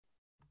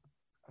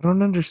I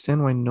don't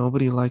understand why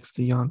nobody likes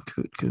the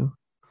Yonkutku.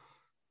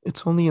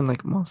 It's only in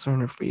like Monster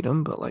Hunter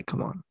Freedom, but like,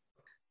 come on.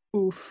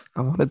 Oof.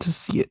 I wanted to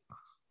see it.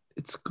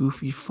 Its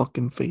goofy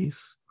fucking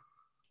face.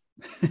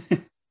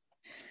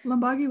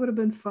 Lambagi would have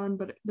been fun,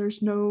 but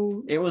there's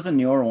no. It was a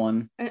newer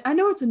one. I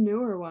know it's a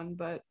newer one,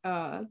 but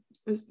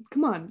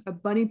come on, a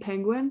bunny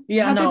penguin.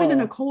 Yeah, Have they been in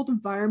no. a cold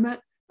environment?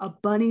 A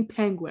bunny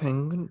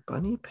penguin.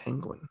 Bunny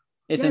penguin.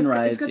 It's Yeah, in it's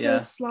Rise, got yeah. the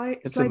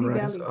It's in slidey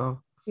Rise. belly.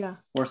 Oh, Yeah.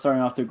 We're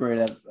starting off to a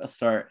great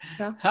start.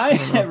 Yeah. Hi, I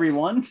don't know.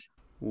 everyone.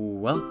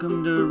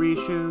 Welcome to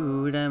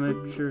Reshoot,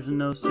 amateurs in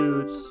no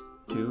suits.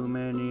 Too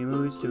many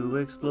movies to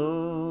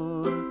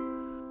explore.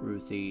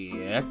 Ruthie,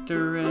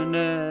 Hector, and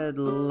Ed,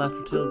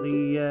 laughter till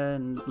the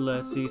end.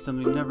 Let's see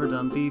something never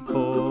done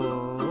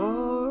before.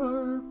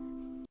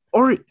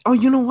 or oh,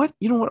 you know what?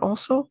 You know what?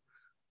 Also,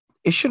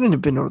 it shouldn't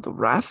have been the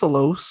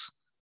Rathalos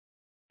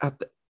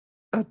at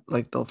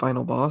like the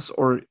final boss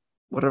or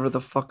whatever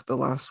the fuck the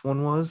last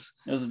one was.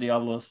 It was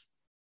Diablos.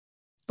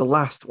 The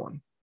last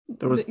one.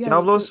 There was Yeah,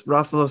 Diablos,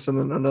 Rathalos, and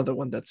then another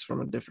one that's from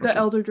a different the game.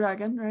 Elder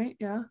Dragon, right?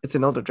 Yeah. It's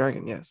an Elder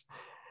Dragon, yes.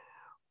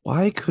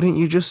 Why couldn't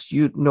you just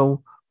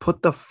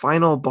put the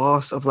final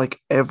boss of like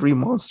every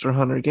Monster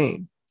Hunter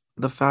game,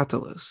 the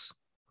Fatalis?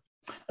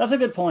 That's a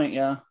good point,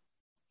 yeah.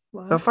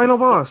 What? The final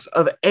boss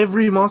of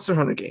every Monster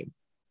Hunter game.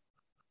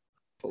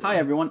 Hi,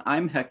 everyone.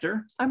 I'm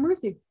Hector. I'm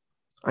Ruthie.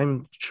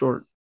 I'm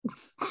short.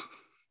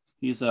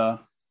 He's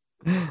not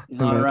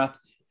a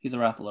he's a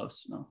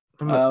Rathalos. No.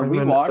 I'm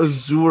an watched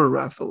Azure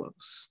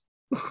Rathalos.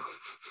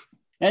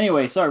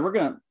 Anyway,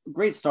 sorry,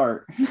 great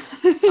start.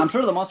 I'm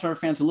sure the Monster Hunter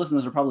fans who listen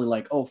to this are probably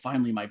like, oh,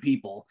 finally my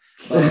people.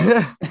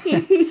 But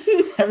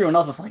everyone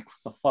else is like,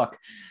 what the fuck?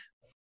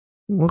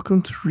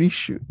 Welcome to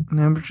Reshoot, an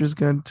amateur's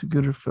guide to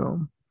gooder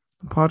film.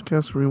 A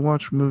podcast where we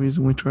watch movies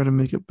and we try to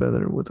make it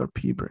better with our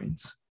pea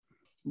brains.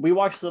 We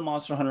watched the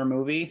Monster Hunter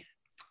movie.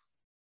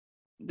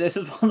 This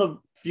is one of the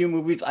few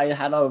movies I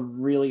had a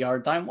really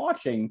hard time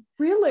watching.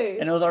 Really?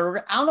 And it was,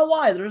 I don't know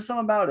why, there's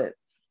something about it.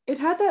 It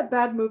had that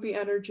bad movie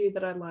energy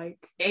that I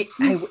like.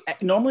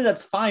 Normally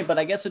that's fine, but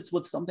I guess it's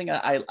with something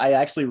I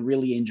actually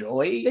really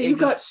enjoy. That you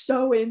got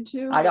so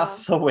into. I got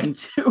so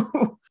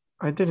into.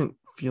 I didn't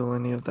feel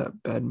any of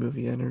that bad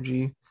movie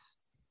energy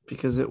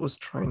because it was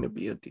trying to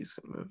be a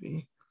decent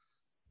movie.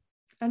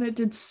 And it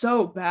did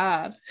so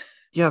bad.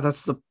 Yeah,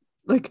 that's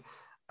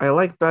I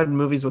like bad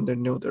movies when they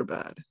know they're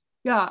bad.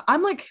 Yeah,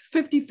 I'm like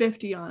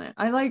 50-50 on it.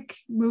 I like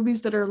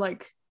movies that are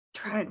like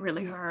trying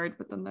really hard,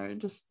 but then they're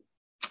just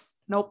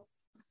nope.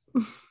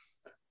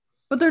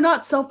 But they're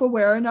not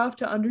self-aware enough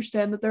to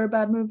understand that they're a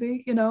bad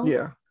movie, you know?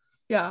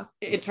 Yeah.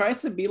 It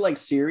tries to be like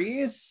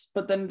serious,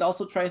 but then it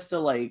also tries to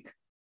like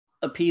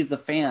appease the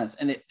fans,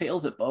 and it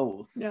fails at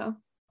both. Yeah.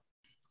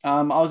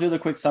 I'll do the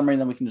quick summary,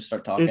 and then we can just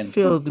start talking. It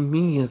failed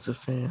me as a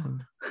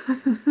fan.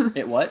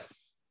 It what?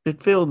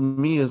 It failed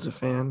me as a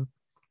fan.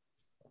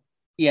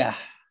 Yeah,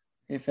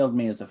 it failed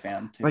me as a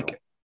fan too.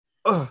 Like,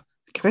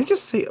 can I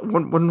just say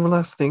one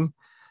last thing?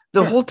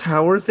 The whole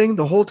tower thing,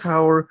 the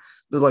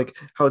like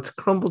how it's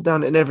crumbled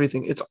down and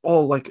everything. It's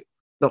all like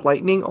the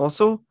lightning,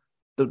 also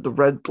the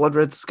blood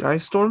red sky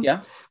storm.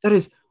 Yeah, that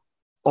is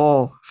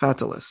all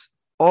Fatalis.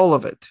 All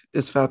of it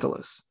is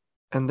Fatalis,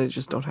 and they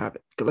just don't have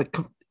it. Like,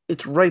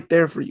 it's right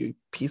there for you,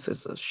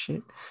 pieces of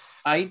shit.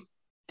 I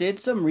did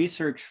some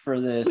research for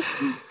this,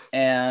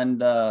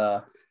 and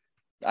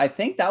I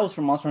think that was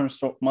from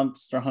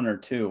Monster Hunter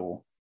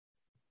 2.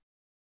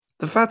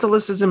 The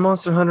Fatalis is in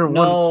Monster Hunter 1.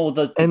 No,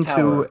 the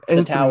N2, the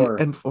N3, tower.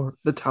 N4.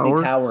 The tower.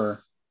 The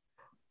tower.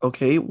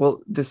 Okay, well,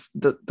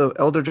 the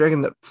Elder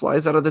Dragon that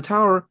flies out of the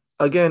tower,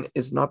 again,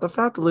 is not the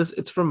Fatalis.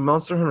 It's from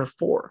Monster Hunter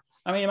 4.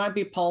 I mean, it might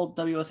be Paul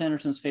W.S.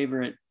 Anderson's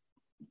favorite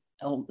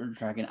Elder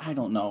Dragon. I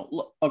don't know.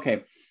 Look,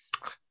 okay.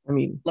 I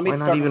mean, let me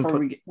start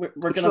before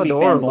we're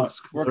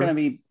going to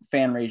be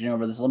fan raging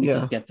over this. Let me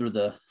just get through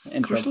the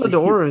intro.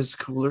 Crusader is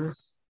cooler.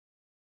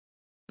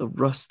 The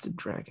Rusted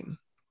Dragon.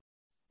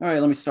 All right,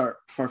 let me start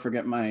before I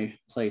forget my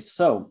place.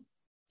 So,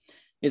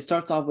 it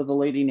starts off with a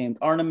lady named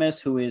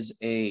Artemis, who is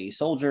a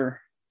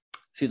soldier.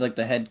 She's like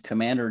the head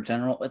commander,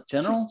 general.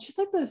 She's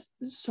like the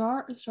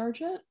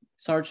sergeant.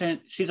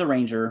 Sergeant. She's a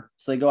ranger.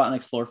 So they go out and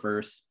explore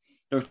first.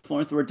 They're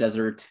exploring through a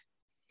desert,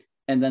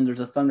 and then there's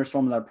a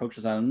thunderstorm that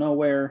approaches out of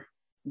nowhere.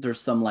 There's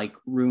some like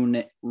rune.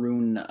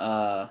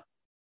 There's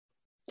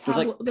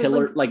like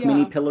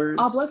mini pillars,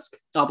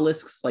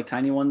 obelisks, like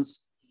tiny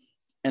ones.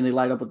 And they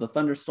light up with the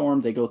thunderstorm.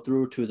 They go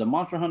through to the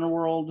Monster Hunter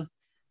world.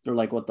 They're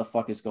like, what the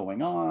fuck is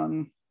going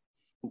on?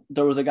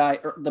 There was a guy,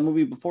 the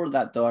movie before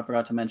that, though, I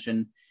forgot to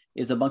mention,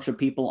 is a bunch of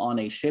people on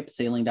a ship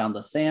sailing down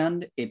the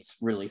sand. It's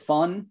really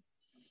fun,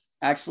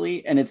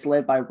 actually. And it's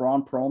led by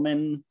Ron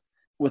Perlman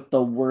with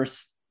the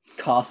worst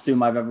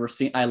costume I've ever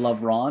seen. I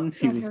love Ron.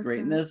 He was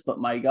great in this, but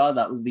my God,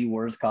 that was the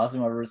worst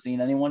costume I've ever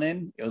seen anyone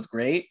in. It was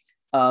great.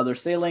 They're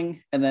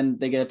sailing, and then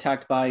they get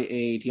attacked by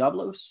a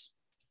Diablos.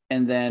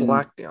 And then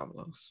Black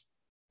Diablos,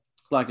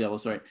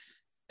 right.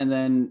 And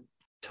then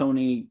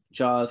Tony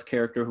Jaa's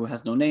character, who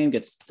has no name,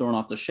 gets thrown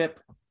off the ship,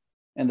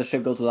 and the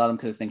ship goes without him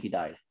because they think he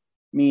died.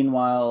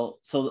 Meanwhile,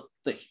 so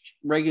the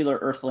regular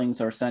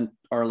Earthlings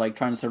are like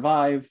trying to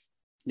survive.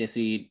 They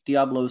see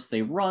Diablos,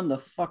 they run the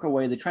fuck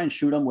away. They try and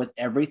shoot them with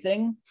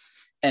everything,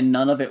 and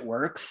none of it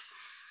works.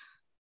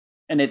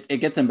 And it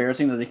gets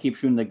embarrassing that they keep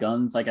shooting the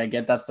guns. Like, I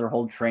get that's their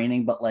whole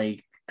training, but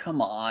like,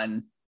 come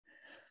on.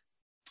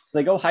 So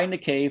they go hide in a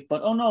cave,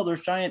 but oh no,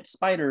 there's giant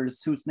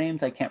spiders whose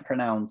names I can't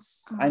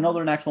pronounce. I know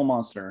they're an actual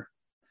monster.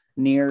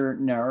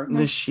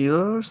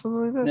 Nishila or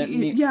something like that?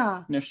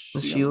 Yeah.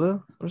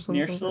 Nishila or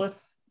something like that?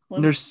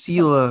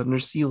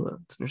 Nursila.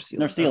 It's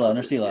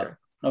Nursila.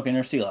 Okay,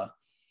 Nursila.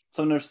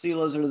 So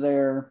Nursilas are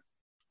there.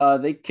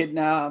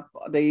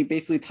 They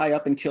basically tie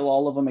up and kill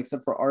all of them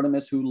except for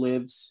Artemis, who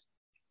lives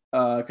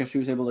because she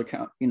was able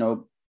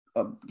to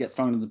get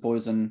strong to the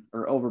poison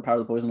or overpower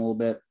the poison a little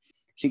bit.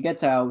 She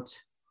gets out,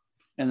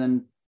 and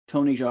then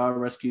Tony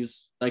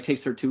Jaa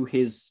takes her to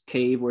his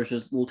cave where it's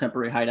just a little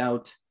temporary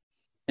hideout.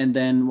 And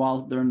then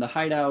while they're in the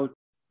hideout,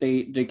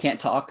 they can't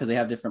talk because they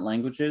have different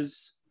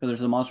languages. Because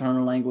there's a Monster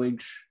Hunter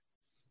language,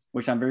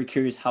 which I'm very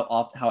curious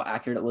how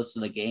accurate it was to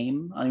the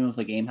game. I don't know if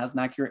the game has an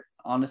accurate,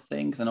 honest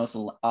thing, because I know it's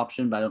an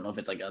option, but I don't know if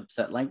it's like a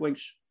set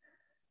language.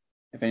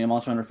 If any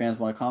Monster Hunter fans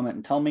want to comment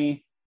and tell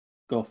me,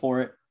 go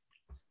for it.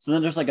 So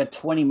then there's like a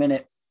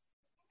 20-minute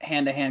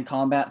hand-to-hand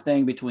combat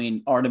thing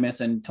between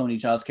Artemis and Tony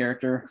Jaa's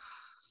character,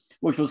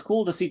 which was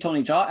cool to see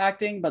Tony Jaa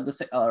acting, but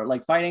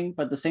fighting,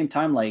 but at the same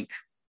time, like,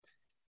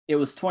 it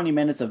was 20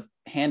 minutes of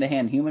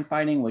hand-to-hand human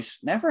fighting, which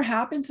never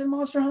happens in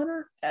Monster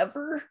Hunter,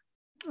 ever.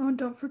 Oh, and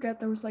don't forget,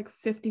 there was like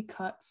 50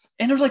 cuts.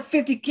 And there was like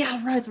 50,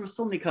 yeah, right, there were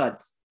so many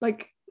cuts.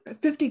 Like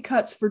 50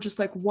 cuts for just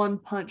like one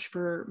punch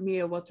for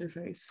Mia,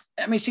 what's-her-face.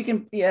 I mean, she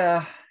can,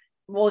 yeah.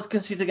 Well, it's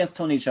because she's against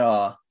Tony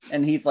Jaa,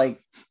 and he's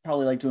like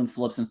probably like doing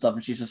flips and stuff,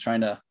 and she's just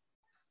trying to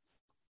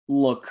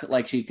look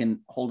like she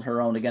can hold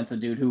her own against a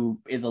dude who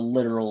is a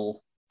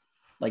literal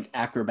like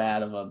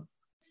acrobat of a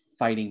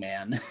fighting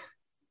man.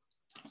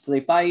 So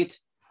they fight,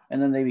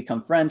 and then they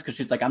become friends because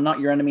she's like, I'm not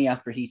your enemy,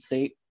 after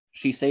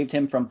she saved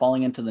him from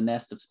falling into the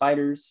nest of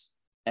spiders.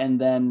 And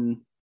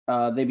then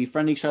they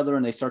befriend each other,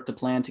 and they start to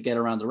plan to get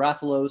around the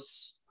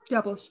Rathalos.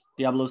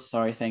 Diablos,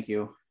 sorry, thank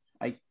you.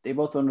 They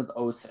both run with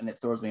Os, and it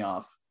throws me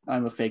off.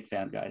 I'm a fake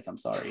fan, guys. I'm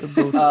sorry.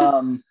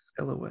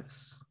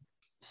 LOS.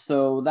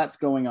 So that's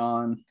going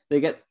on. They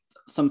get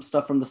some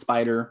stuff from the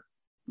spider,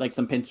 like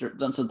some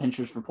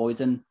pinchers for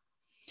poison,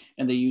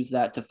 and they use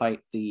that to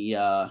fight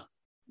the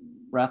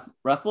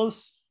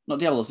Rathalos? No,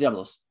 Diablos.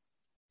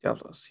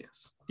 Diablos,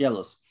 yes.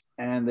 Diablos.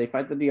 And they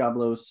fight the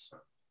Diablos.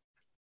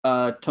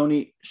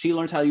 She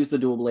learns how to use the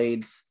dual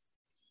blades.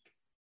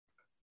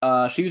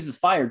 She uses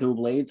fire dual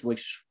blades,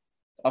 which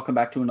I'll come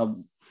back to in a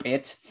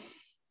bit.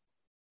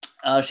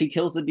 She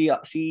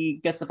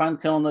gets the final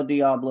kill on the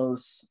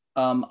Diablos.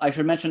 I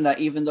should mention that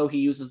even though he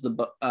uses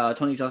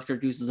Tony Jaa's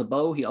character uses a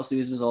bow, he also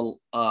uses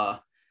the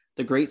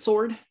great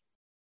sword.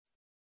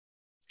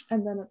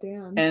 And then at the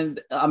end.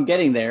 And I'm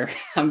getting there.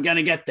 I'm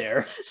gonna get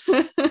there.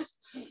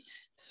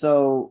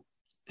 So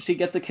she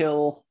gets a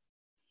kill.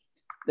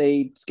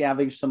 They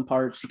scavenge some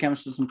parts. She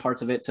scavenged some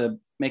parts of it to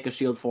make a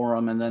shield for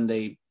him, and then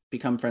they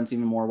become friends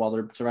even more while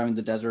they're surviving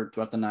the desert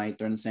throughout the night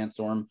during the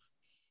sandstorm.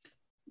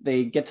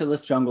 They get to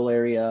this jungle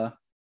area,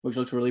 which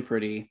looks really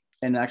pretty,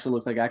 and actually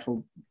looks like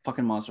actual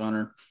fucking Monster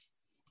Hunter.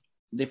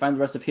 They find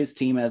the rest of his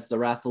team as the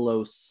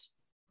Rathalos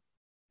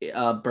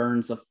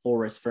burns a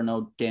forest for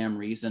no damn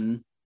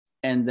reason.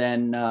 And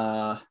then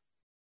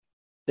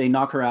they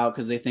knock her out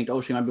because they think,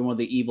 oh, she might be one of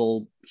the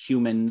evil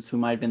humans who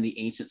might have been the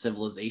ancient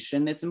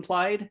civilization, it's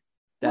implied.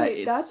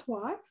 That's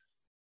why?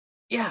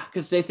 Yeah,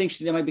 because they think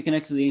they might be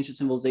connected to the ancient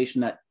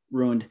civilization that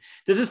ruined.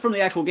 This is from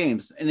the actual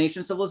games. An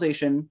ancient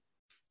civilization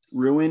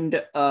ruined.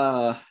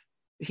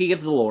 He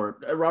gives the lore.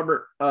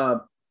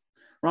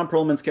 Ron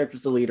Perlman's character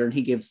is the leader, and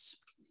he's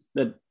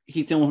the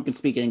only one who can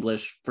speak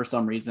English for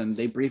some reason.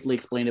 They briefly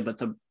explain it, but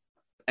it's an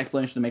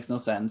explanation that makes no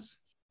sense.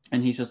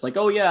 And he's just like,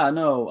 oh yeah,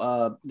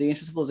 no, the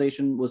ancient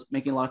civilization was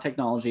making a lot of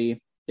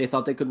technology. They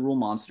thought they could rule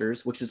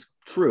monsters, which is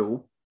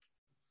true.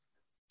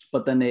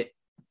 But then the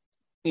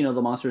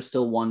monsters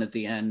still won at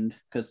the end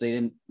because they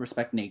didn't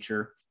respect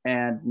nature.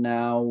 And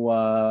now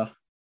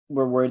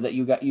we're worried that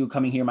you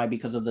coming here might be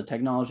because of the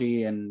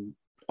technology. And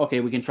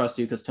okay, we can trust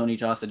you because Tony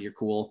Jaa said you're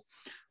cool.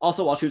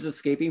 Also, while she was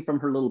escaping from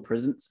her little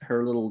prison,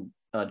 her little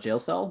jail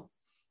cell,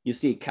 you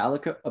see a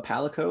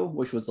Palico,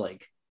 which was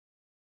like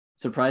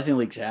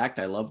surprisingly jacked.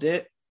 I loved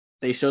it.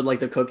 They showed like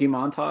the cookie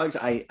montage.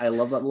 I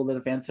love that little bit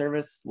of fan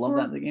service. Love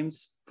that in the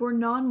games. For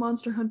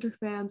non-Monster Hunter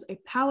fans, a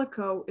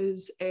Palico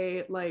is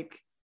a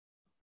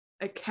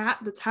cat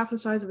that's half the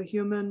size of a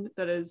human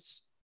that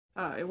is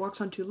it walks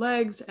on two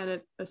legs and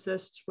it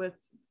assists with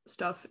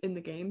stuff in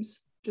the games.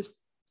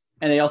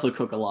 And they also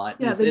cook a lot.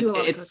 Yeah,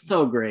 it's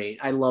so great.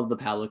 I love the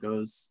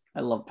Palicos.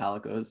 I love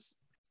Palicos.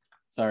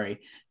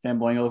 Sorry,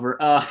 fanboying over.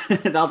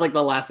 That was like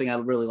the last thing I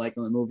really liked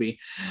in the movie.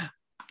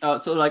 So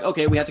they're like,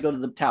 okay, we have to go to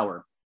the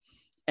tower.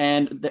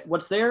 And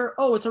what's there?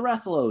 Oh, it's a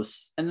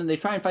Rathalos. And then they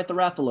try and fight the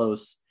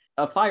Rathalos,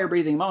 a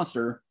fire-breathing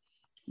monster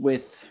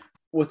with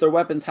their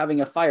weapons having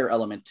a fire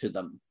element to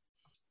them,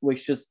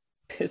 which just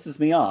pisses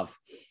me off.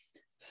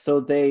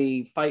 So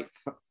they fight.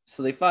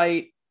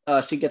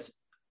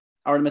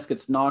 Artemis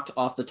gets knocked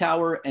off the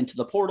tower into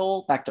the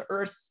portal back to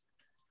Earth.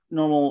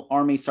 Normal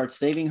army starts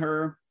saving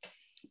her,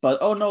 but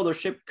oh no, their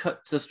ship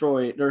gets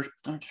destroyed. Their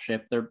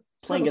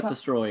plane gets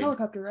destroyed.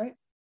 Helicopter, right?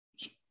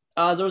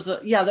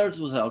 Theirs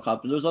was a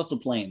helicopter. There's also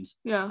planes.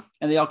 Yeah.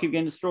 And they all keep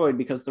getting destroyed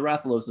because the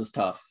Rathalos is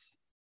tough.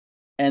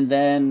 And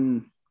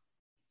then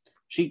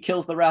she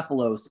kills the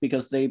Rathalos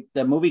because the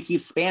movie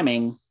keeps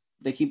spamming.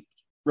 They keep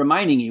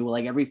reminding you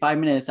like every 5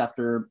 minutes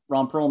after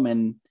Ron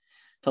Perlman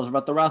tells her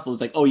about the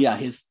Rathalos, like, oh yeah,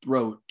 his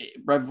throat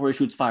right before he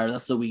shoots fire.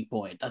 That's the weak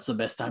point. That's the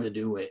best time to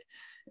do it.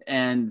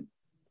 And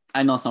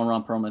I know it's not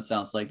Ron Perlman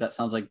sounds like. That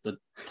sounds like the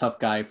tough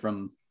guy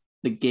from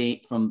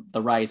the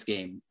Rise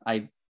game.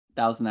 That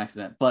was an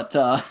accident.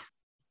 But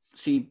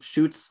she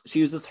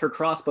uses her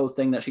crossbow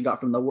thing that she got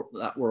from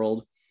that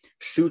world,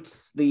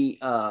 shoots the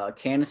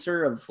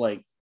canister of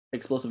like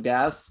explosive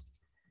gas,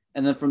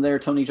 and then from there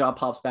Tony Jaa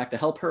pops back to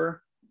help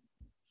her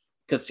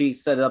because she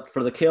set it up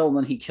for the kill, and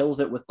then he kills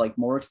it with like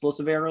more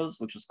explosive arrows,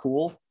 which is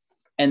cool.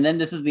 And then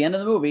this is the end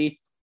of the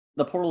movie.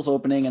 The portal's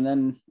opening, and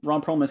then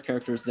Ron Perlman's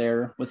character is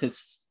there with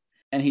his,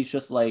 and he's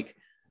just like,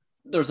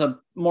 "There's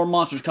more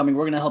monsters coming.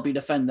 We're gonna help you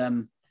defend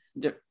them,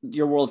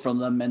 your world from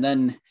them." And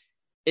then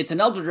it's an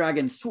Elder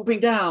Dragon swooping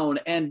down,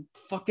 and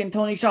fucking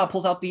Tony Jaa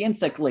pulls out the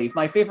insect glaive,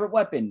 my favorite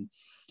weapon.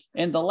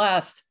 In the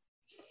last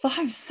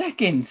 5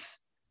 seconds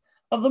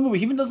of the movie,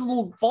 he even does a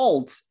little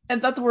vault,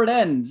 and that's where it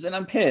ends. And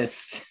I'm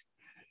pissed.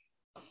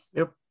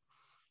 Yep.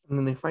 And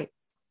then they fight.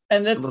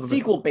 And that's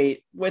sequel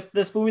bait with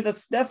this movie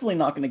that's definitely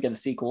not going to get a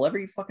sequel.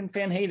 Every fucking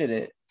fan hated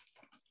it.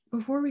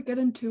 Before we get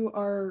into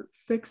our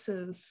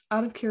fixes,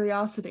 out of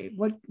curiosity,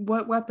 what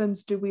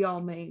weapons do we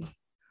all main?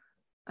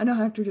 I know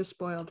Hector just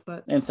spoiled,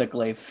 but insect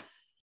glaive,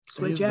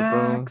 switch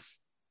axe.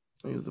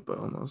 I use the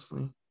bow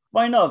mostly.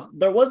 Why not?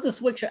 There was the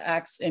switch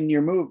axe in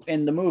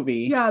the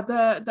movie. Yeah,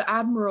 the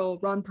Admiral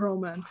Ron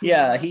Perlman.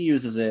 Yeah, he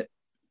uses it.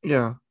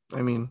 Yeah,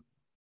 I mean,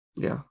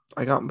 yeah,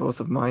 I got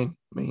both of my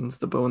mains,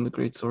 the bow and the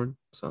greatsword,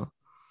 so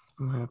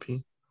I'm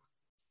happy.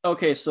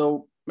 Okay,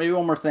 so maybe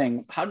one more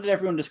thing. How did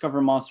everyone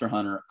discover Monster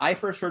Hunter? I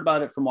first heard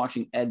about it from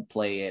watching Ed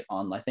play it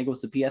on, I think it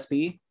was the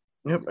PSP.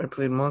 Yep, I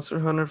played Monster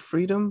Hunter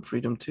Freedom,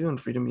 Freedom 2,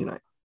 and Freedom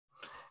Unite.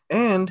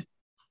 And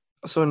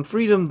so in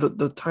Freedom,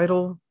 the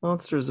title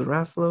monster is the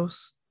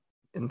Rathalos.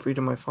 In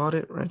Freedom, I fought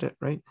it,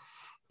 right?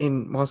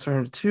 In Monster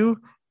Hunter 2,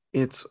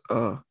 it's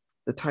the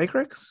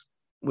Tigrex,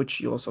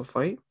 which you also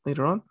fight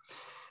later on.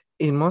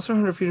 In Monster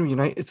Hunter Freedom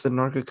Unite, it's the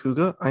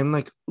Nargacuga. I'm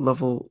like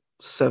level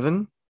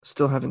 7,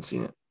 still haven't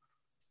seen it.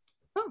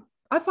 Oh,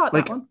 I fought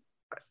that one.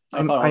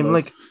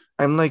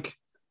 I'm like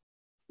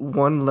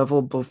one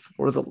level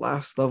before the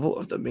last level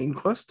of the main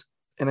quest,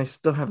 and I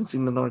still haven't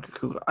seen the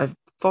Nargacuga. I've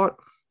fought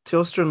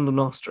Teostra and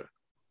Lunastra,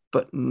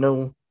 but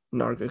no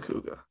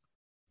Nargacuga.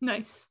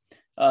 Nice.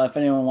 If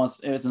anyone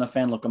isn't a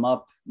fan, look them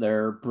up.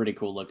 They're pretty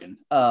cool looking.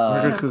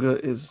 Nargacuga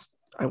is,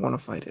 I want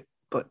to fight it,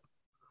 but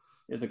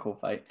it's a cool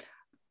fight.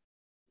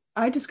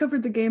 I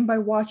discovered the game by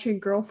watching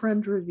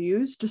girlfriend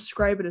reviews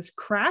describe it as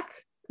crack,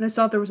 and I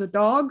saw there was a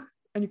dog,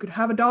 and you could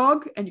have a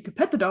dog, and you could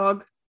pet the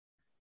dog.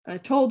 And I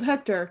told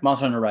Hector.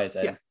 Monster Hunter Rise,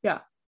 eh?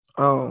 Yeah.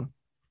 Oh,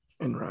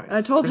 and Rise. And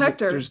I told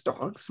Hector. There's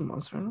dogs in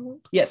Monster Hunter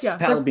World? Yes, yeah,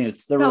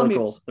 Palamutes. They're really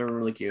cool. They're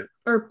really cute.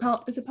 Or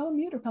is it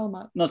Palamute or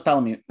Palamute? No, it's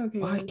Palamute. Okay.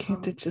 Why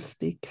can't it just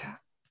stay cats?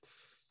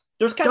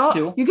 There's cats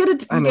too. You get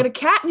a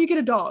cat and you get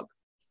a dog,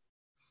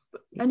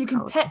 and you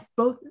can pet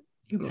both.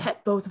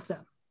 Pet both of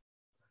them.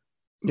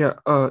 Yeah.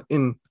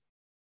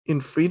 In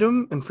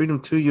Freedom and Freedom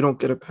 2, you don't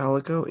get a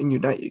Palico. In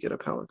Unite, you get a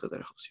Palico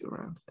that helps you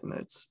around, and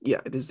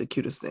it is the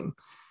cutest thing.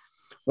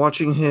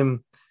 Watching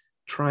him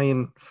try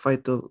and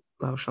fight the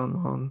Lao Shan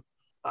Long.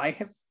 I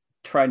have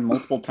tried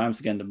multiple times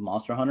to get into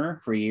Monster Hunter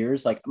for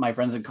years. Like my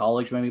friends in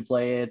college made me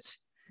play it.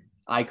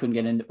 I couldn't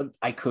get into it.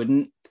 I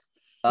couldn't.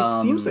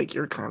 It seems like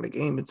your kind of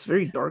game. It's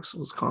very Dark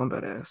Souls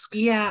combat-esque.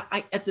 Yeah,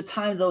 at the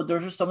time though, there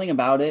was just something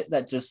about it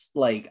that just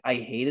like I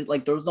hated.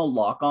 Like there was no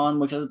lock-on,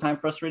 which at the time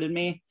frustrated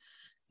me.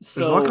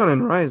 There's lock-on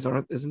in Rise,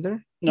 isn't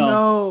there?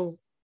 No.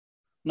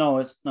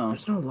 There's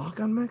no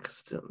lock-on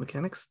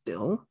mechanics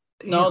still.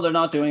 Damn. No, they're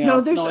not doing it. No,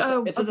 there's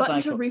a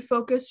button to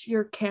refocus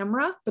your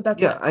camera, but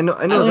that's it. I know.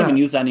 I don't even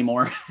use that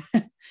anymore.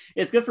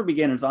 It's good for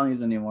beginners. I don't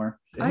use it anymore.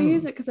 Damn. I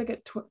use it because I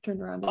get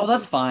turned around. Oh,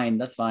 that's fine.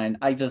 That's fine.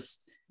 I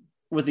just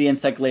with the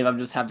insect glaive, I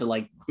just have to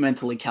like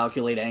mentally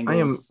calculate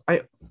angles.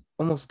 I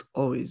almost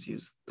always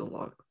use the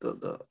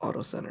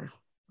auto center.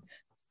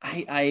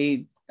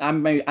 I'm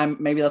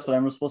maybe that's what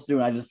I'm supposed to do,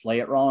 and I just play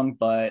it wrong,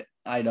 but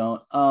I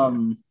don't. I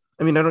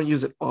mean, I don't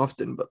use it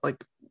often, but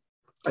like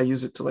I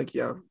use it to like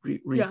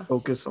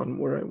refocus on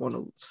where I want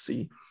to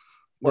see,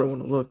 where I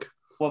want to look.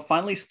 What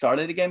finally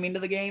started to get me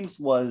into the games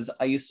was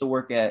I used to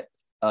work at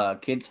a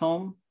kid's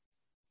home,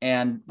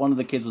 and one of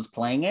the kids was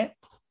playing it,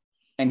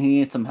 and he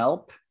needed some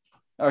help.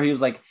 Or he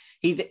was like,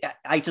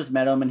 I just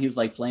met him and he was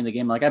like playing the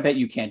game. Like, I bet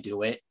you can't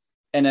do it.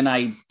 And then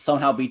I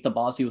somehow beat the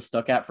boss he was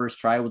stuck at first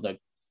try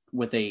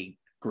with a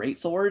great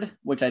sword,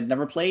 which I'd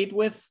never played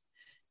with.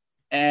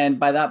 And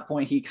by that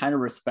point, he kind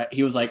of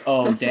he was like,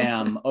 oh,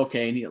 damn.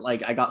 Okay. And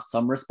I got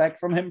some respect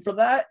from him for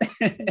that.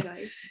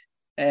 Nice.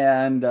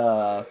 And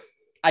by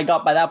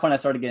that point, I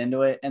started to get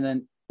into it. And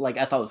then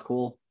I thought it was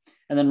cool.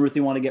 And then Ruthie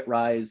wanted to get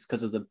Rise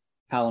because of the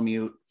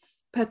Palamute.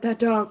 Pet that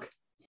dog.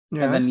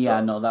 Yeah, and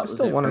then that was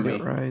still want to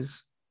get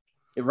Rise.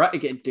 To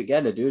get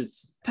it, dude.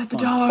 Pet the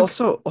dog.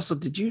 Also,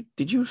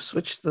 did you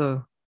switch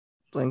the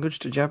language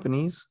to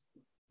Japanese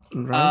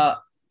in Rise?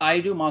 I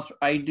do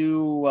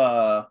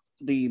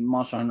the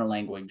Monster Hunter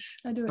language.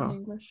 I do it in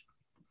English.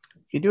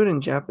 You do it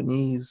in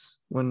Japanese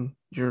when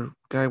your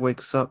guy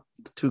wakes up.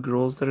 The two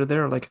girls that are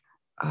there are like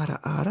ara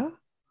ara.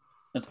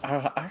 It's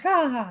ara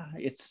ara.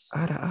 It's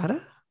ara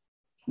ara.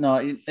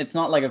 No, it's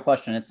not like a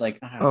question. It's like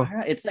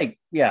ara. It's like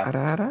ara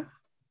ara.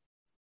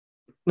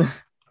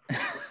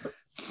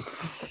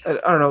 I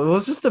don't know. It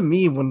was just a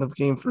meme when the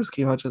game first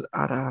came out. Just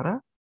ara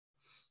ara.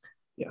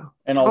 Yeah,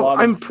 and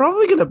I'm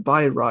probably gonna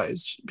buy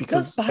Rise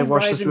because I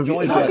watched this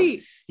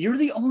movie. You're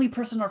the only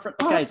person in our friend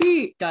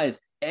guys.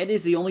 Ed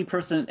is the only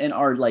person in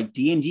our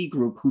D&D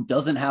group who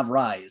doesn't have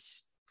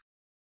Rise.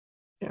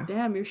 Yeah.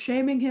 Damn, you're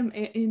shaming him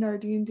in our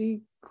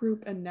D&D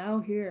group, and now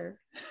here.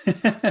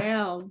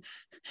 Damn.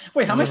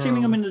 Wait, how am I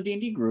shaming him in the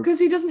D&D group? Because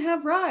he doesn't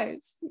have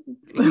Rise.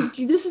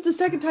 This is the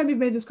second time you've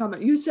made this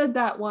comment. You said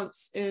that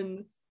once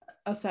in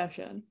a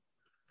session.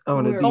 Oh,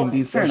 in a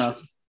D&D session. Fair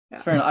enough. Yeah.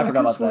 Fair enough. I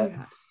forgot about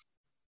that.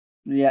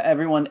 Yeah,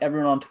 everyone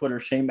on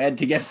Twitter, shame Ed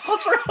to get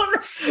Monster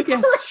Hunter.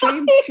 Yes,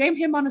 shame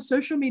him on a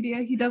social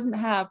media he doesn't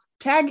have.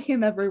 Tag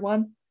him,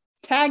 everyone.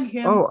 Tag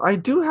him. Oh, I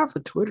do have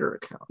a Twitter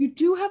account. You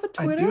do have a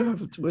Twitter? I do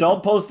have a Twitter.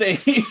 Don't post it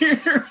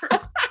here.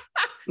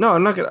 No,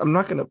 I'm not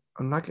gonna.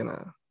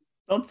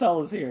 Don't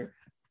tell us here.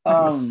 I'm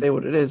not gonna say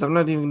what it is. I'm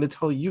not even gonna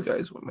tell you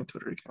guys what my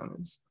Twitter account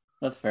is.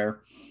 That's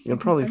fair. You can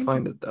probably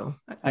find it though.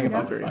 I can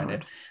probably find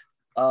it.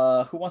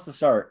 Who wants to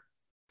start?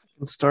 I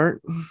can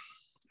start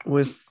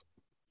with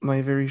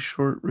my very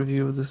short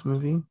review of this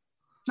movie.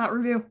 Not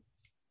review.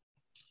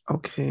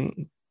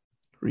 Okay.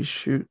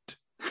 Reshoot.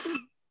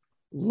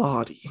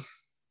 Lottie.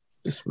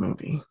 This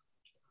movie.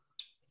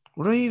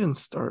 Where do I even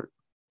start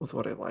with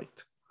what I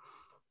liked?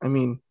 I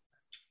mean,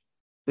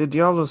 the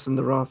Diablos and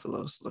the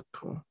Rathalos look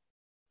cool.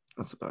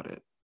 That's about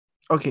it.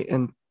 Okay,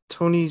 and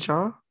Tony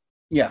Jaa?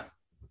 Yeah.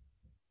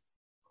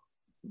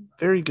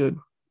 Very good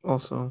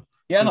also.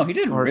 Yeah, no, he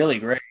did really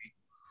great.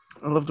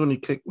 I loved when he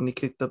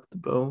kicked up the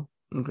bow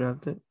and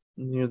grabbed it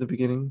near the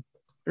beginning.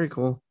 Very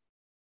cool.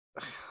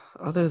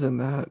 Other than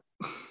that,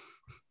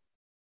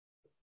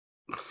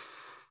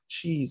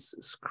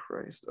 Jesus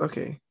Christ.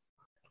 Okay.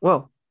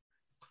 Well,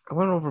 I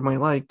went over my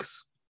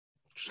likes,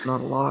 which is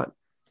not a lot.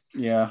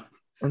 Yeah.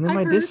 And then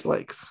my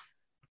dislikes.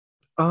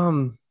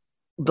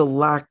 The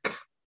lack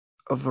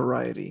of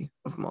variety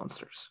of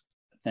monsters.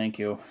 Thank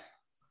you.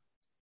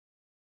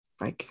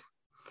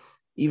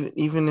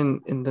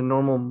 Even in the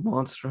normal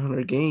Monster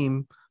Hunter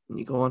game, when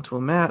you go onto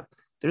a map,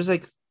 there's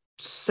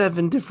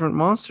 7 different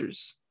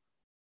monsters,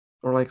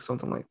 or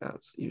something like that.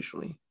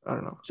 Usually, I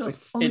don't know.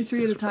 It's only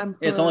 3 at a time.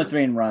 It's only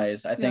 3 in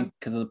Rise, I think,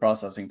 because of the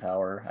processing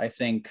power. I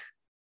think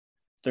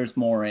there's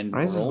more in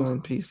Rise World. is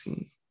on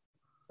PC.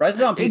 Rise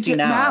is on PC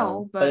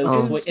now, but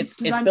it's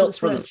built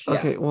for the Switch.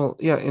 Okay, well,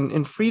 yeah.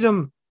 In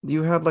Freedom,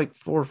 you had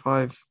 4 or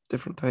 5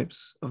 different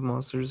types of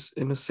monsters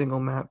in a single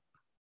map.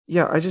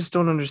 Yeah, I just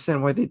don't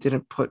understand why they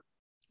didn't put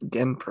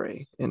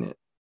Genprey in it.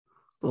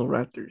 Little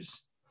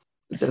raptors.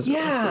 The desert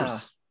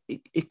raptors.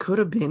 It could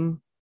have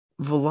been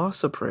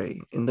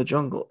Velociprey in the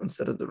jungle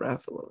instead of the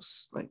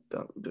Rathalos,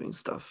 doing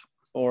stuff.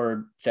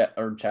 Or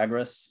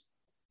Jagras.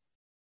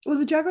 Well,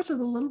 the Jagras are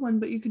the little one,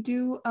 but you could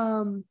do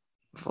you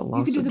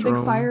could do the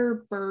big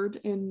fire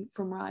bird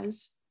from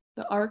Rise,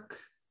 the Arc.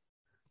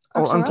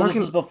 Oh, I'm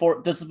talking.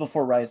 This is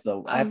before Rise,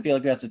 though. I feel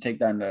like we have to take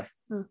that into.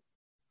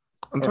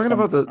 I'm talking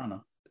about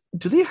the.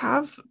 Do they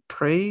have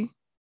prey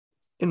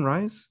in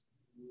Rise?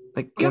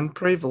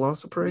 Genprey,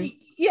 Velociprey?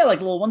 Yeah,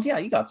 little ones. Yeah,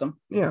 you got some.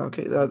 Yeah,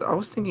 okay. I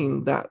was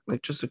thinking that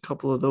just a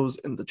couple of those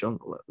in the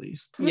jungle at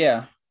least.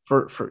 Yeah.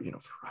 For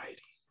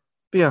variety.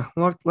 But yeah,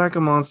 lack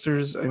of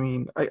monsters. I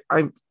mean,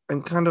 I'm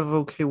kind of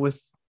okay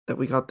with that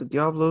we got the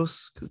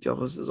Diablos, because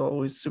Diablos is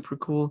always super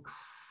cool.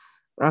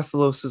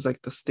 Rathalos is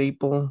the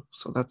staple,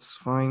 so that's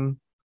fine.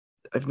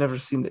 I've never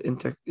seen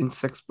the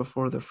insects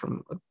before. They're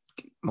from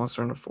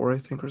Monster Hunter 4, I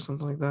think, or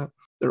something like that.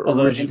 They're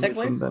originally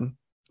from then.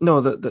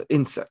 No, the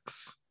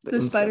insects. The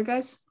spider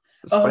guys?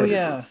 The spider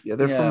guys. Yeah,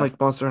 they're from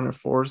Monster Hunter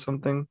 4 or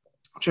something,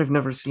 which I've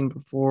never seen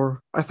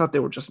before. I thought they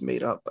were just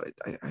made up, but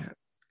I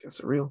guess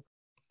they're real.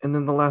 And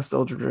then the last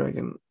Elder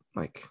Dragon,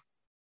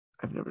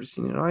 I've never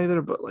seen it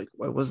either, but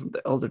why wasn't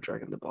the Elder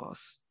Dragon the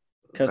boss?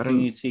 Because you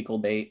need sequel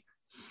bait.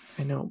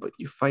 I know, but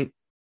you fight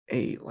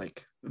a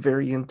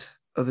variant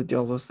of the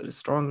Diablos that is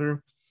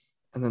stronger,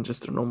 and then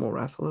just a normal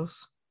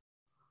Rathalos.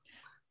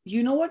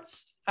 You know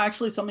what's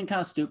actually something kind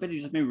of stupid? You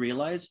just made me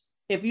realize.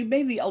 If you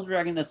made the Elder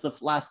Dragon as the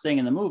last thing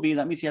in the movie,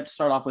 that means you have to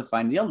start off with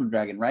finding the Elder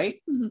Dragon,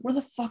 right? Mm-hmm. Where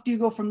the fuck do you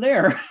go from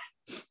there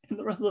in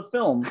the rest of the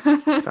film?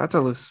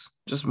 Fatalis,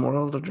 just more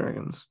Elder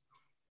Dragons.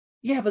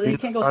 Yeah, but then you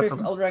can't go straight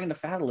from Elder Dragon to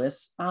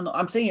Fatalis. I don't know.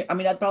 I'm saying, I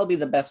mean, that'd probably be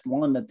the best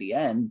one at the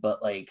end,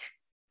 but like,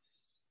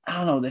 I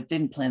don't know. They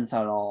didn't plan this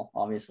out at all,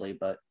 obviously,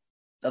 but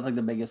that's like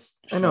the biggest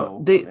show. I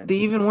know. They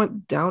even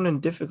went down in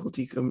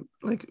difficulty,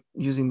 like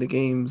using the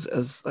games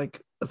as like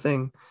a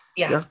thing.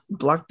 Yeah.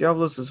 Black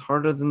Diablos is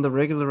harder than the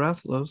regular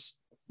Rathalos.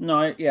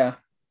 No, yeah.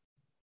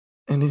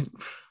 And it,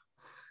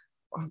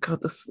 oh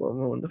god, the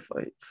slow-mo in the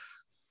fights.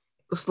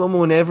 The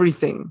slow-mo in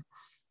everything.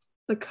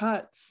 The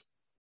cuts.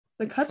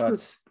 The cuts were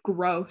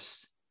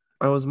gross.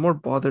 I was more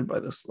bothered by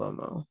the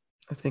slow-mo.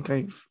 I think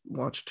I've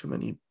watched too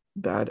many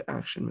bad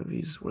action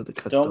movies where the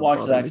cuts don't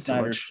watch Zack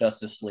Snyder's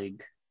Justice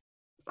League.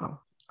 Oh,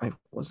 I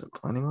wasn't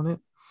planning on it.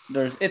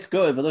 It's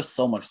good, but there's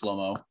so much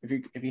slow-mo. If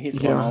you hate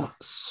slow-mo.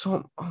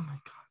 Oh my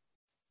god.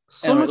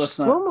 So much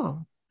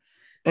slow-mo.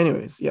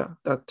 Anyways, yeah,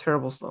 that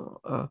terrible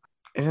slow-mo.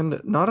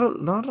 And not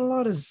a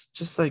lot is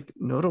just like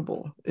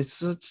notable.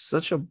 It's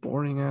such a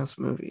boring ass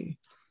movie.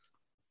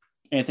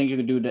 Anything you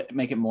could do to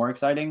make it more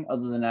exciting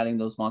other than adding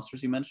those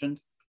monsters you mentioned?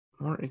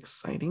 More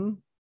exciting?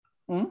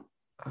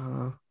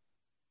 Mm-hmm.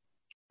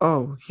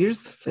 Oh,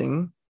 here's the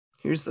thing.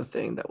 Here's the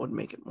thing that would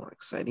make it more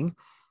exciting.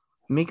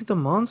 Make the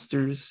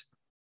monsters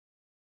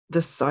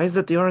the size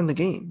that they are in the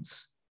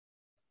games.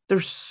 They're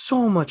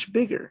so much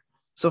bigger.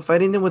 So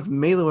fighting them with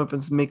melee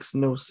weapons makes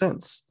no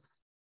sense.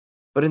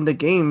 But in the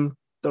game,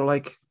 they're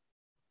like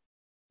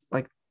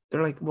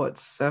what,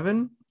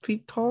 7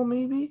 feet tall,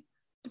 maybe?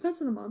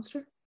 Depends on the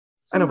monster.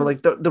 I know, but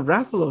like the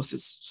Rathalos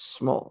is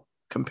small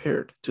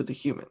compared to the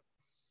human.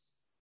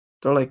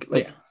 They're like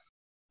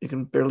you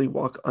can barely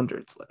walk under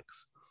its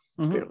legs.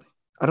 Mm-hmm. Barely.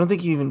 I don't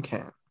think you even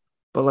can.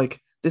 But like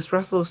this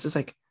Rathalos is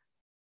like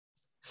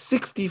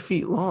 60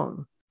 feet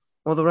long,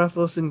 while the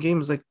Rathalos in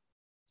game is like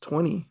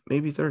 20,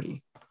 maybe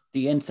 30.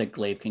 The insect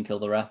glaive can kill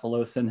the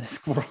Rathalos in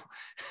this world.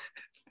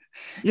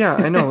 Yeah,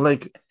 I know.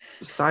 Like,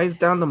 size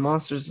down the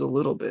monsters a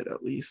little bit,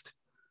 at least.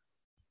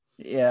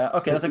 Yeah,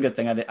 okay, that's a good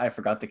thing. I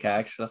forgot to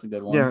catch. That's a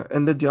good one. Yeah,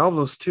 and the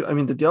Diablos too. I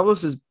mean, the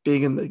Diablos is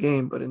big in the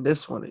game, but in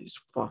this one,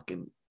 it's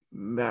fucking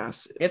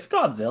massive. It's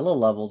Godzilla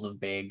levels of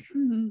big.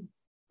 Mm-hmm.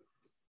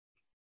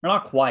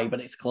 Not quite, but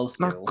it's close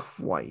to. Not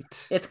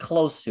quite. It's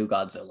close to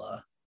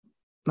Godzilla.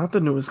 Not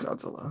the newest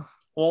Godzilla.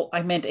 Well,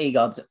 I meant a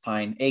Godzilla.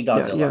 Fine, a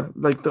Godzilla. Yeah,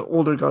 like the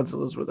older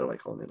Godzillas where they're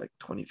like only like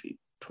 20 feet,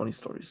 20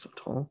 stories so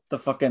tall. The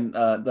fucking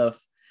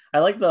I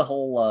like the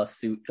whole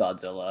suit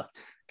Godzilla.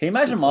 Can you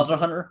imagine Monster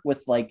Hunter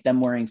with like them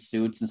wearing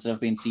suits instead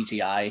of being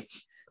CGI?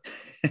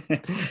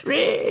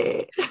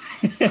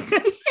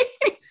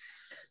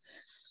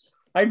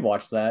 I'd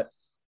watch that.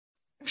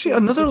 Actually,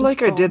 another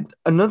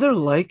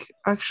like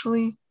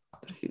actually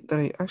that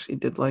I actually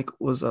did like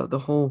was the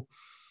whole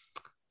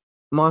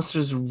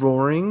monsters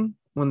roaring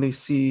when they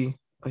see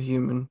a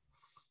human.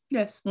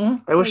 Yes.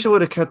 Mm-hmm. I wish they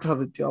would have kept how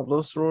the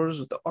Diablos roars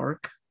with the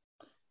arc.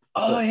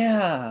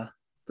 Yeah.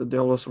 The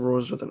Diablos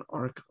roars with an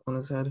arc on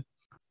his head.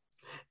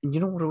 And you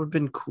know what would have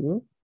been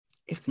cool?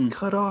 If they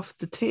cut off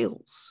the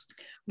tails.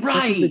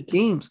 Right. The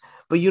games.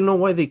 But you know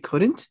why they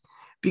couldn't?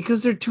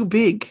 Because they're too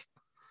big.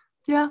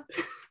 Yeah.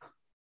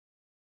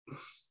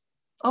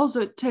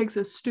 Also, it takes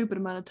a stupid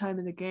amount of time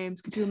in the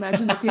games. Could you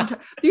imagine that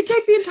you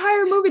take the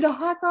entire movie to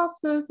hack off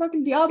the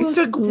fucking Diablos?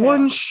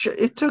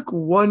 It took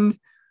one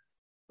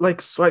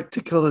like swipe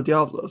to kill the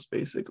Diablos,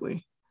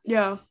 basically.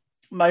 Yeah.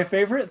 My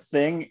favorite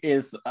thing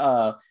is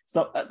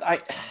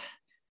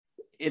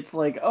it's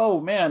like, oh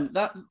man,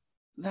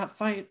 that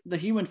fight, the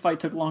human fight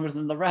took longer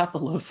than the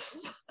Rathalos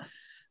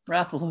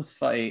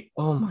fight.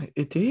 Oh my,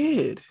 it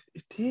did.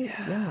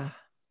 Yeah.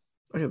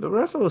 Okay, the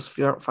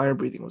Rathalos fire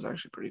breathing was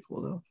actually pretty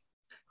cool though.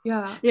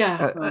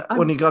 Yeah.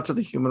 When he got to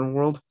the human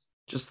world,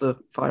 just the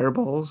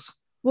fireballs.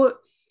 Well,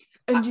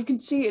 and you can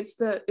see it's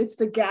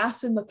the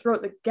gas in the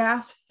throat. The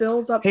gas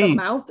fills up the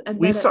mouth, and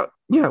we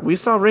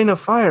saw Rain of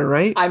Fire,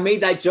 right? I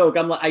made that joke.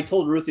 I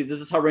told Ruthie this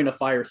is how Rain of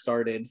Fire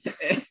started.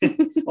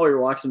 While you're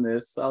watching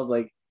this, I was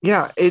like,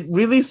 yeah, it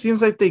really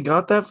seems like they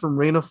got that from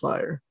Rain of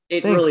Fire.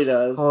 Thanks, really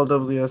does. Paul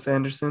W.S.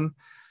 Anderson.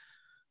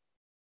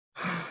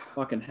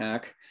 Fucking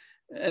hack.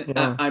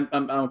 Yeah. I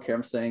don't care.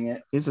 I'm saying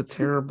it. He's a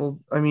terrible.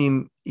 I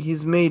mean,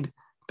 he's made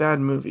bad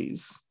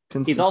movies.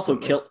 He's also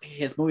killed.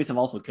 His movies have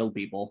also killed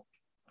people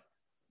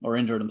or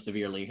injured them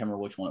severely. I can't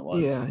remember which one it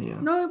was. Yeah.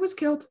 No, it was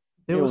killed.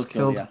 It was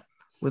killed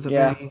with a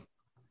very.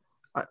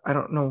 I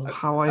don't know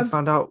how I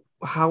found out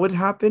how it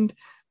happened,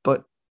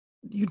 but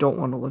you don't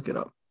want to look it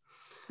up.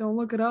 Don't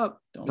look it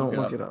up. Don't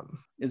look it up.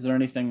 Is there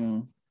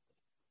anything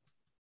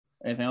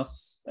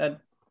else,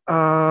 Ed?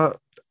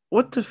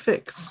 What to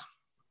fix?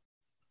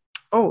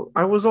 Oh,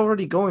 I was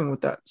already going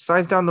with that.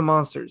 Size down the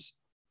monsters.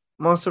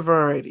 Monster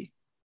variety.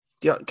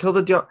 Kill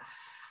the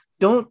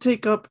Don't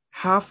take up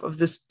half of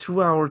this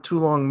 2 hour too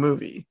long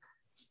movie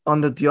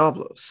on the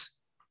Diablos.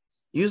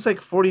 Use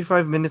like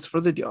 45 minutes for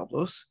the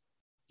Diablos.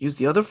 Use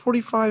the other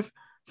 45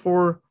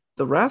 for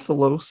the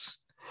Rathalos.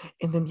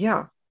 And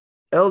then,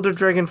 Elder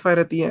Dragon fight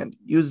at the end.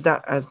 Use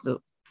that as the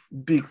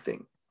big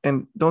thing.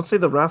 And don't say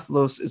the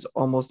Rathalos is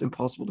almost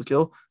impossible to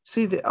kill.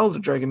 Say the Elder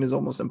Dragon is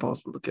almost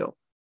impossible to kill.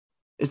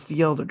 It's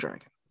the Elder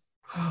Dragon.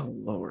 Oh,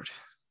 Lord.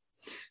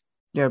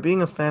 Yeah,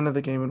 being a fan of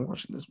the game and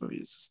watching this movie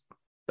is just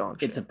dog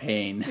shit. It's a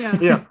pain.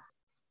 Yeah.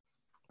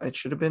 It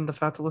should have been the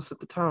Fatalis at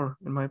the tower,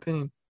 in my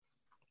opinion.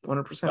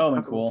 100%.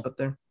 Oh, cool. Up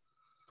there.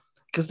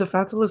 Because the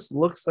Fatalis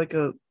looks like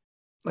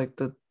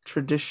the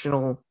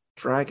traditional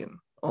dragon.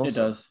 Also. It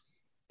does.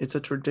 It's a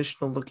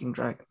traditional looking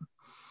dragon.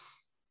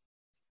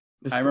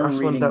 This I last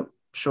reading, one that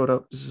showed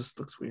up just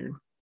looks weird.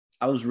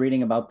 I was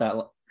reading about that,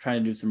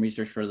 trying to do some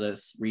research for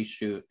this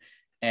reshoot,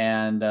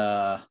 and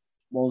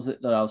what was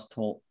it that I was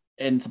told?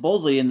 And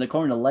supposedly,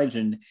 according to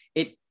legend,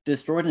 it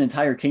destroyed an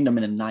entire kingdom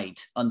in a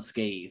night,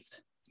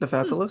 unscathed. The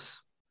Fatalis?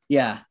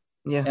 Yeah.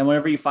 Yeah. And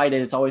whenever you fight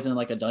it, it's always in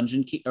like a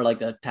dungeon key or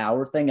like a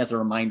tower thing as a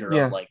reminder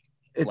of like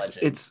legend.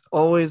 It's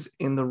always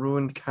in the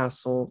ruined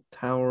castle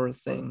tower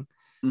thing.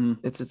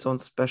 Mm-hmm. It's its own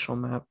special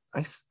map.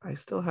 I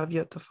still have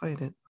yet to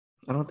fight it.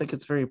 I don't think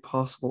it's very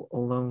possible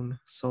alone,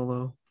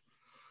 solo.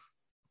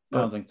 I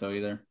don't think so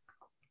either.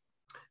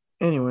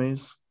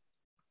 Anyways,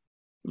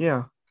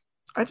 yeah.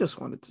 I just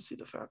wanted to see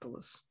the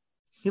Fatalis.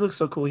 He looks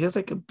so cool. He has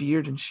like a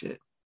beard and shit.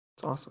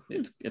 It's awesome.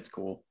 It's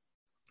cool.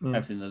 Yeah.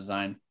 I've seen the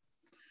design.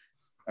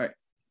 All right.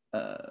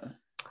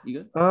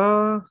 You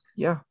good?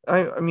 Yeah.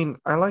 I mean,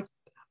 I like.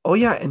 Oh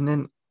yeah, and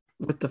then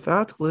with the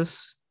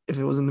Fatalis, if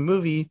it was in the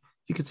movie,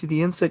 you could see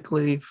the insect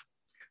glaive.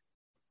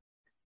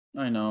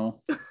 I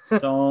know.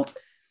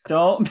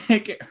 Don't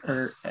make it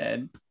hurt,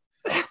 Ed.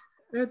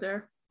 They're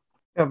there.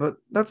 Yeah, but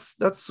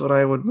that's what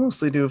I would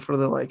mostly do for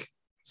the like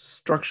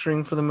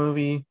structuring for the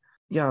movie.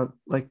 Yeah,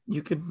 like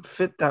you could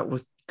fit that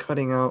with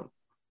cutting out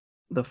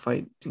the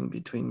fighting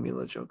between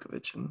Mila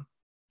Djokovic and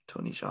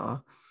Tony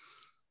Jaa.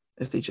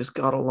 If they just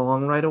got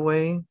along right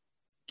away.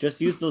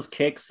 Just use those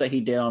kicks that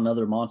he did on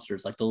other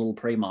monsters, like the little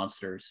prey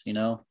monsters, you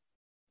know?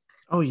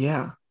 Oh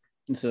yeah.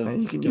 So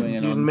you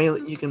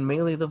can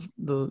melee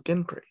the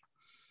Genprey.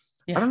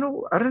 Yeah. I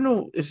don't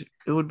know if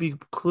it would be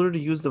cooler to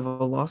use the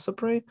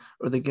Velociprey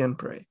or the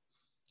Genprey.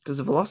 Because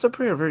the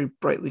Velociprey are very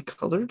brightly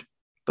colored,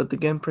 but the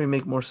Genprey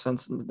make more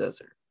sense in the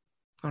desert.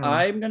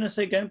 I'm gonna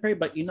say Genprey,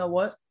 but you know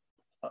what?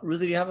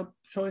 Ruthie, do you have a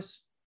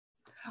choice?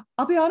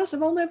 I'll be honest,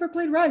 I've only ever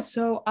played Rise,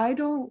 so I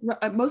don't.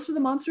 Most of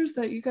the monsters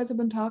that you guys have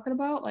been talking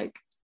about, like,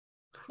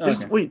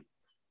 wait,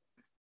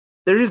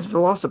 there is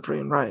Velociprey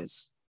in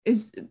Rise.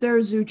 They're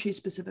Zuchi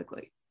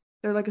specifically?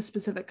 They're like a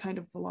specific kind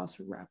of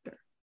Velociraptor.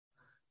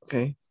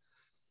 Okay,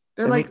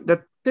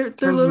 that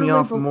turns me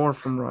off more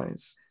from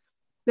Rise.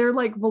 They're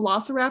like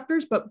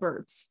Velociraptors, but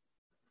birds.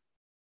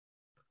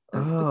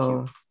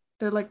 They're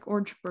They're like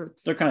orange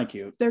birds. They're kind of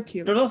cute. They're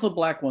cute. There's also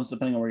black ones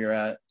depending on where you're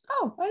at.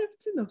 Oh, I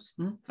haven't seen those.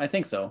 I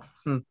think so.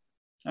 I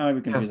might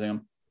be confusing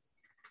them.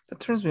 That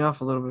turns me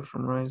off a little bit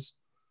from Rise.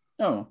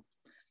 Oh.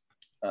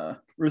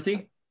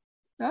 Ruthie?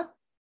 Yeah?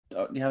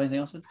 Do you have anything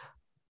else?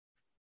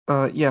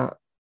 Yeah.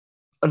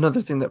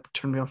 Another thing that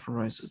turned me off from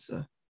Rise was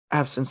the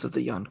absence of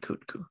the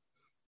Yankutku.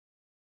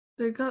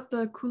 They got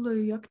the Kula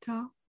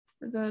Yuktao,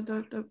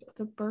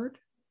 the bird.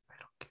 I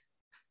don't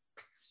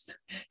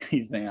care.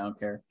 He's saying I don't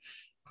care.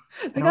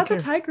 They got the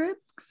Tigrex.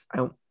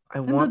 I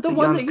want the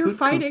one that you're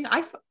fighting.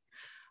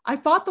 I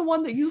fought the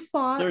one that you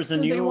fought. There's a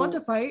new. They want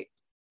to fight.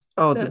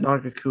 Oh, the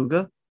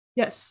Nargacuga?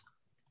 Yes.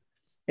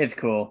 It's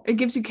cool. It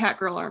gives you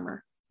Catgirl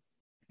armor.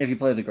 If you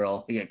play as a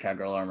girl, you get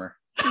Catgirl armor.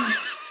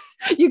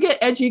 You get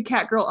edgy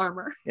Catgirl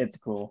armor. It's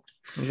cool.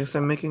 I guess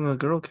I'm making a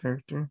girl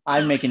character.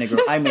 I made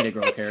a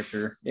girl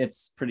character.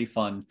 It's pretty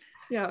fun.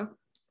 Yeah.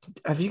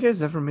 Have you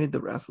guys ever made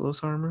the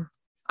Rathalos armor?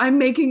 I'm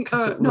making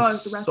no,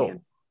 it's the Rathian.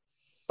 So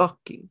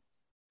fucking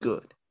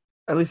good.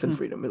 At least in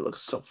Freedom, it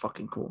looks so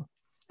fucking cool.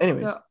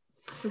 Anyways,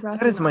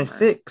 that is my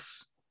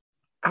fix.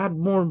 Add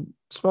more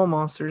small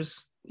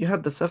monsters. You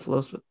had the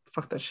Cephalos, but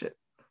fuck that shit.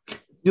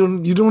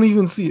 You don't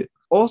even see it.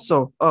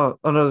 Also,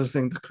 another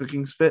thing, the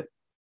cooking spit.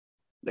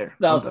 There.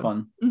 That was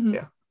fun. Mm-hmm.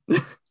 Yeah.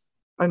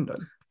 I'm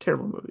done.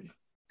 Terrible movie.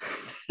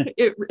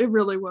 It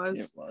really was.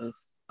 It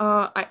was.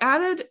 I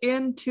added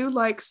in 2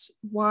 likes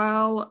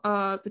while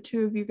the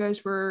two of you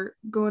guys were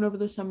going over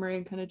the summary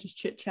and kind of just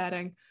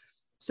chit-chatting.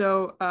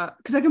 So,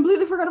 because I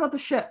completely forgot about the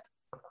ship,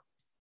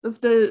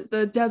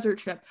 the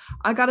desert ship.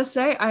 I gotta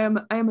say, I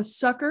am a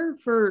sucker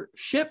for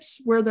ships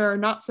where there are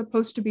not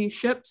supposed to be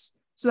ships.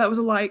 So that was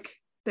a like.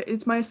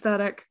 It's my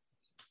aesthetic.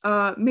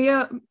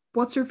 Mia,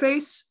 what's her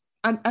face?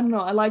 I don't know.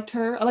 I liked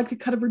her. I like the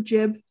cut of her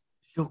jib.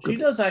 She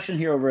does action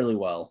hero really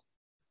well.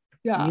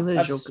 Yeah.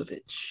 Mila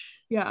Djokovic.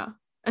 Yeah.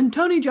 And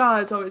Tony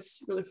Jaa is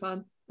always really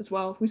fun as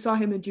well. We saw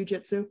him in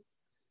Jiu-Jitsu.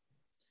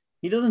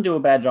 He doesn't do a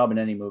bad job in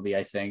any movie,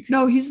 I think.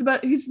 No, he's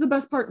the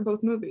best part in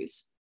both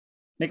movies.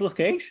 Nicolas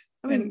Cage?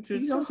 I mean,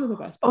 he's also the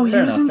best part. Oh, he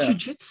was in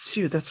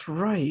Jiu-Jitsu. That's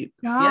right.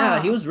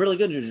 Yeah, he was really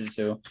good in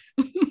Jiu-Jitsu.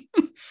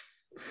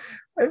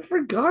 I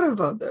forgot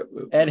about that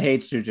movie. Ed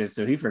hates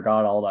Jiu-Jitsu. He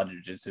forgot all about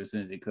Jiu-Jitsu as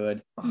soon as he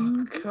could.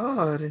 Oh,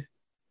 God.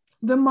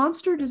 The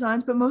monster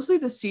designs, but mostly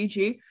the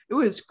CG, it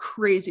was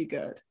crazy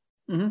good.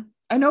 Mm-hmm.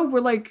 I know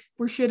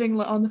we're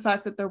shitting on the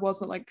fact that there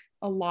wasn't like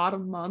a lot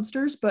of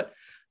monsters, but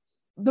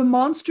the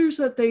monsters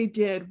that they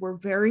did were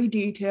very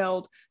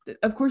detailed.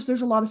 Of course,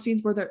 there's a lot of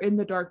scenes where they're in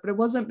the dark, but it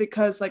wasn't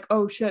because like,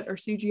 oh shit, our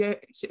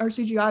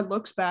CGI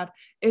looks bad.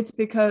 It's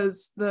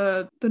because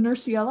the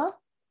Nursiella,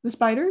 the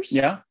spiders,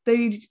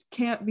 they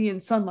can't be in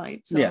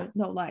sunlight, so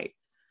no light.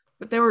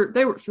 But they were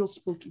real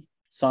spooky.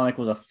 Sonic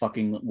was a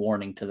fucking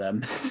warning to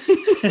them.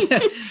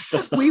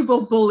 We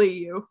will bully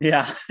you.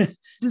 Yeah.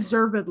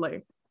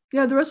 Deservedly.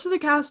 Yeah, the rest of the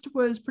cast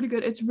was pretty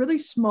good. It's a really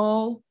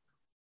small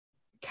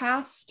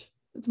cast.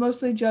 It's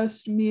mostly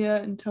just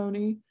Mia and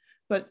Tony,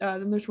 but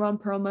then there's Ron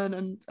Perlman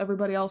and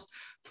everybody else.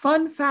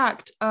 Fun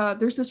fact,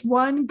 there's this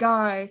one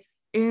guy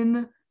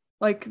in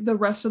like the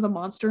rest of the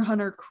Monster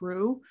Hunter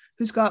crew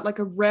who's got like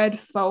a red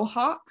faux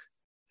hawk.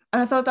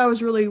 And I thought that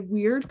was really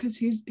weird because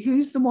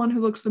he's the one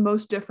who looks the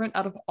most different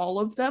out of all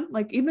of them.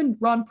 Like even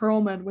Ron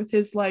Perlman with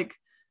his like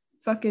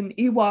fucking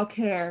Ewok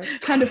hair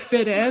kind of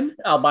fit in.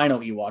 Albino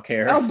Ewok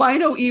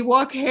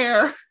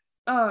hair.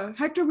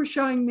 Hector was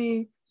showing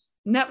me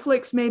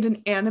Netflix made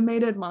an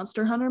animated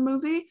Monster Hunter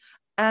movie,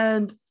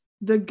 and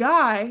the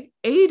guy,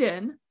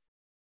 Aiden,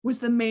 was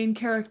the main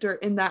character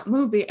in that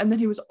movie. And then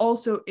he was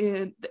also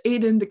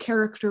the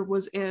character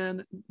was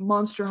in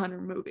Monster Hunter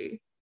movie.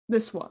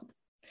 This one.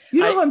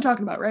 You know who I'm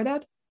talking about, right,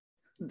 Ed?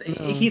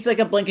 He's like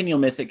a blink and you'll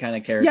miss it kind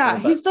of character. Yeah,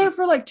 he's there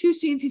for like 2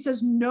 scenes. He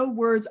says no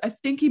words. I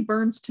think he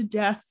burns to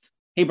death.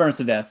 He burns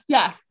to death.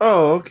 Yeah.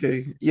 Oh,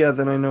 okay. Yeah,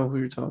 then I know who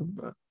you're talking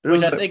about.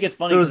 I think it's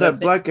funny. There was that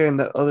black guy and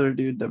that other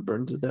dude that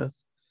burned to death.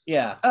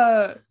 Yeah.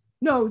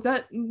 No,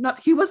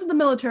 he wasn't the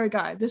military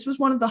guy. This was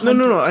one of the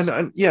hunters.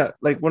 No. Yeah,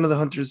 like one of the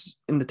hunters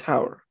in the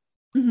tower.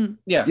 Mm-hmm.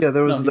 Yeah. Yeah,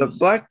 there was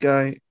black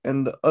guy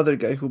and the other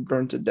guy who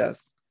burned to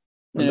death.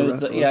 And it was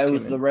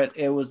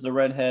the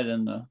redhead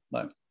and the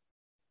black.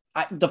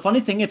 The funny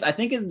thing is, I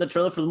think in the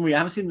trailer for the movie, I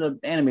haven't seen the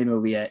animated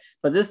movie yet,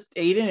 but this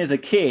Aiden is a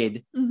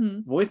kid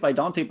voiced by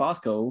Dante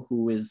Bosco,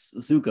 who is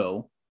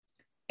Zuko.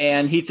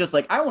 And he's just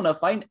like, I want to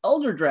fight an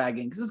elder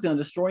dragon because it's going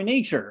to destroy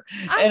nature.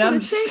 I'm going to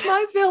save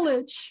my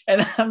village.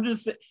 And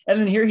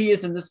then here he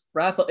is in this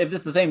if this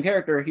is the same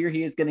character, here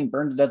he is getting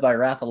burned to death by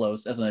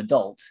Rathalos as an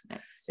adult. Nice.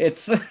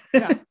 It's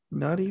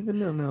not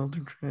even an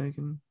elder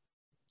dragon.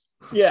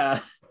 Yeah.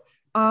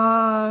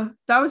 That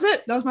was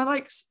it. That was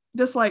my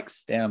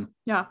dislikes. Damn.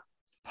 Yeah.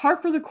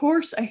 Par for the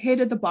course. I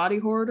hated the body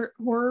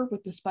horror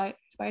with the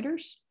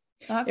spiders.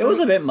 It was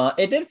a bit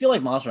it did feel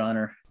like Monster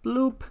Hunter.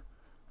 Bloop.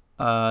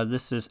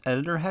 This is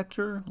Editor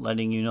Hector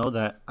letting you know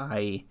that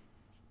I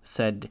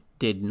said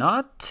did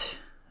not,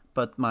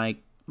 but my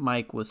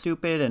mic was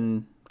stupid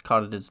and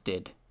caught it as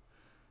did.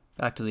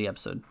 Back to the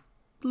episode.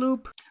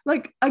 Bloop.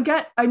 Like,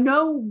 I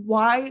know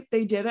why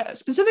they did it.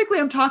 Specifically,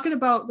 I'm talking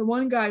about the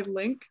one guy,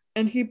 Link,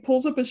 and he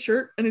pulls up his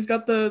shirt and he's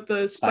got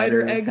the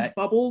spider egg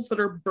bubbles that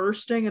are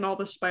bursting and all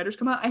the spiders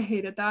come out. I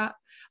hated that.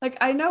 Like,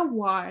 I know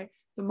why.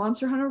 The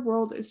Monster Hunter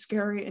world is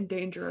scary and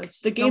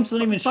dangerous. The games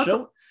don't even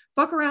show.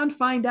 Fuck around,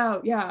 find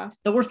out. Yeah.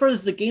 The worst part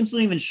is the games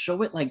don't even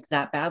show it like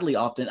that badly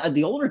often.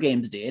 The older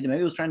games did.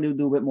 Maybe I was trying to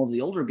do a bit more of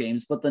the older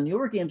games, but the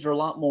newer games are a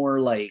lot more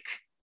like.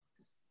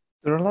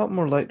 They're a lot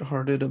more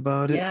lighthearted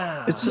about it.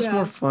 Yeah. It's just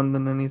more fun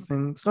than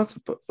anything. It's not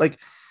like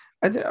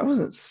I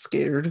wasn't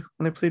scared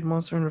when I played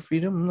Monster Hunter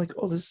Freedom. I'm like,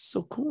 oh, this is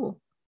so cool.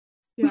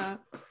 Yeah.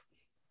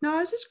 No,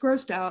 I was just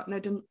grossed out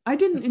and I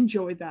didn't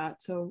enjoy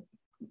that. So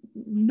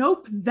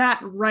nope, that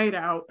right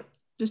out.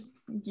 Just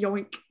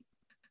yoink.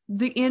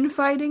 The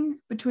infighting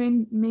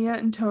between Mia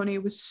and Tony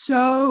was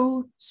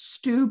so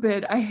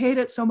stupid. I hate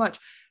it so much.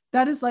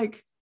 That is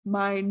like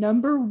my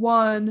number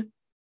one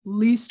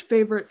least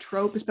favorite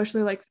trope,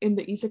 especially like in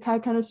the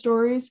isekai kind of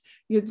stories.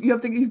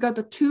 You've got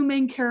the 2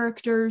 main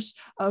characters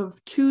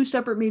of 2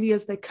 separate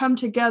medias. They come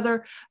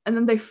together and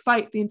then they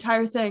fight the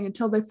entire thing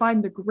until they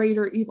find the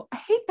greater evil. I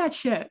hate that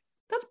shit.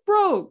 That's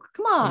broke.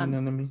 Come on.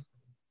 Enemy.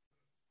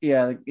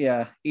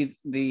 Yeah. He's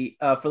the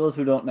for those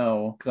who don't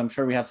know, because I'm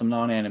sure we have some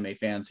non-anime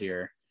fans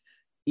here.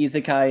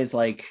 Isekai is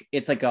like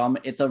it's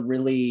a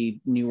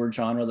really newer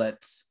genre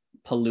that's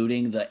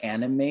polluting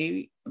anime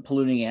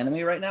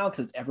right now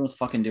because everyone's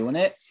fucking doing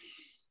it,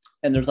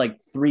 and there's like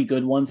 3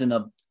 good ones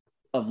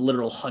of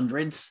literal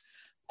hundreds.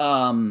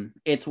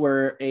 It's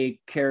where a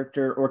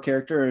character or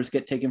characters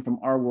get taken from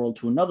our world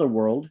to another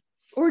world,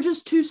 or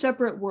just 2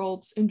 separate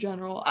worlds in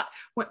general.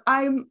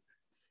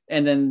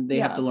 And then they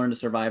have to learn to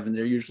survive, and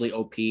they're usually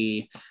OP.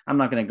 I'm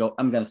going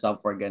to stop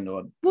before I get into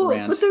a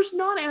rant. But there's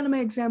non-anime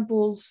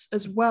examples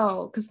as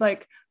well, because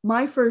like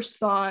my first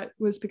thought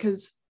was,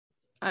 because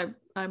I'm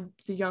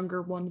the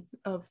younger one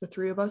of the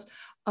 3 of us,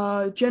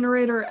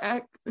 Generator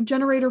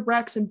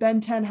Rex and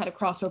Ben 10 had a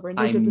crossover, and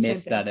they did the same thing. I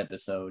missed that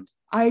episode.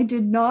 I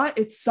did not.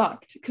 It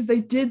sucked because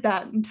they did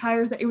that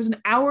entire thing. It was an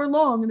hour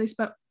long and they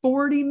spent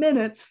 40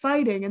 minutes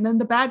fighting, and then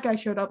the bad guy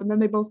showed up and then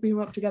they both beat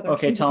him up together.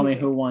 Okay, tell me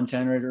who won,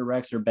 Generator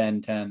Rex or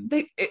Ben 10?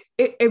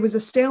 It was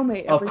a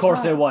stalemate. Of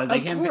course it was.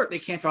 They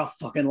can't draw a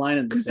fucking line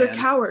in the sand. Because they're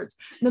cowards.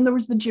 And then there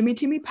was the Jimmy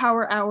Timmy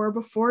Power Hour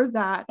before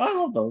that. I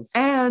love those.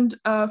 And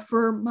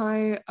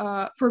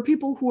for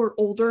people who are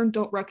older and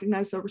don't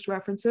recognize those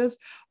references,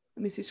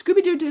 let me see.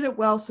 Scooby-Doo did it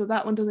well, so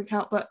that one doesn't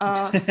count. But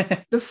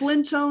the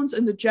Flintstones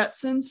and the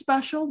Jetsons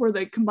special, where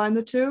they combine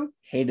the two.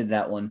 Hated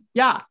that one.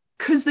 Yeah,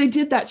 because they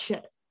did that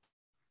shit.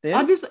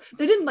 Obviously,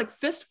 they didn't like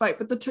fist fight,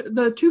 but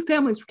the two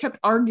families kept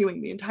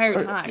arguing the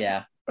entire time.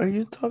 Yeah. Are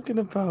you talking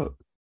about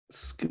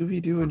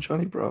Scooby-Doo and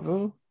Johnny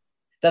Bravo?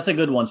 That's a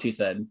good one, she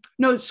said.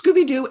 No,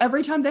 Scooby-Doo,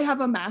 every time they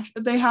have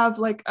they have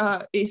like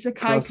a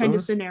isekai kind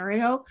of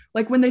scenario.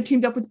 Like when they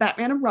teamed up with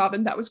Batman and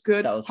Robin, that was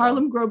good. That was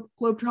Harlem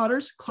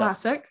Globetrotters,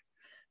 classic.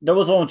 There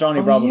was one with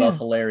Johnny Bravo that was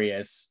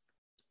hilarious.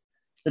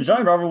 The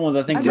Johnny Bravo one was,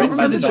 I think, written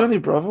by the Johnny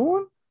Bravo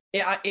one?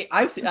 Yeah,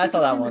 I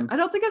saw that one. I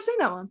don't think I've seen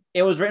that one.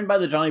 It was written by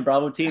the Johnny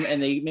Bravo team,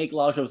 and they make a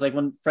lot of shows. Like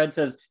when Fred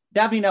says,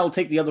 Daphne and I will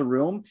take the other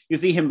room, you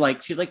see him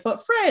like, she's like,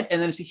 but Fred,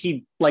 and then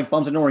he like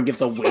bumps into her and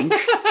gives a wink.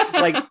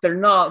 Like they're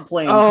not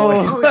playing.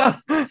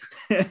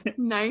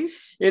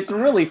 Nice. It's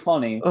really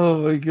funny.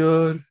 Oh my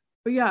god.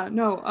 But yeah,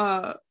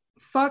 no,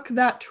 fuck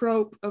that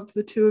trope of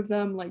the two of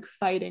them like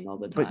fighting all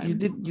the time. But you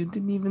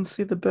didn't even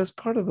say the best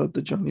part about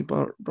the Johnny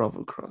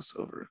Bravo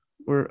crossover,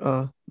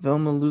 where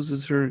Velma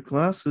loses her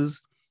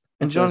glasses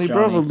and Johnny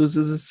Bravo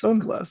loses his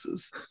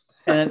sunglasses.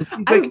 And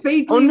I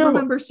vaguely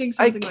remember seeing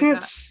something like that. I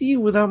can't see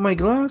without my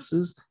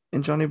glasses.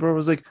 And Johnny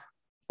Bravo's like,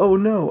 oh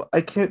no,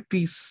 I can't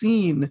be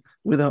seen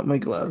without my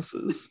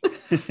glasses.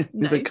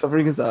 He's like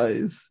covering his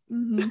eyes.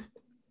 Mm-hmm.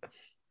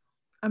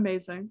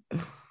 Amazing.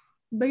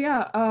 But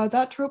yeah,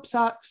 that trope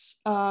sucks.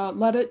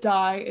 Let it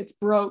die. It's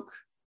broke.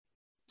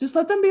 Just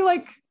let them be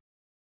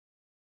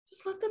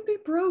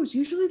bros.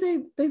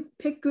 Usually they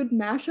pick good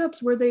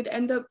mashups where they'd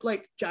end up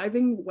like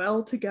jiving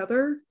well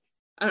together.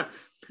 I don't know.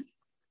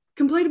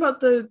 Complain about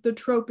the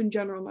trope in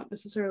general, not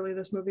necessarily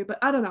this movie, but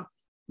I don't know.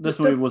 This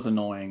movie was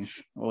annoying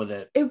with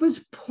it. It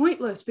was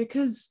pointless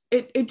because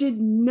it did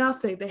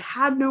nothing. They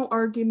had no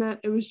argument.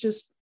 It was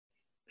just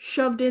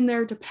shoved in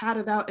there to pad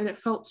it out, and it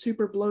felt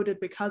super bloated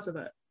because of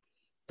it.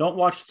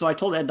 So I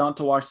told Ed not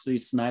to watch the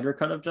Snyder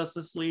cut of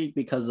Justice League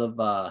because of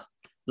the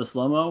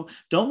slow-mo.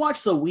 Don't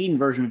watch the Whedon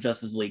version of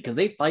Justice League because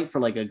they fight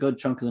for like a good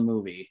chunk of the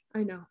movie.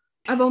 I know.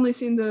 I've only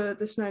seen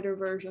the Snyder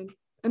version,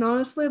 and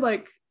honestly,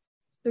 like,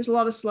 there's a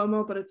lot of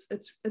slow-mo, but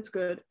it's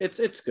good.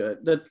 It's good.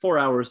 The 4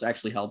 hours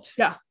actually helped.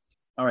 Yeah.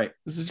 All right.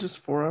 Is it just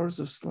 4 hours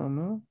of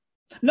slow-mo?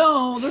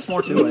 No, there's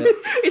more to it.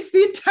 It's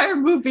the entire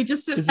movie.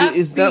 Just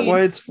is that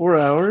why it's 4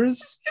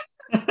 hours?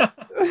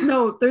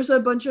 No, there's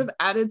a bunch of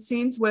added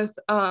scenes with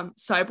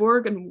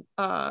Cyborg and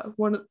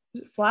one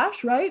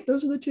Flash, right?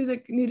 Those are the two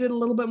that needed a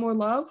little bit more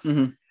love.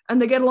 Mm-hmm. And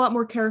they get a lot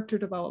more character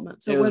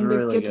development. So when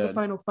really they get to the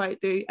final fight,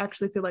 they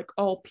actually feel like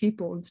all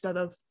people instead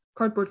of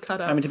cardboard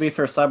cutouts. I mean, to be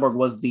fair, Cyborg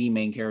was the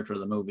main character of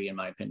the movie, in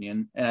my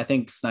opinion. And I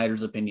think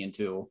Snyder's opinion,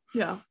 too.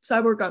 Yeah,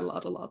 Cyborg got a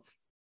lot of love.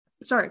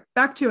 Sorry,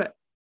 back to it.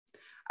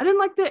 I didn't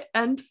like the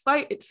end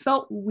fight. It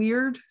felt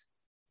weird.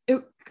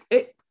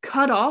 It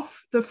cut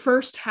off the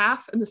first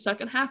half and the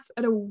second half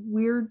at a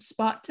weird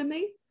spot to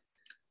me.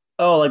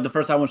 Oh, like the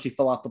first time when she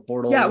fell off the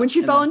portal? Yeah, when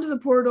she fell into the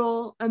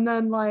portal, and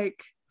then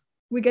like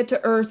we get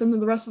to Earth, and then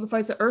the rest of the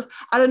fight's at Earth.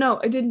 I don't know.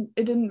 It didn't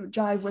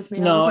jive with me.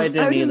 No, it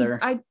didn't either.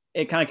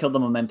 It kind of killed the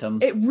momentum.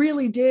 It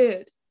really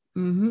did.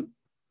 Mm-hmm.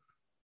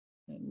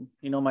 And,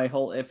 you know, my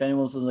whole, if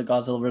anyone's in the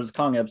Godzilla vs.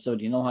 Kong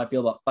episode, you know how I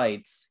feel about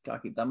fights.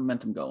 Gotta keep that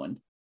momentum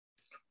going.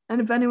 And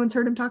if anyone's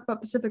heard him talk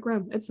about Pacific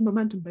Rim, it's the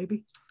momentum,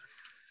 baby.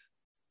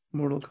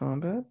 Mortal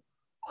Kombat?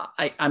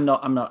 I don't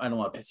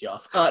want to piss you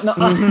off.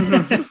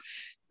 No.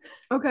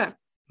 Okay.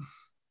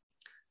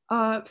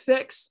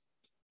 Fix.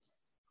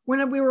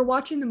 When we were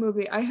watching the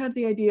movie, I had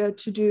the idea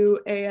to do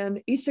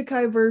an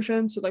isekai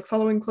version, so like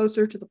following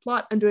closer to the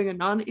plot and doing a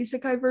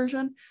non-isekai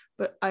version,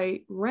 but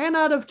I ran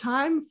out of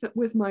time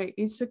with my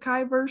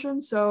isekai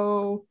version,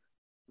 so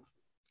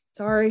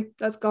sorry,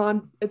 that's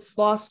gone. It's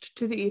lost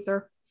to the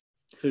ether.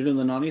 So you're doing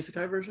the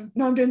non-isekai version?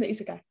 No, I'm doing the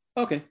isekai.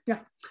 Okay. Yeah.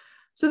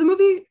 So the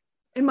movie,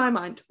 in my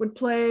mind, would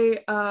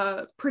play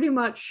pretty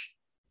much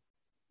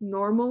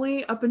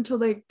normally up until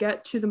they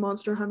get to the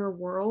Monster Hunter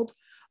world.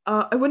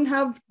 I wouldn't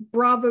have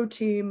Bravo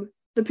team,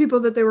 the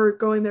people that they were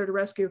going there to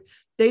rescue.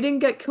 They didn't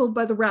get killed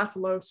by the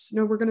Rathalos.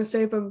 No, we're going to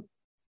save them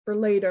for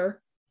later.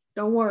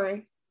 Don't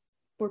worry.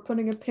 We're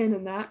putting a pin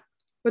in that.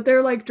 But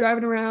they're like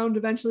driving around.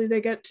 Eventually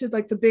they get to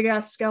like the big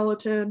ass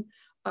skeleton.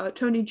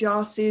 Tony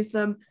Jaa sees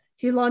them.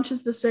 He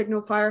launches the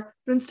signal fire.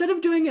 But instead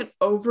of doing it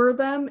over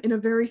them in a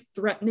very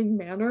threatening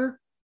manner,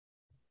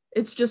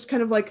 it's just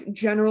kind of like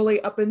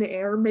generally up in the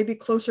air, maybe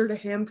closer to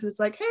him because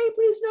it's like, hey,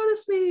 please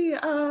notice me.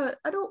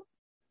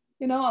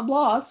 I'm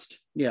lost.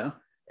 Yeah.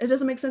 It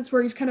doesn't make sense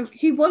where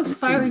he was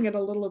firing it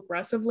a little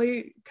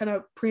aggressively, kind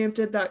of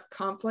preempted that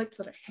conflict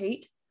that I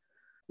hate.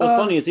 What's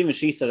funny is even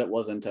she said it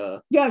wasn't.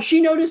 Yeah,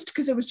 she noticed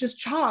because it was just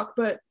chalk,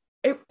 but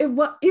it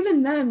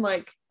even then,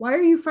 like, why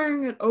are you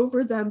firing it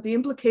over them? The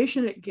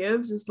implication it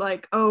gives is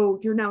like, oh,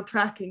 you're now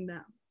tracking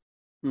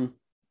them.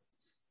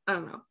 I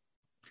don't know.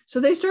 So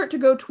they start to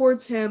go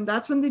towards him.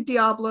 That's when the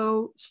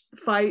Diablo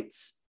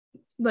fights,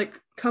 like,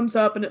 comes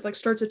up and it like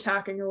starts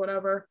attacking or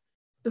whatever.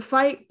 The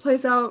fight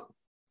plays out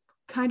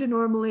kind of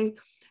normally,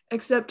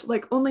 except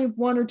like only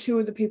one or two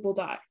of the people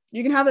die.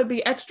 You can have it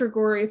be extra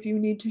gory if you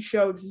need to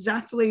show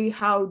exactly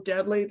how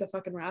deadly the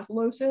fucking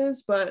Rathalos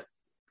is, but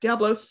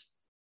Diablos.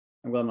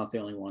 I'm glad I'm not the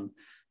only one.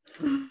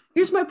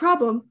 Here's my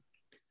problem.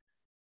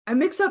 I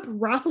mix up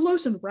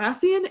Rathalos and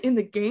Rathian in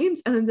the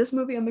games, and in this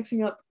movie I'm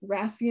mixing up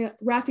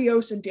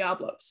Rathios and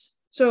Diablos.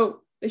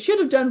 So they should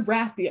have done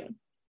Rathian.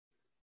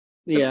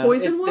 The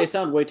poison one? They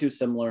sound way too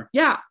similar.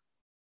 Yeah.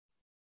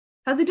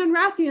 Had they done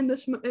Rathian,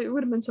 it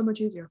would have been so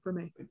much easier for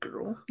me. The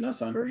girl That's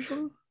fine.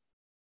 version?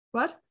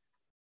 What?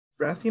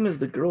 Rathian is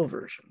the girl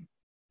version.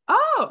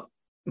 Oh!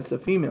 It's the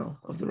female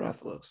of the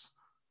Rathalos.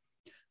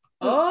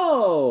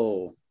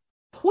 Oh!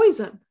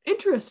 Poison.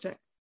 Interesting.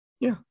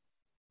 Yeah.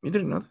 You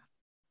didn't know that?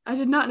 I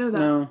did not know that.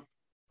 No.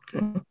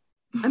 Okay.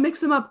 I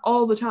mix them up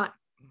all the time.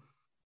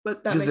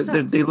 But that makes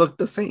sense. They look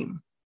the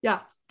same.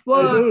 Yeah.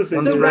 Well,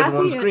 one's red,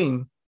 one's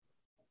green.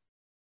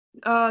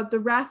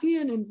 The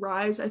Rathian and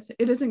Rise,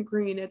 it isn't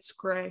green, it's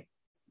gray.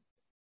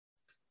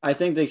 I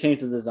think they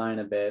changed the design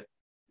a bit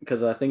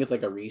because I think it's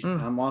like a region.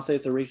 I want to say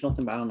it's a regional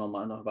thing, but I don't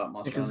know enough about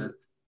Monster Hunter.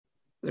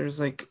 There's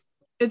like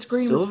it's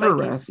green Silver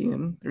with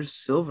Rathian. There's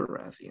Silver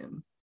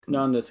Rathian.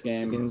 Not in this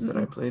game. The games that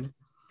I played.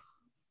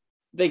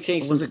 They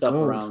changed some stuff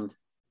around.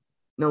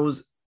 No, it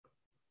was.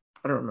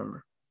 I don't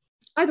remember.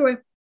 Either way,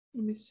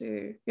 let me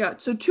see. Yeah,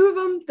 so 2 of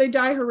them, they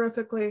die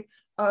horrifically.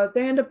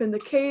 They end up in the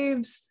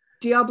caves.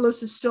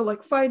 Diablos is still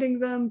like fighting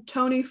them.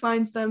 Tony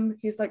finds them.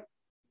 He's like,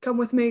 come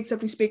with me,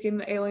 except he's speaking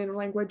the alien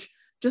language.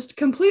 Just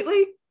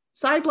completely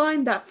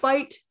sideline that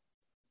fight.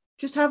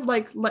 Just have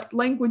like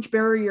language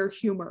barrier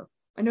humor.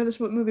 I know this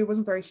movie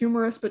wasn't very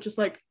humorous, but just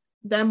like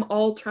them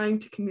all trying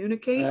to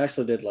communicate. I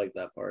actually did like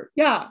that part.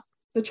 Yeah,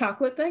 the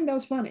chocolate thing, that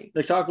was funny.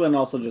 The chocolate and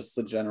also just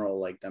the general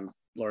like them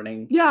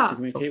learning to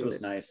communicate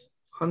was nice.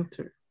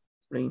 Hunter,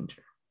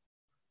 Ranger.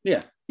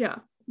 Yeah. Yeah.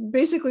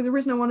 Basically, the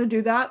reason I want to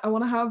do that, I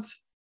want to have,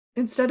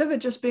 instead of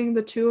it just being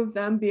the 2 of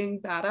them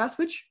being badass,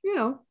 which,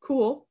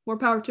 cool, more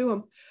power to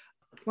them.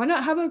 Why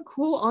not have a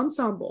cool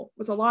ensemble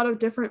with a lot of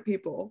different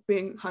people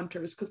being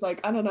hunters? Because, like,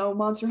 I don't know,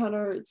 Monster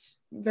Hunter, it's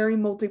very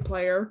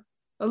multiplayer.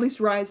 At least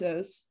Rise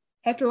is.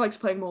 Hector likes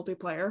playing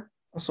multiplayer.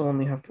 Also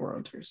only have 4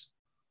 hunters.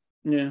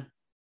 Yeah.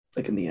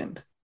 Like in the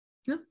end.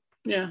 Yeah.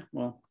 Yeah,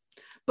 well.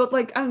 But,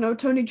 like, I don't know,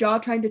 Tony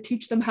Jaa trying to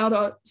teach them how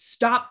to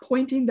stop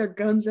pointing their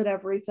guns at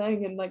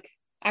everything and, like,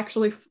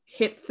 actually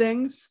hit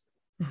things.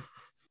 I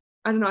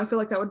don't know, I feel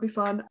like that would be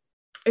fun.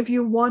 If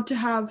you want to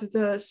have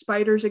the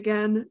spiders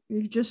again,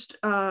 you just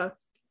have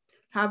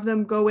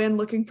them go in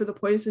looking for the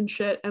poison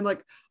shit and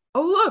like,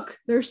 oh look,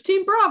 there's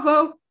Team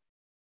Bravo.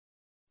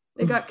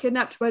 They got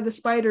kidnapped by the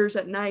spiders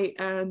at night,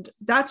 and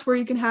that's where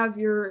you can have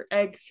your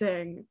egg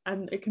thing,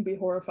 and it can be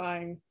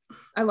horrifying.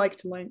 I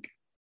liked Link.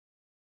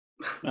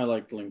 I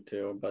liked Link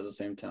too, but at the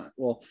same time,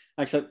 well,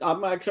 actually,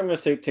 I'm gonna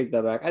take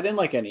that back. I didn't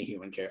like any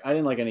human character. I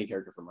didn't like any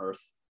character from Earth.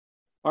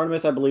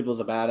 Artemis, I believe, was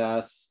a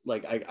badass.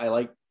 Like I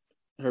like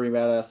her being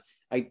badass.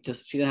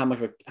 She didn't have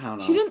much of I don't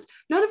know.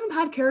 None of them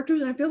had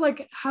characters, and I feel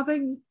like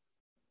having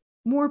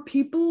more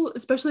people,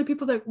 especially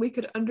people that we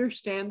could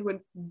understand,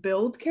 would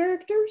build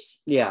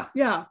characters. Yeah.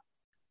 Yeah.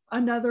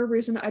 Another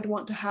reason I'd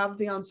want to have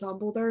the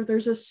ensemble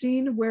there's a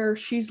scene where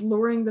she's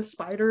luring the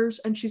spiders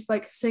and she's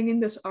like singing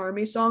this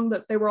army song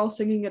that they were all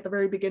singing at the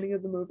very beginning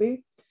of the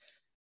movie.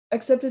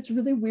 Except it's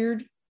really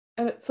weird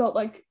and it felt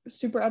like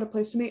super out of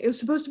place to me. It was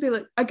supposed to be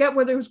like, I get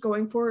what it was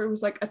going for. It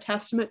was like a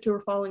testament to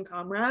her fallen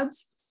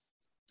comrades.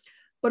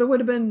 But it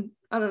would have been,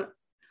 I don't know.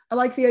 I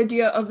like the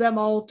idea of them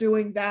all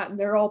doing that and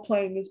they're all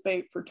playing as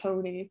bait for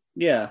Tony.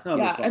 Yeah, that would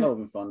have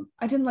been fun.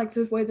 I didn't like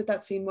the way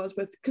that scene was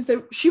because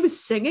she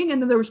was singing and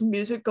then there was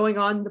music going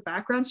on in the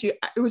background. So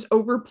it was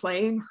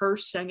overplaying her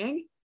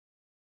singing.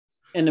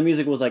 And the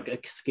music was like a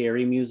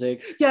scary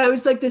music. Yeah, it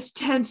was like this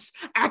tense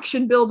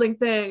action building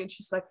thing. And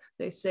she's like,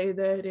 they say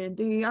that in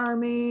the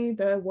army,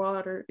 the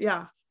water.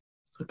 Yeah.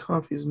 The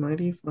coffee's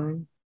mighty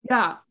fine.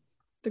 Yeah,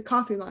 the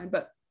coffee line.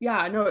 But yeah,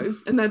 I know it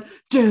was. And then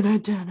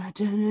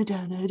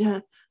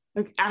dun-dun-dun-dun-dun-dun-dun.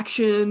 Like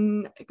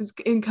action,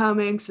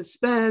 incoming,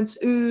 suspense,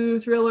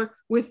 thriller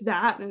with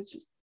that. And it's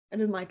just, I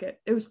didn't like it.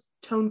 It was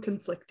tone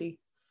conflicty.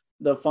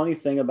 The funny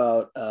thing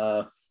about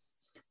the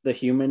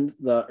humans,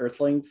 the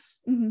Earthlings,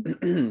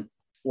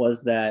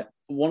 was that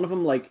one of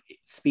them like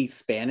speaks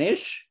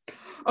Spanish.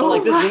 But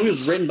like this movie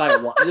was written by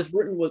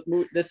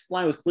this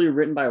line was clearly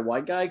written by a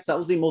white guy because that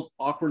was the most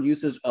awkward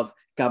usage of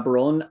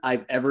cabron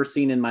I've ever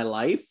seen in my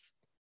life.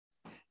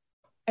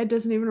 Ed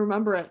doesn't even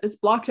remember it. It's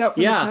blocked out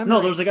from his memory.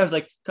 No, there was a guy who's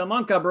like, come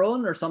on,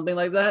 cabron, or something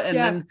like that. And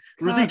then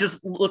Ruthie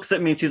just looks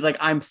at me and she's like,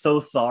 I'm so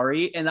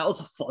sorry. And that was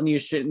the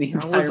funniest shit in the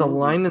entire movie. That was a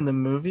line in the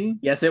movie?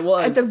 Yes, it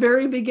was. At the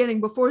very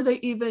beginning, before they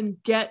even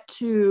get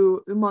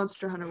to the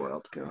Monster Hunter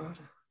world. God.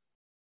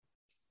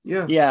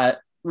 Yeah. Yeah.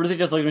 Ruthie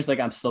just looked at me and she's like,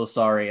 I'm so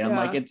sorry. And I'm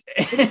like,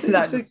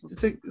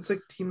 it's like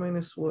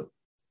T-minus what?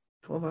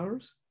 12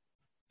 hours?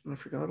 I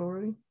forgot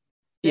already?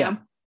 Yeah.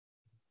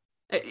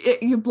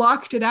 You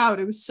blocked it out.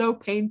 It was so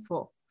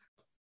painful.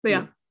 But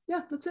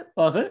yeah, that's it.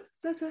 Oh, that's it?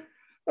 That's it.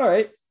 All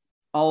right.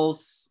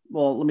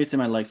 Let me say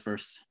my legs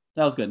first.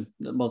 That was good.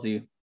 Both of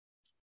you.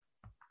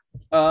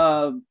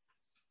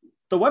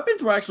 The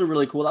weapons were actually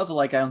really cool. That's a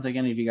like I don't think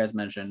any of you guys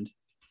mentioned.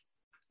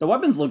 The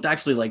weapons looked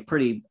actually like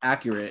pretty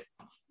accurate.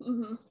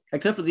 Mm-hmm.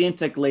 Except for the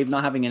insect glaive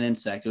not having an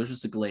insect. It was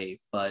just a glaive,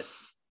 but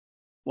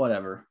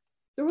whatever.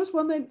 There was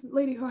one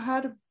lady who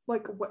had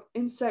like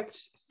insect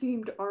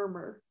themed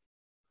armor.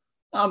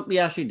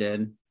 Yeah, she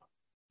did.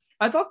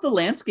 I thought the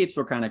landscapes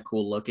were kind of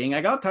cool looking.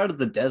 I got tired of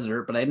the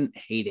desert, but I didn't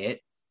hate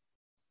it.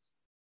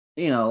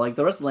 You know, like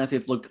the rest of the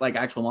landscapes look like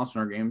actual Monster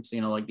Hunter games.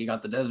 You know, like you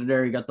got the desert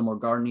area, you got the more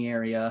gardeny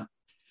area,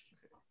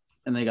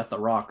 and they got the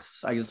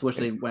rocks. I just wish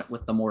they went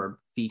with the more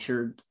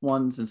featured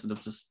ones instead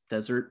of just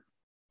desert.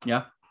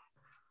 Yeah.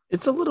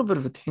 It's a little bit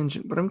of a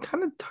tangent, but I'm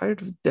kind of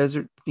tired of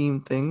desert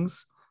themed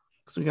things.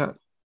 Because we got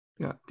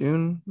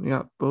Dune, we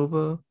got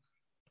Boba,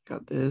 we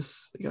got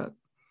this, we got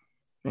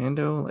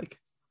Mando, like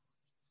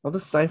all the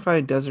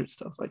sci-fi desert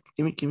stuff. Like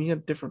give me a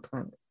different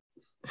planet.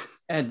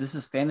 Ed, this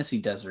is fantasy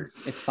desert.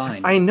 It's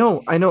fine. I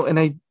know,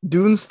 and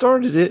Dune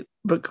started it,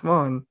 but come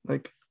on,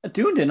 like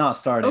Dune did not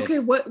start it. Okay,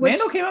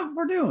 Mando came out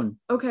before Dune.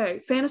 Okay,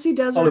 fantasy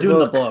desert. Oh, Dune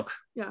the book.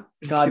 Yeah.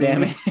 God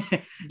damn it.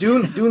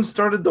 Dune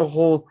started the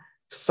whole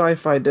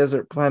sci-fi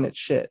desert planet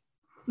shit.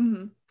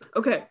 Mm-hmm.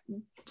 Okay,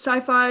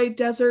 sci-fi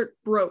desert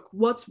broke.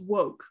 What's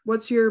woke?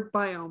 What's your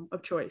biome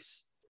of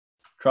choice?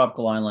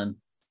 Tropical island.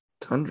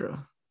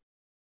 Tundra.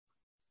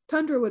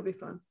 Tundra would be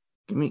fun.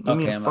 Give me a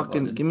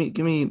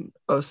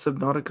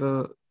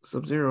Subnautica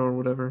Sub-Zero or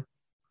whatever.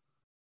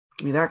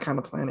 Give me that kind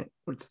of planet.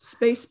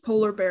 Space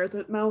polar bear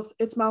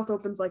its mouth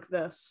opens like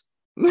this.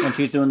 And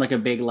she's doing like a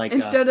big like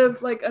instead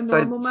of like a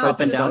normal mouth. Up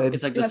and down.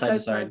 It's like the side to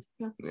side.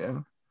 Yeah.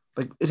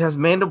 Like it has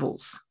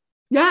mandibles.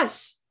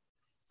 Yes.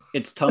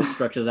 Its tongue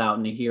stretches out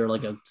and you hear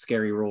like a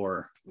scary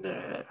roar.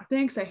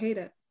 Thanks, I hate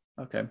it.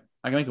 Okay.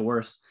 I can make it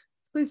worse.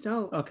 Please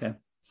don't. Okay.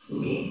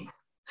 Me.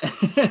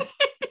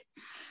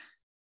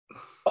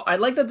 I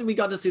like that we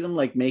got to see them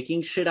like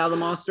making shit out of the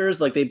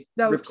monsters. Like they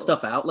ripped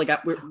stuff out. Like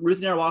Ruth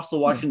and I are also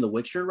watching The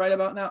Witcher right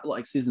about now,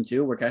 like season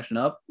 2. We're catching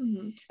up,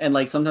 and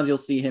like sometimes you'll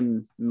see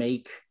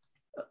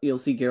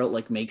Geralt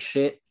like make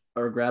shit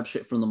or grab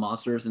shit from the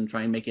monsters and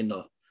try and make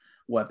into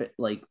weapon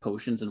like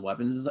potions and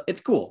weapons.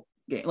 It's cool.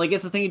 Like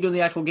it's the thing you do in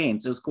the actual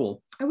games. It was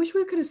cool. I wish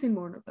we could have seen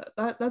more of it.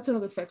 That's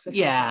another fix.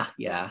 Yeah.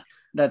 I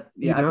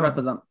forgot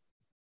about them.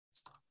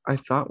 I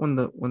thought when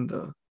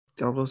the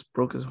Diablos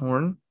broke his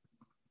horn,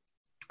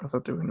 I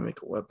thought they were gonna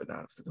make a weapon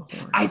out of the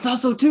horn. I thought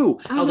so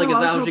too. I was like, is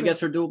that how she gets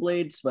her dual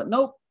blades? But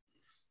nope.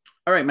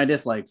 All right, my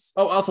dislikes.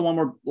 Oh, also one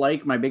more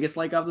like my biggest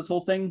like of this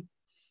whole thing,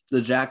 the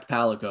jacked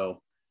Palico.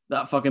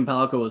 That fucking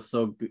Palico was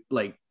so good.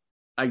 Like,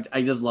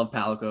 I just love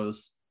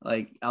Palicos.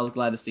 Like, I was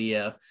glad to see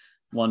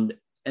one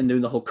and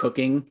doing the whole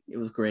cooking. It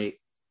was great.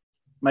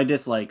 My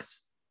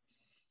dislikes.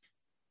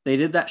 They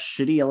did that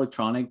shitty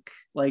electronic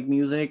like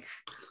music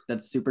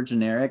that's super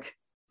generic.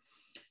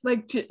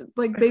 Like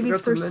Baby's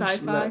First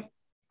Sci-Fi.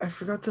 I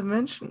forgot to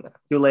mention that.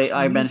 Too late.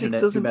 I mentioned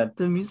it. Too bad.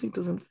 The music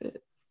doesn't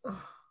fit.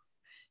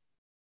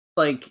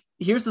 Like,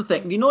 here's the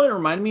thing. Do you know what it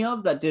reminded me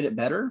of that did it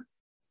better?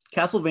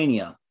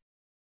 Castlevania.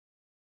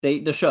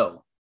 The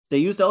show. They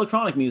used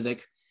electronic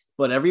music,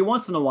 but every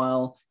once in a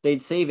while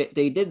they'd save it.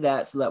 They did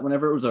that so that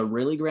whenever it was a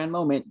really grand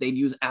moment, they'd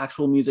use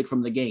actual music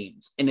from the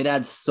games, and it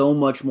adds so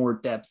much more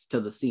depth to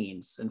the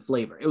scenes and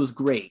flavor. It was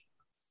great.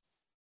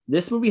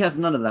 This movie has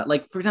none of that.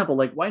 Like, for example,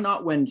 like why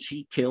not when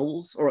she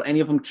kills or any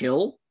of them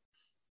kill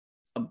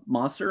a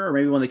monster, or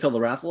maybe when they kill the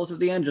Rathalos at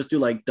the end, just do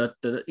like da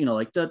da, you know,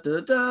 like da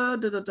da da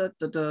da da da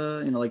da da,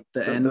 you know, like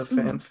the end, the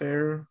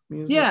fanfare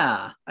music.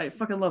 Yeah, I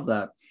fucking love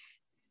that.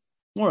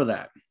 More of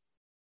that.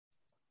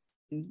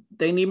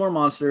 They need more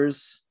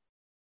monsters.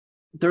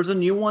 There's a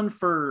new one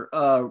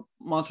for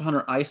Monster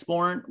Hunter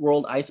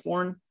World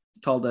Iceborne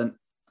called an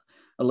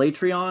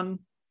Elatrion.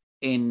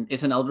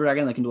 It's an Elder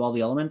Dragon that can do all the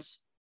elements.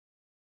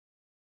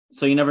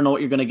 So you never know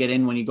what you're gonna get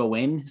in when you go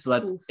in. So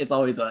it's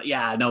always it's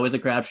a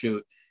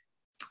crapshoot.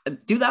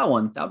 Do that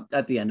one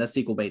at the end. That's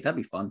sequel bait. That'd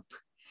be fun.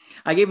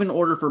 I gave an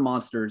order for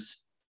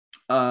monsters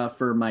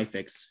for my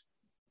fix.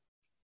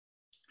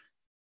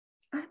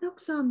 I know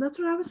some. That's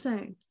what I was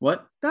saying.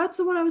 What? That's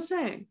what I was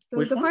saying.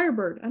 The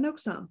Firebird. I know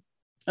some.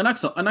 I know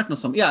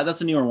some. Yeah,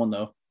 that's a newer one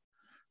though.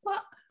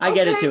 Well, I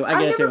get it too.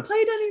 I never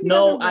played any of the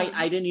No, other ones.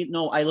 I didn't.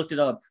 No, I looked it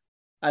up.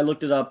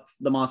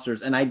 The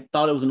monsters, and I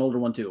thought it was an older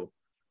one too.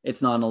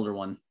 It's not an older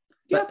one.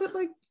 Yeah, but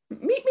like,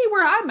 meet me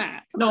where I'm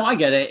at. Come on. I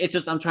get it. It's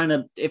just I'm trying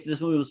to. If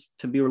this movie was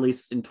to be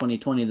released in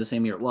 2020, the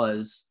same year it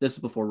was, this is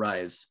before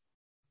Rise.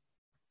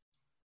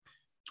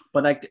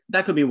 But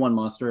that could be one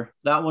monster.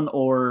 That one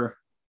or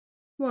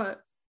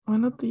what? Why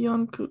not the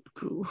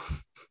Yonkutku?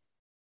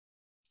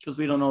 Because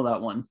we don't know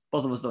that one.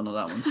 Both of us don't know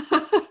that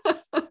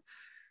one.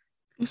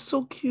 It's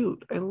so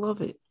cute. I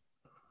love it.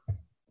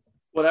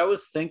 What I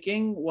was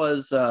thinking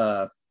was,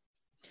 what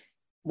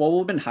would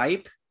have been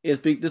hype is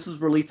this was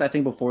released, I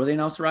think, before they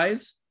announced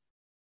Rise.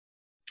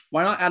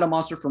 Why not add a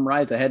monster from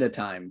Rise ahead of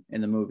time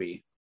in the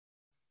movie?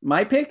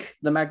 My pick,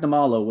 the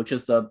Magnamalo, which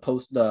is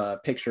the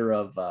picture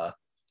of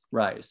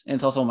Rise, and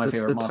it's also one of my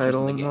favorite monsters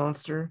in the game.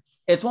 Monster.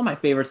 It's one of my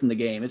favorites in the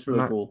game. It's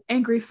really cool.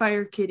 Angry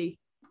Fire Kitty.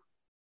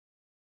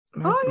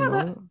 Magnamalo? Oh yeah,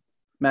 that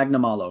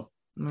Magnamalo.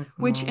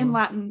 which in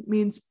Latin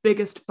means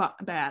biggest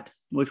bad.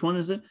 Which one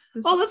is it?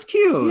 That's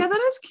cute. Yeah,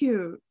 that is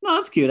cute. No,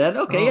 that's cute.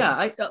 Okay,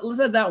 yeah.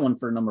 Let's add that one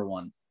for number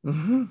one.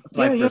 Mm-hmm.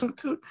 Yeah,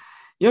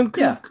 young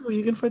cuckoo.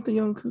 You can fight the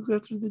young cuckoo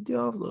after the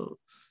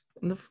Diablos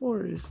in the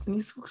forest, and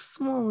he's so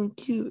small and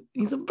cute.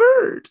 He's a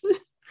bird.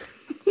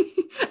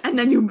 And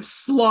then you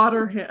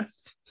slaughter him.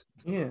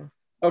 Yeah.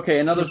 Okay,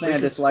 another thing I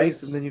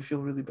disliked, and then you feel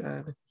really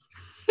bad.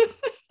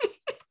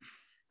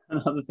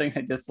 Another thing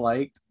I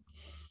disliked.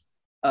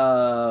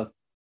 I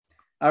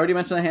already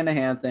mentioned the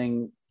hand-to-hand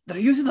thing. They're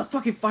using the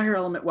fucking fire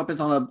element weapons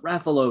on a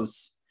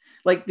Rathalos.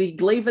 Like, the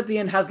glaive at the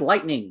end has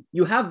lightning.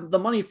 You have the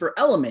money for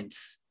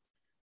elements.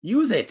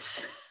 Use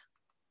it.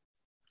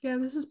 Yeah,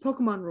 this is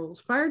Pokemon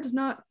rules. Fire does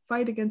not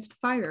fight against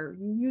fire.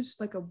 You use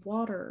like a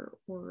water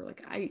or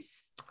like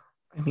ice.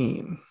 I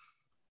mean,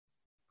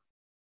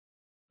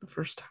 the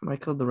first time I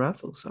killed the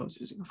Rathalos, I was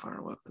using a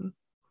fire weapon.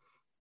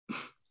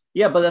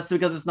 Yeah, but that's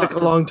because it's not a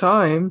long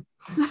time.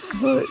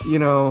 But, you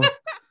know.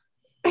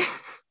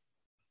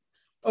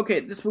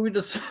 Okay, this movie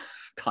just...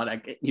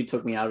 God, you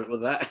took me out of it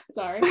with that.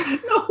 Sorry.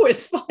 No,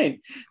 it's fine.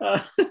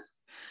 All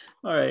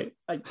right.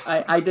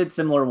 I did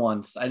similar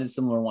ones.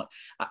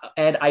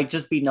 Ed, I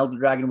just beat an Elder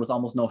Dragon with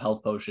almost no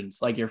health potions.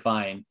 Like, you're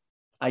fine.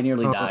 I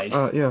nearly died.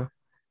 Yeah.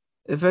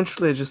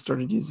 Eventually, I just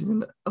started using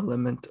an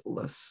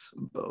elementless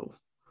bow.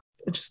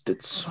 It just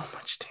did so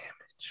much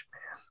damage,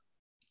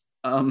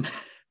 man.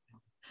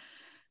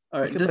 All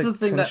right. This is the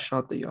thing that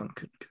shot the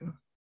Yonkuku.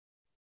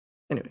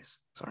 Anyways,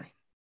 sorry.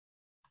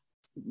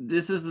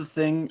 This is the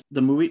thing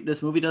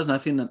this movie does, and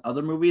I've seen in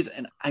other movies,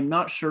 and I'm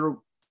not sure.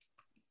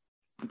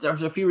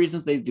 There's a few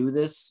reasons they do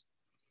this,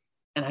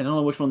 and I don't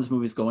know which one this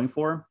movie's going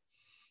for.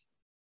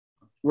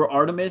 Where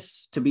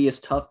Artemis, to be as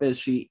tough as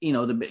she,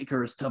 to make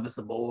her as tough as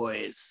the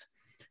boys,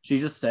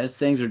 she just says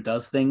things or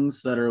does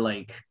things that are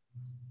like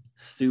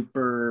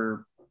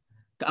super.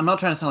 I'm not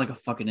trying to sound like a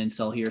fucking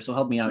incel here, so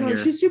help me out here.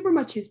 She's super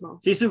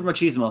machismo. She's super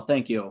machismo.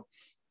 Thank you.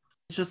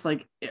 It's just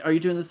like, are you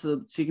doing this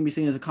so she can be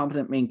seen as a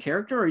competent main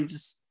character, or are you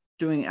just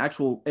doing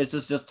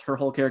it's just her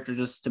whole character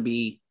just to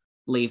be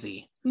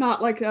lazy,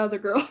 not like the other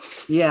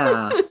girls?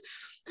 Yeah.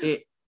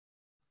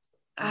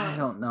 I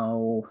don't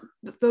know.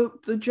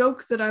 The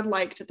joke that I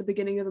liked at the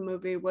beginning of the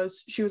movie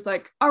was she was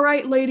like, all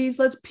right, ladies,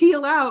 let's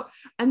peel out,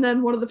 and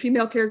then one of the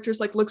female characters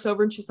like looks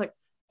over and she's like,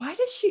 why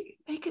does she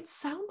make it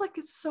sound like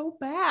it's so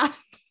bad?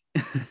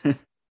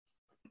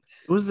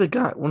 It was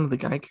one of the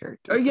guy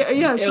characters. Yeah,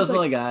 it was one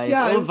of the guys.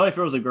 Yeah, it would be funny if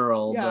it was a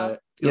girl,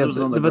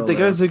 but the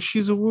guy's like,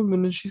 she's a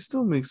woman, and she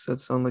still makes that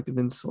sound like an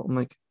insult. I'm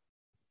like,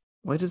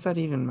 why does that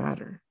even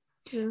matter?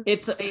 Yeah.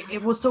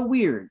 It was so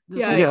weird.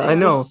 I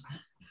know.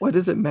 Why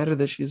does it matter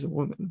that she's a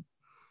woman?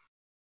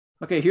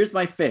 Okay, here's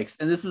my fix,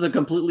 and this is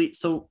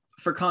so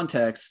for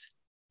context,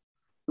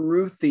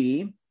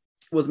 Ruthie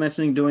was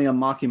mentioning doing a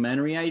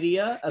mockumentary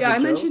idea. I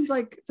mentioned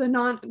like the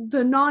non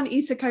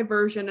isekai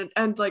version,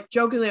 and like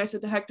jokingly I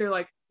said to Hector,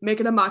 like, make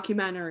it a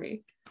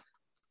mockumentary.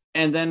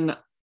 And then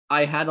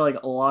I had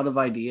like a lot of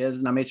ideas,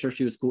 and I made sure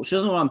she was cool. She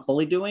doesn't know what I'm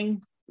fully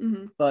doing,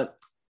 but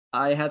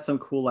I had some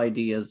cool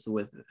ideas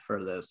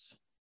for this.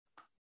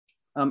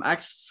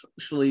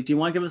 Actually, do you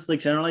want to give us like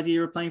general idea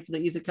you were playing for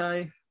the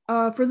isekai?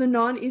 For the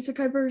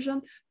non-isekai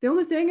version, the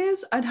only thing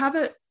is I'd have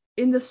it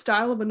in the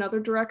style of another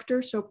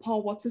director. So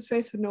Paul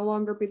What's-His-Face would no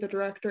longer be the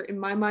director. In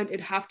my mind,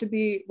 it'd have to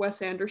be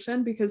Wes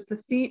Anderson, because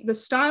the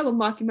style of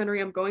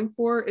mockumentary I'm going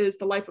for is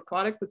The Life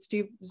Aquatic with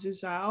Steve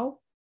Zissou.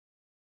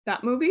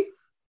 That movie,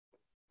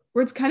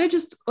 where it's kind of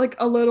just like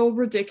a little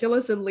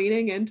ridiculous and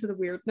leaning into the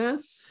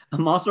weirdness. A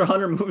Monster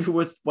Hunter movie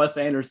with Wes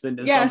Anderson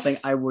is something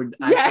I would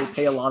actually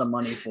pay a lot of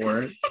money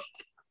for.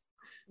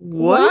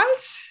 What?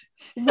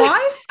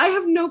 Why? I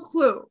have no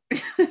clue.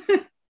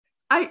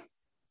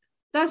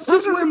 That's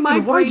just where my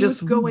brain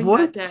was going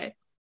that day.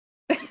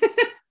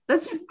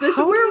 That's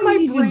where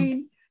my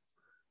brain.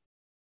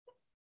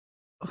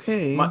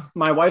 Okay.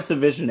 My wife's a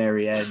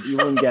visionary, Ed. You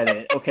wouldn't get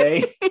it,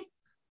 okay?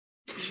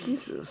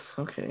 Jesus.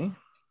 Okay.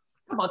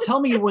 Come on, tell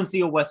me you wouldn't see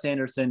a Wes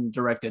Anderson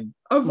directed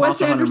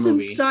Wes Anderson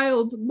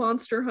styled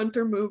Monster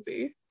Hunter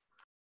movie.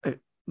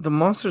 The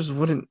monsters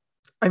wouldn't.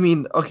 I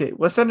mean, okay,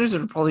 Wes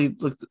Anderson would probably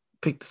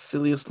pick the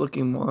silliest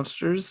looking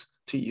monsters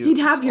to use. He'd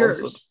have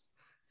yours.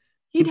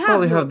 He'd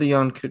probably have the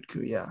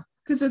Yonkuku, yeah.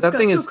 Because it's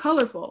so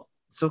colorful.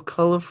 So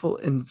colorful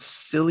and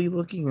silly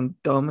looking and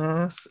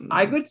dumbass. And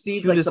I could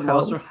see like the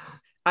monster.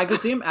 I could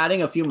see him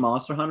adding a few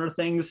Monster Hunter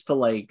things to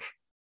like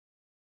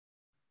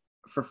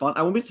for fun.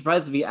 I wouldn't be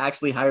surprised if he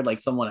actually hired like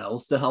someone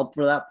else to help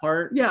for that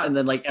part. Yeah. And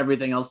then like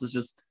everything else is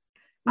just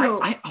now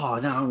I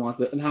want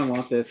this. Now I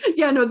want this.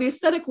 Yeah, no, the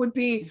aesthetic would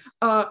be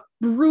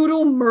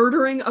brutal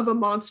murdering of a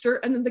monster,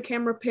 and then the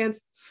camera pans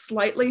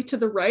slightly to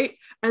the right,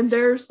 and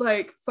there's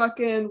like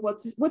fucking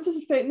what's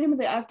his name of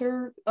the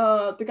actor?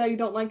 The guy you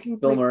don't like.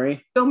 Bill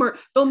Murray.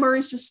 Bill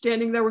Murray's just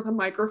standing there with a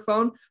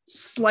microphone,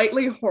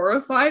 slightly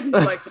horrified. He's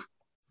like,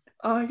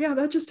 yeah,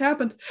 that just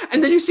happened.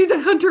 And then you see the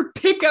hunter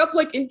pick up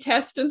like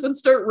intestines and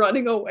start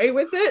running away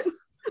with it.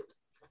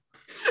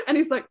 And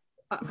he's like,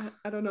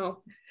 I don't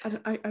know. I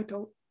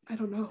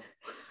don't know.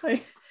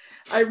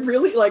 I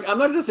really like. I'm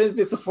not just saying to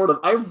be supportive.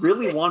 I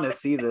really want to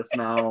see this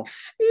now.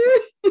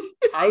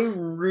 I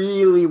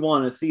really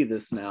want to see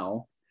this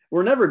now.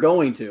 We're never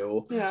going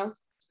to. Yeah.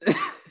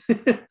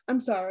 I'm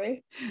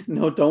sorry.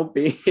 No, don't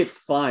be. It's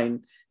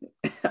fine.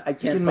 I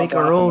can't. We can make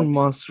our own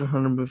Monster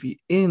Hunter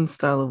movie in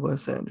style of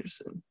Wes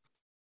Anderson.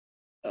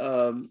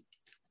 All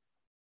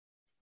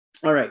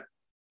right.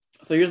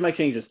 So here's my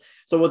changes.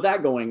 So with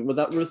that going, with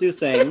what Ruthie was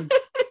saying,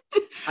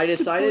 I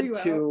decided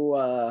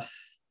to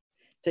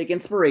take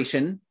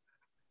inspiration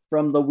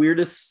from the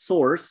weirdest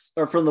source,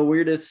 or from the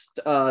weirdest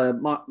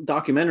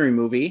documentary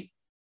movie.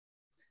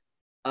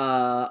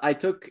 I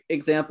took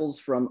examples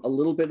from a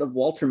little bit of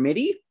Walter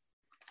Mitty,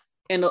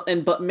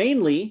 but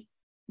mainly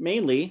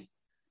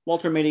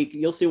Walter Mitty.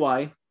 You'll see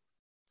why.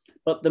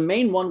 But the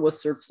main one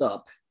was Surf's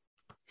Up,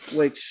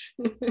 which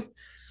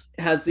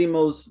has one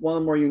of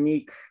the more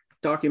unique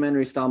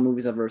documentary style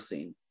movies I've ever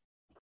seen.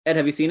 Ed,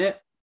 have you seen it?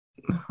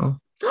 No.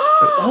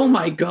 Oh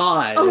my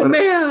god! Oh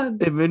man!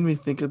 It made me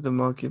think of the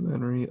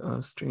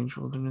mockumentary, Strange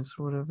Wilderness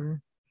or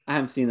whatever. I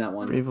haven't seen that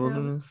one. Brave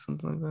Wilderness,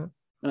 something like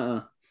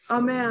that.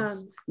 Oh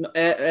man! No,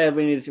 Ed,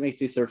 we need to make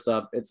these Surf's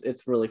Up.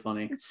 It's really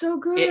funny. It's so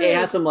good. It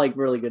has some like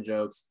really good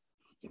jokes.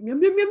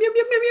 Yum, yum, yum, yum,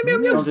 yum, yum,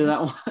 yum, yum. Don't do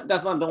that one.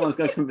 That's not the one that's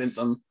gonna convince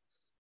them.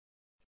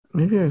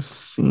 Maybe I've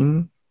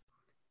seen.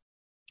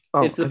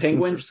 Oh, it's the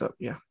penguins.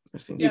 Yeah,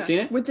 I've seen. You've seen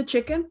it with the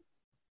chicken.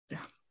 Yeah.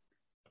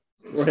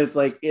 Where it's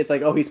like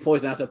oh, he's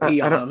poisoned. I have to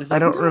pee on him. I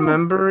don't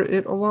remember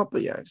it a lot,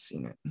 but yeah, I've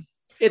seen it.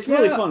 It's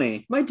really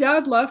funny. My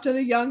dad left at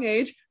a young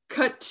age.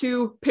 Cut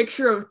to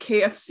picture of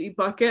KFC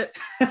bucket.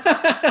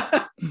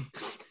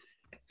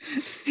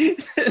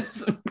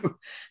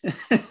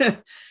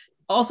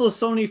 Also,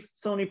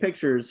 Sony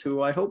Pictures,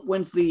 who I hope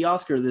wins the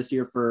Oscar this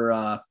year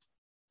for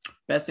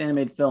best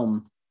animated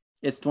film.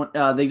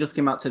 They just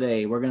came out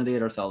today. We're gonna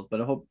date ourselves, but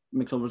I hope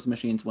Mitchell vs.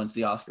 Machines wins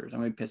the Oscars.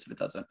 I'm gonna be pissed if it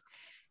doesn't.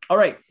 All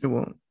right, it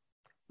won't.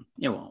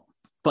 It won't.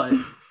 But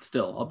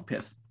still, I'll be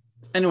pissed.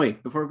 Anyway,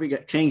 before we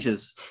get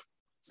changes,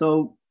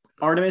 so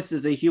Artemis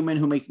is a human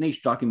who makes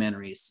nature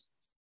documentaries.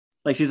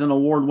 Like, she's an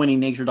award-winning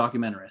nature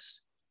documentarist.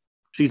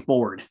 She's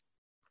bored.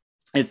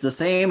 It's the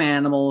same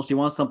animal. She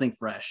wants something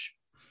fresh.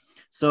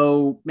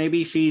 So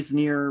maybe she's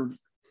near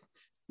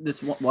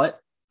this. What?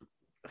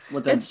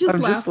 What's that? It's just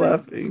I'm laughing. just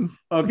laughing.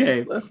 Okay.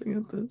 I'm just laughing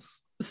at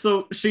this.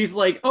 So she's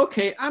like,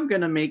 okay, I'm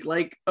gonna make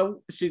like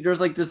there's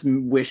like this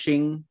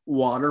wishing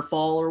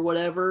waterfall or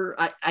whatever.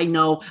 I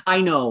know.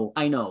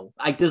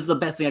 This is the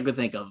best thing I could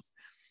think of.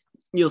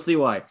 You'll see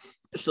why.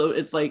 So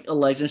it's like a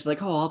legend. She's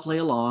like, oh, I'll play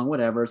along,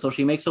 whatever. So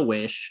she makes a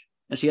wish,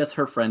 and she has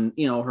her friend,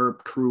 her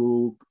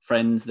crew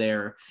friends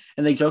there,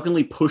 and they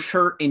jokingly push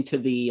her into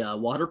the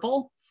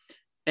waterfall.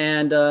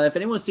 And if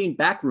anyone's seen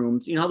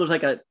Backrooms, you know how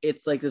there's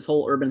it's like this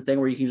whole urban thing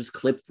where you can just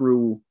clip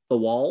through the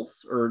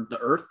walls or the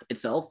earth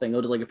itself and go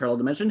to like a parallel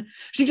dimension.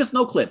 She just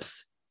no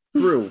clips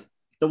through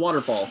the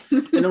waterfall.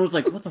 And it was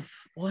like,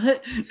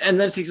 what? And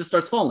then she just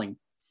starts falling.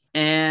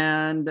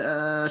 And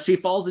she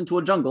falls into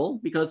a jungle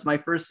because my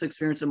first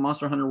experience in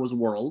Monster Hunter was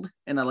World,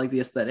 and I like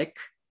the aesthetic.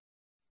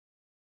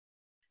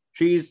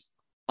 She's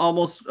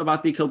almost about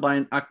to be killed by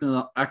an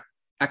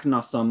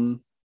Aknosum,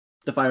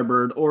 the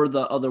Firebird, or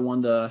the other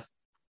one,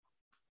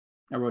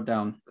 I wrote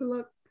down.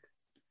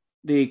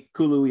 The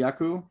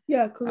Kuluyaku?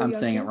 Yeah, Kuluyaku. I'm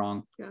saying it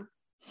wrong. Yeah.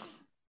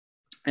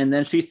 And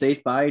then she's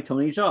saved by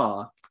Tony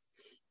Jaa.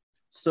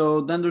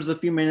 So then there's a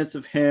few minutes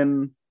of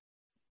him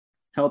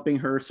helping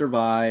her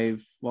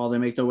survive while they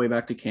make their way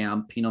back to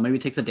camp. Maybe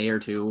it takes a day or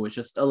two. It's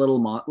just a little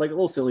a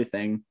little silly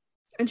thing.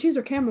 And she's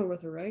her camera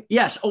with her, right?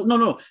 Yes. Oh,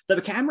 no.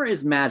 The camera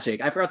is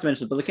magic. I forgot to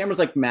mention it, but the camera's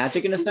like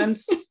magic in a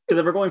sense. Because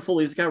if we're going full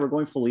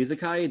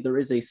isekai, there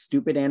is a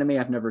stupid anime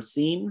I've never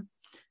seen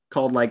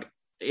called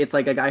it's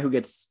like a guy who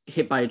gets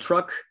hit by a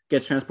truck,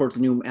 gets transported to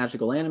a new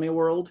magical anime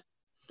world,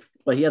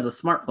 but he has a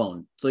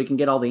smartphone, so he can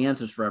get all the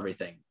answers for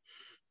everything.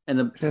 And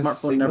the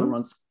smartphone never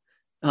runs.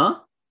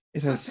 Huh?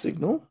 It has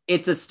signal?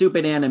 It's a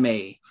stupid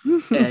anime,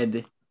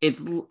 Ed.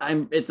 It's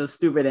a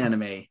stupid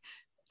anime.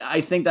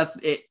 I think that's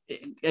it.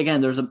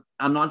 Again,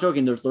 I'm not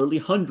joking, there's literally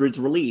hundreds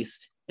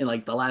released in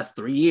like the last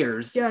 3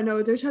 years. Yeah,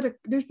 no, there's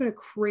been a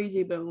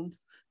crazy boom.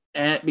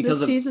 And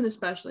because this season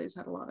especially has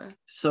had a lot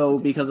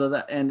of because of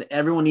that, and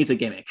everyone needs a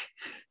gimmick.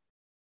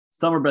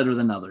 Some are better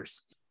than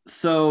others.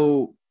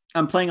 So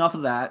I'm playing off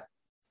of that.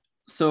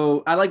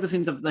 So I like the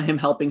scenes of him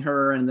helping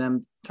her and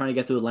them trying to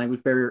get through the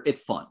language barrier. It's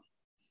fun.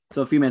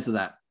 So a few minutes of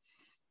that.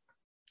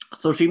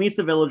 So she meets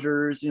the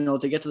villagers, to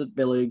get to the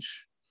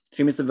village.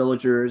 She meets the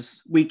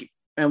villagers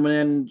and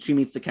then she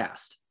meets the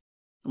cast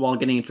while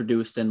getting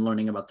introduced and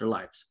learning about their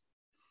lives.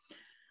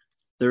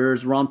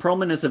 There's Ron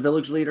Perlman as a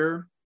village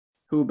leader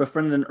who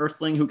befriended an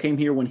earthling who came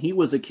here when he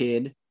was a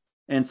kid,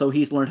 and so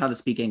he's learned how to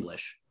speak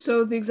English.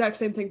 So the exact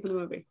same thing for the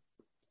movie.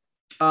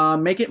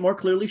 Make it more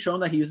clearly shown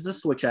that he uses a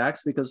switch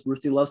axe because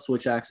Ruthie loves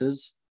switch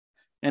axes.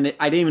 And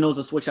I didn't even know it was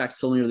a switch axe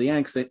till near the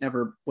end because it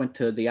never went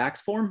to the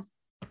axe form.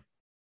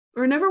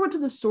 Or it never went to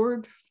the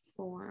sword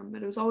form,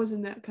 but it was always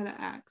in that kind of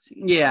axe.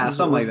 Yeah,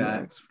 something like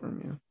that. Axe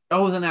form, yeah.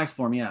 Oh, it was an axe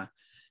form, yeah.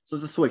 So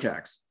it's a switch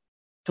axe.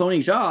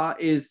 Tony Jaa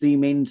is the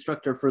main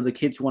instructor for the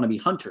kids who want to be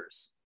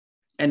hunters.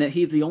 And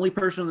he's the only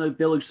person in the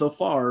village so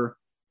far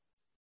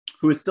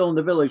who is still in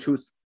the village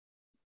who's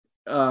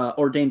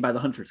ordained by the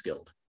Hunters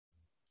Guild,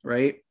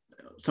 right?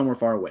 Somewhere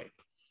far away.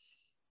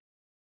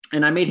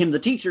 And I made him the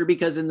teacher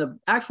because in the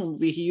actual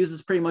movie, he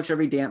uses pretty much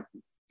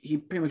he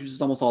pretty much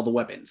uses almost all the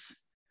weapons.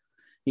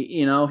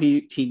 He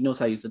knows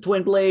how to use the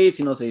twin blades.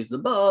 He knows how to use the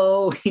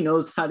bow. He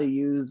knows how to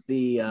use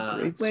the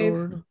great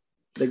sword.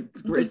 The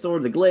great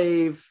sword, the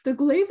glaive. The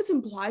glaive is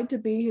implied to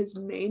be his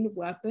main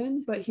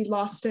weapon, but he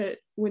lost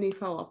it when he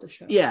fell off the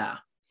ship. Yeah.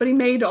 But he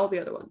made all the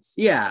other ones.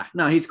 Yeah.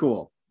 No, he's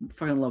cool. I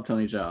fucking love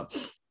Tony Jaa.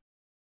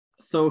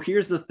 So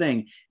here's the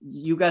thing.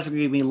 You guys are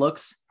giving me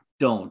looks.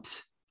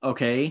 Don't.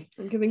 Okay?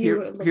 I'm giving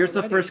you a look. Here's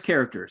the first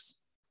characters.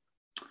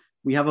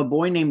 We have a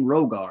boy named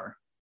Rogar,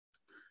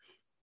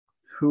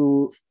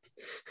 who...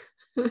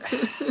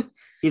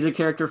 he's a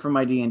character from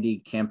my D&D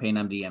campaign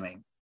I'm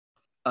DMing.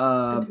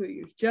 And who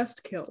you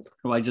just killed.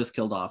 Who I just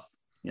killed off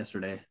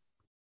yesterday.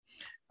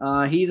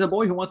 He's a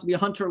boy who wants to be a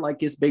hunter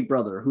like his big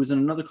brother, who's in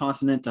another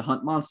continent to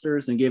hunt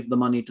monsters and give the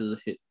money to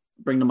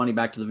bring the money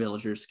back to the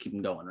villagers to keep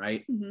them going,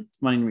 right? Mm-hmm.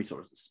 Money and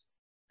resources.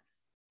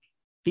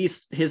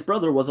 His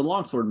brother was a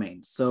longsword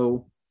main,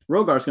 so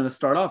Rogar's going to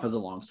start off as a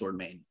longsword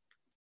main.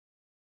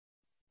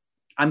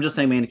 I'm just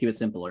saying, man, to keep it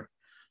simpler.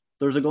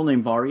 There's a girl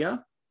named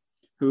Varia,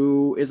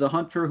 who is a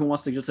hunter who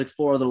wants to just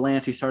explore other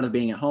lands. She started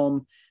being at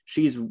home.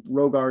 She's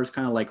Rogar's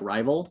kind of like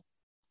rival,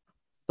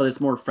 but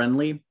it's more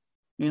friendly,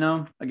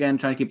 again,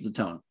 trying to keep the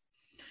tone.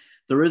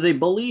 There is a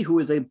bully who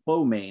is a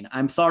bow main.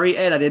 I'm sorry,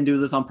 Ed, I didn't do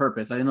this on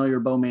purpose. I didn't know you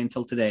were bow main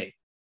until today,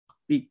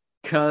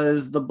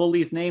 because the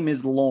bully's name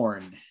is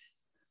Lorne.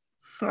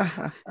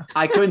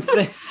 I couldn't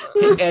think.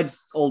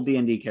 Ed's old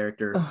D&D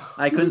character.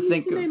 I couldn't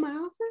think of the name I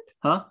offered?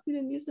 Huh? You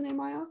didn't use the name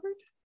I offered?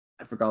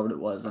 I forgot what it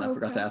was, and I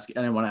forgot to ask you.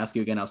 I didn't want to ask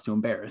you again. I was too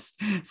embarrassed.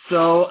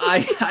 So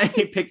I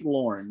picked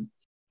Lorne.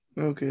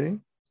 Okay.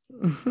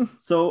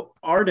 So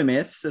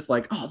Artemis is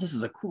like, oh, this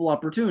is a cool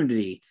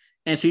opportunity.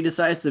 And she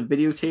decides to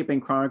videotape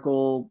and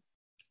chronicle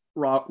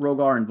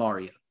Rogar and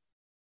Varia.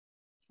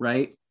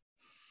 Right?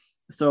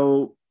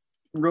 So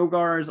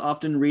Rogar is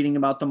often reading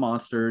about the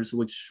monsters,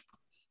 which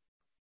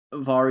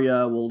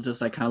Varia will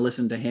just like kind of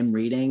listen to him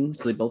reading.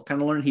 So they both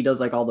kind of learn. He does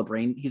like all the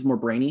brain. He's more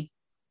brainy.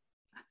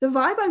 The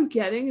vibe I'm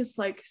getting is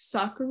like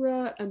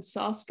Sakura and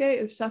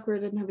Sasuke. If Sakura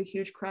didn't have a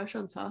huge crush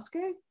on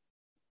Sasuke,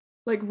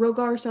 like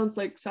Rogar sounds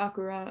like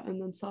Sakura, and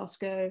then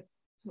Sasuke,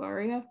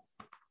 Varia.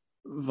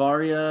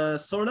 Varia,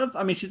 sort of.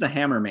 I mean, she's a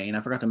hammer main.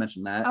 I forgot to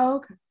mention that. Oh,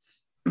 okay.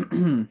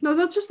 No,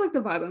 that's just like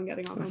the vibe I'm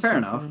getting on this. Fair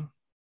enough.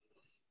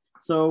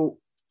 So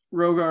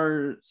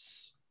Rogar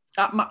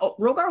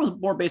was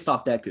more based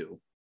off Deku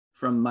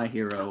from My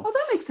Hero. Oh,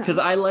 that makes sense. Because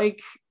I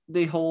like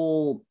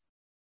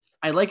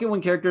it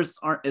when characters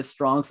aren't as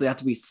strong, so they have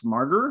to be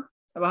smarter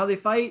about how they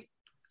fight,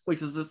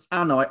 which is just, I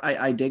don't know,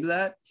 I dig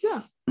that.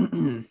 Yeah.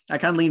 I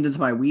kind of leaned into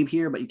my weeb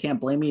here, but you can't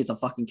blame me. It's a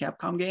fucking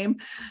Capcom game.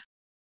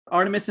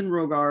 Artemis and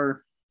Rogar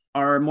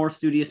are more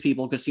studious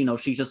people because,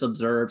 she just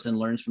observes and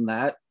learns from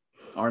that.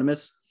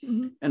 Artemis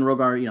and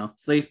Rogar,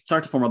 so they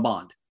start to form a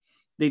bond.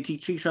 They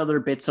teach each other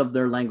bits of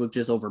their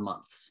languages over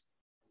months.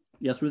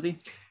 Yes, Ruthie?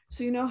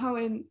 So you know how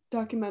in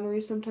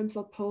documentaries sometimes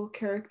they'll pull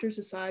characters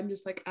aside and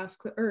just like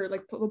ask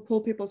they'll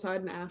pull people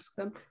aside and ask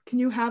them, can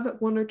you have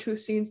one or two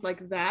scenes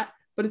like that,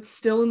 but it's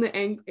still in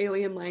the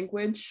alien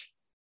language?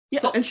 Yeah.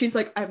 So, and she's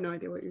like, I have no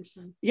idea what you're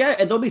saying. Yeah,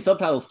 and there'll be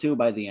subtitles too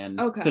by the end.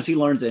 Okay. Because she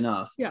learns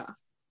enough. Yeah.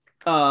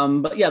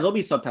 But yeah, there'll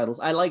be subtitles.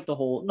 I like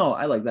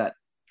that.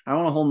 I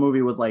want a whole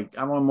movie with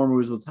I want more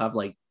movies with have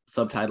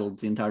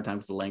subtitles the entire time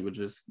because the language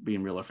is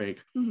being real or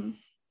fake. Mm-hmm.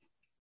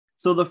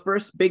 So the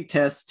first big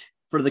test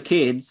for the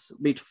kids,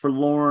 for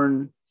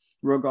Lorne,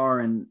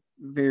 Rogar, and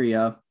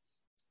Varia,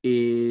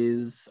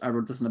 is, I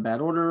wrote this in a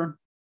bad order.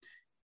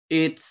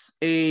 It's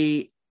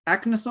a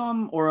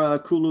Aknosom or a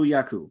Kulu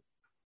Yaku.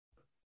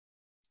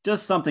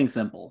 Just something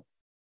simple,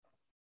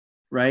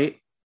 right?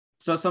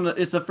 So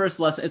it's the first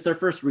lesson. It's their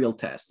first real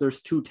test.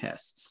 There's 2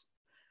 tests.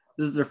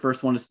 This is their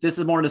first one. This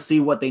is more to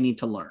see what they need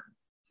to learn.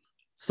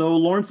 So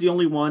Lorne's the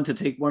only one to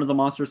take one of the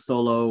monsters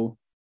solo.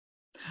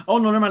 Oh,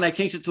 no, never mind. I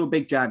changed it to a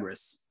big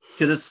Jagras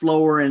because it's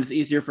slower and it's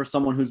easier for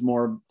someone who's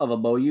more of a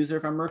bow user.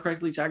 If I remember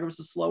correctly, Jagras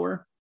is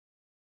slower.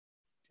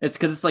 It's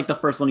because it's like the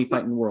first one you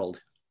fight in the world.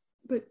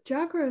 But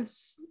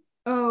Jagras...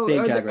 Oh,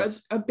 big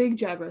Jagras. A big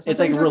Jagras. It's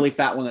like a really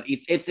fat one that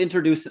eats. It's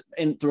introduced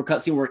through a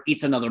cutscene where it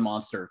eats another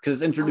monster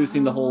because it's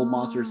introducing the whole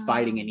monsters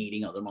fighting and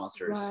eating other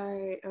monsters.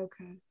 Right.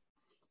 Okay.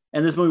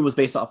 And this movie was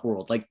based off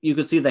World. Like you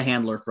could see the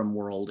handler from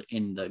World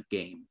in the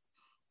game,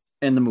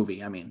 in the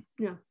movie. I mean.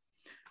 Yeah.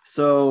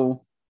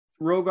 So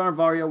Rogar and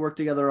Varia work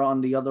together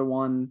on the other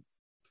one.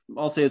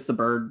 I'll say it's the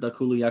bird, the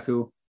Kulu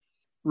Yaku.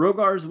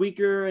 Rogar's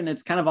weaker, and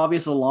it's kind of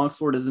obvious the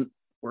longsword isn't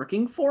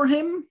working for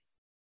him.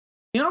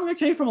 I'm going to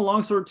change from a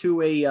longsword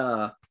to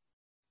a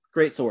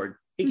great sword.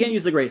 He can't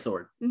use the great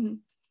sword. Mm-hmm.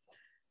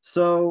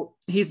 So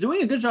he's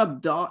doing a good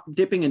job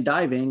dipping and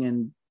diving,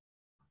 and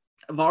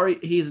Varia,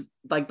 he's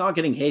like not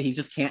getting hit. He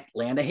just can't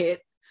land a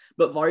hit.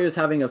 But Varya's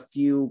having a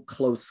few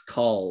close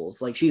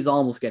calls. Like, she's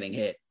almost getting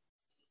hit.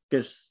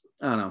 Because,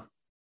 I don't know.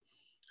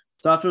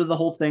 So after the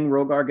whole thing,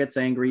 Rogar gets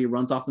angry,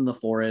 runs off in the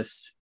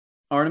forest.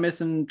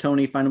 Artemis and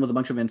Tony find him with a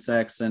bunch of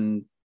insects,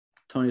 and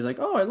Tony's like,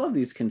 oh, I love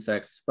these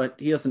insects. But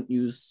he doesn't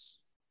use...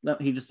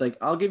 He just like,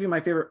 I'll teach you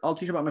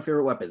about my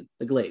favorite weapon,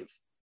 the glaive.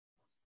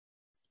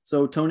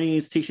 So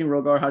Tony's teaching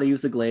Rogar how to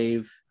use the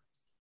glaive.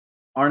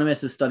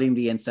 Artemis is studying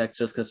the insects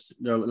just because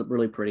they're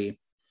really pretty.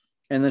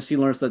 And then she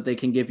learns that they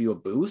can give you a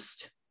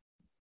boost.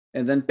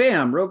 And then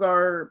bam,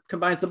 Rogar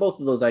combines the both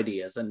of those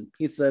ideas. And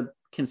he's the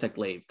insect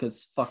glaive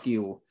because fuck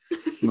you,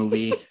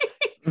 movie.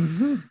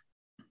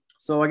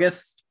 So I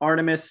guess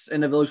Artemis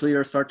and the village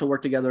leader start to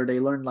work together. They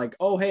learn like,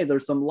 oh, hey,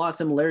 there's a lot of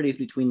similarities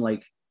between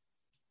like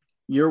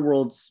your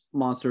world's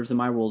monsters and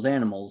my world's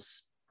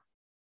animals.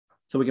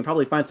 So we can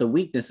probably find some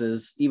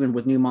weaknesses even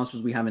with new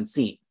monsters we haven't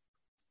seen,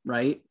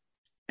 right?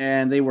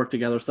 And they work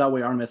together. So that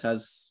way Artemis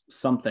has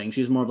something.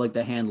 She's more of like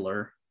the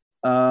handler.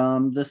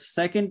 The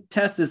second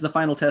test is the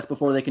final test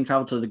before they can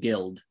travel to the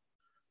guild.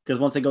 Because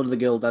once they go to the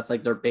guild, that's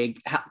like their big...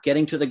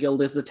 Getting to the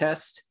guild is the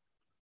test.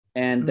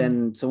 And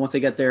then, so once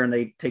they get there and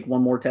they take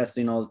one more test,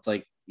 you know, it's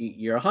like,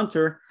 you're a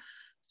hunter.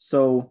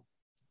 So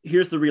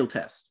here's the real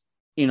test.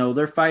 You know,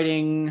 they're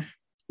fighting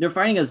a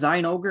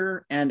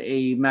Zynogar and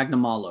a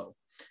Magnamalo.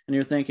 And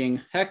you're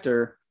thinking,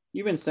 Hector,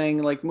 you've been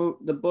saying like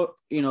the book,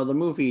 you know, the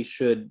movie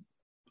should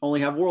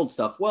only have world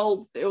stuff.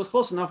 Well, it was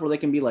close enough where they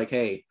can be like,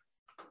 hey,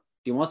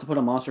 do you want us to put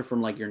a monster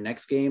from like your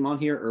next game on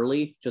here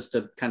early just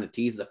to kind of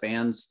tease the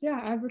fans? Yeah,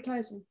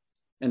 advertising.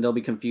 And they'll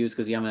be confused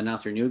because you haven't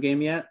announced your new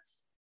game yet.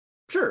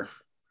 Sure.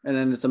 And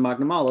then it's a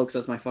Magnamalo because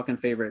that's my fucking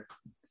favorite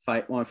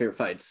fight, one of my favorite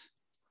fights.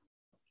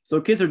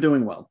 So kids are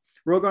doing well.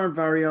 Rogar and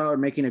Varya are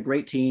making a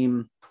great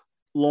team.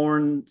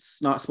 Lorne's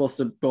not supposed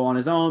to go on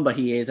his own, but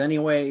he is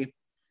anyway,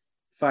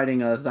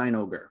 fighting a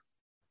Zynogar.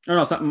 Or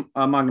no, it's not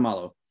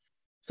Magnamalo.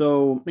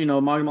 So, you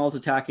know, Magnamalo's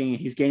attacking,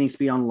 he's gaining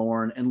speed on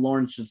Lorne, and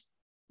Lorne's just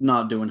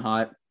not doing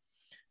hot.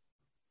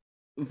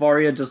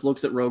 Varya just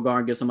looks at Rogar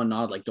and gives him a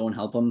nod, like, don't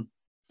help him.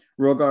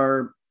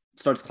 Rogar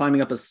starts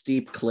climbing up a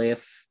steep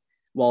cliff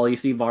while you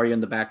see Varya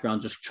in the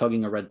background just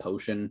chugging a red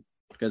potion,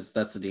 because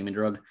that's the demon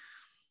drug.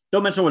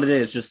 Don't mention what it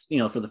is, just, you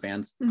know, for the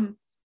fans. Mm-hmm.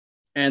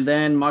 And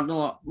then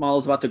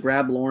Magnamalo's about to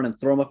grab Lorne and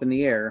throw him up in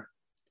the air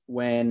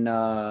when...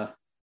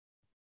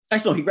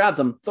 Actually, no, he grabs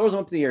him, throws him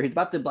up in the air. He's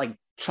about to, like,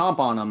 chomp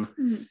on him.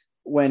 Mm-hmm.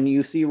 When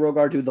you see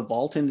Rogar do the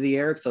vault into the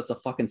air, because that's the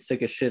fucking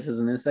sickest shit as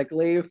an insect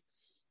glaive,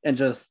 and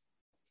just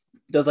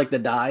does, like, the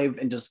dive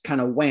and just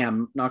kind of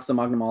wham, knocks the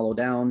Magnamalo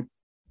down.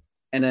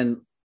 And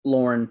then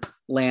Lorne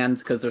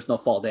lands because there's no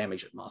fall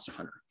damage at Monster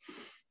Hunter.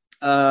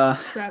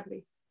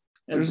 Gravity.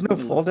 There's no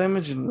fall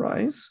damage in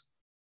Rise?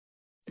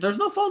 There's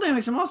no fall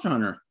damage in Monster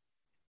Hunter.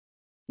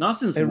 Not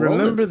since I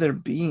remember there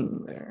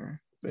being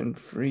there in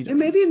Freedom. And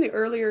maybe in the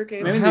earlier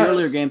games. Maybe in the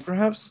earlier games.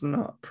 Perhaps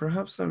not.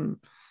 Perhaps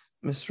I'm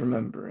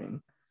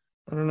misremembering.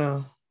 I don't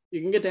know. You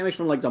can get damage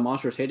from like the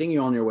monsters hitting you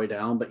on your way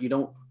down, but you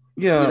don't.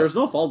 Yeah. I mean, there's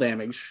no fall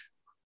damage.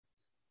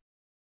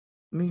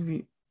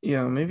 Maybe.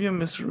 Yeah. Maybe I'm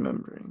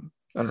misremembering.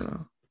 I don't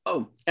know.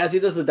 Oh, as he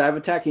does the dive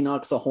attack, he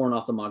knocks a horn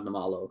off the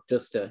Magnamalo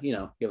just to, you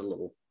know, give it a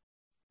little.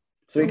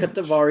 So we cut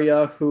to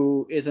Varya,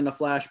 who is in a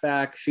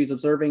flashback. She was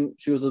observing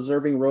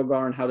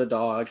Rogar and how to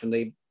dodge, and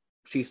they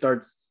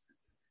start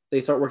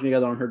working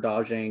together on her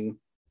dodging,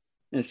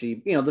 and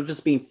she, you know, they're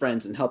just being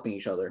friends and helping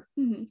each other,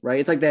 mm-hmm. right?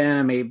 It's like the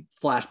anime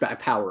flashback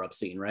power-up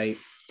scene, right?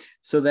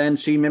 So then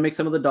she mimics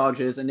some of the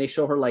dodges, and they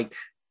show her, like,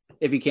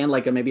 if you can,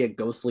 like maybe a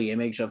ghostly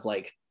image of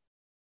like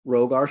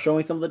Rogar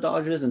showing some of the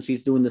dodges, and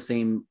she's doing the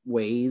same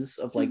ways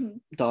of like mm-hmm.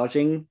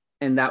 dodging,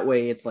 and that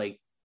way it's like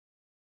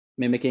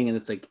mimicking, and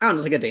it's like, I don't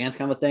know, it's like a dance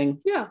kind of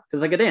thing. Yeah.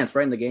 Because like a dance,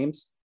 right, in the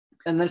games.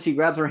 And then she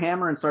grabs her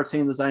hammer and starts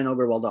hitting the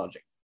Zynogar while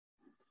dodging.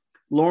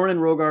 Lorne and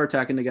Rogar are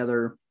attacking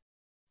together.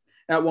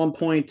 At one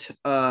point,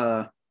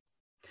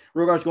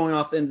 Rogar's going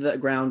off into the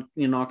ground,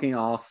 you know, knocking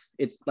off.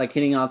 It's like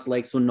hitting on its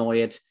legs to annoy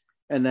it.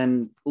 And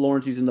then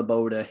Lorne's using the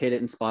bow to hit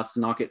it in spots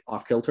to knock it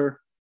off kilter.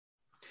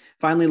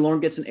 Finally, Lorne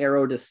gets an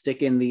arrow to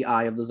stick in the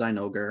eye of the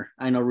Zynogar.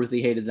 I know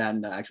Ruthie hated that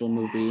in the actual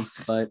movie,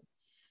 but...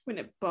 When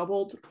it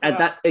bubbled. At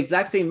that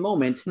exact same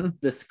moment,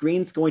 the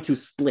screen's going to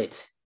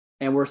split.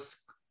 And we're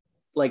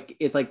like,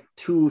 it's like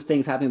two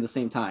things happening at the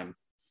same time.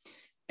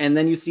 And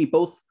then you see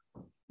both,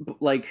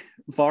 like,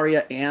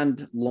 Varya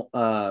and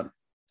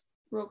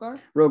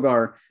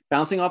Rogar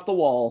bouncing off the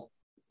wall.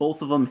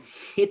 Both of them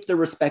hit the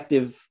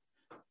respective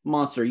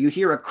monster. You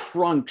hear a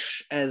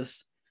crunch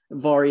as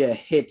Varya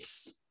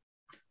hits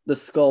the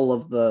skull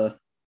of the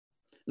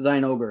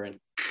Zynogar and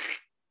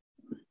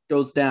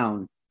goes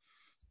down.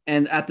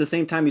 And at the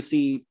same time, you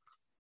see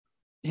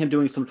him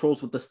doing some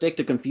trolls with the stick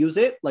to confuse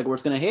it, like where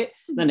it's going to hit.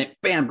 Then it,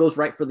 bam, goes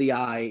right for the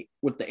eye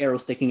with the arrow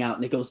sticking out,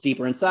 and it goes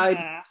deeper inside.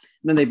 And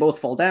then they both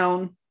fall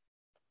down.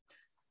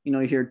 You know,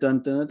 you hear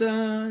dun, dun,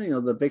 dun, you know,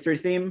 the victory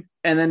theme.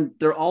 And then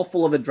they're all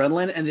full of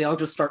adrenaline, and they all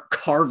just start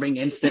carving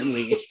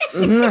instantly.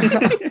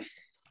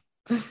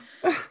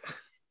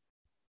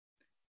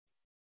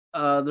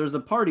 there's a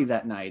party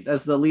that night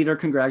as the leader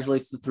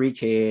congratulates the 3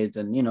 kids,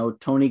 and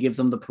Tony gives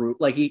them the proof,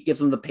 like he gives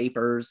them the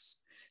papers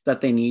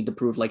that they need to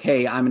prove, like,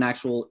 hey, I'm an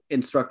actual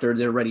instructor,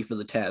 they're ready for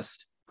the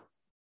test.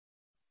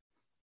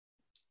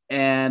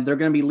 And they're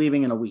going to be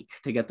leaving in a week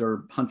to get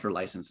their hunter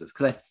licenses,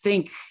 because I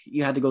think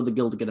you had to go to the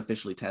guild to get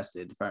officially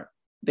tested.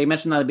 They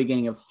mentioned that at the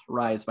beginning of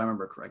Rise, if I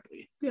remember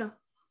correctly. Yeah.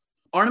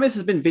 Artemis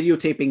has been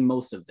videotaping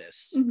most of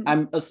this.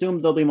 I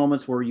assume there'll be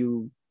moments where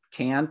you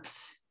can't.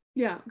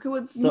 Yeah,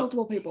 with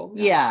multiple people.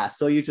 Yeah,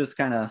 so you just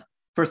kind of,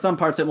 for some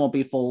parts, it won't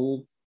be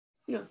full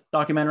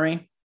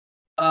documentary.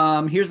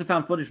 Here's the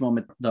found footage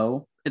moment,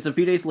 though. It's a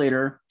few days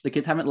later. The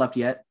kids haven't left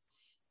yet.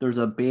 There's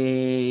a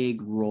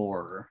big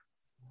roar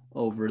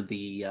over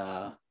the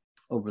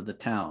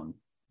town.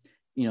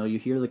 You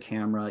hear the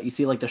camera. You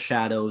see, like, the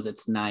shadows.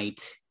 It's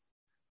night.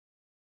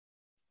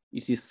 You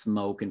see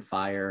smoke and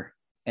fire.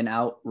 And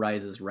out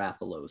rises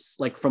Rathalos,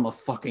 like from a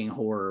fucking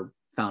horror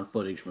found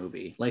footage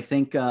movie. Like,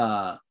 think...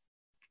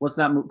 what's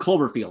that movie?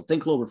 Cloverfield.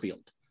 Think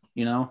Cloverfield,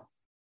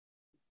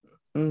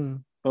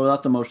 Oh,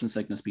 that's the motion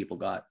sickness people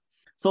got.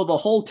 So the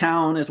whole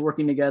town is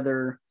working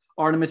together.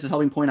 Artemis is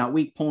helping point out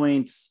weak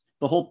points.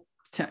 The whole,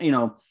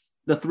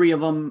 the 3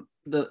 of them,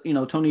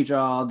 Tony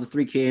Jaa, the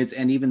 3 kids,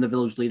 and even the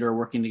village leader are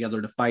working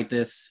together to fight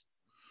this.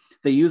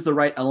 They use the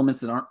right elements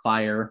that aren't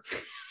fire.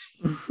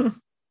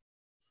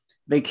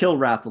 They kill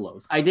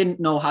Rathalos. I didn't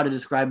know how to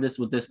describe this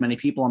with this many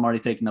people. I'm already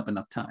taking up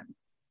enough time.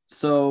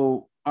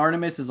 So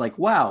Artemis is like,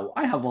 wow,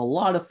 I have a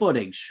lot of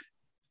footage.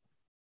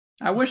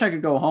 I wish I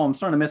could go home. I'm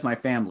starting to miss my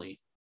family.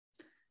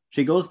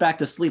 She goes back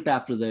to sleep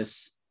after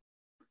this,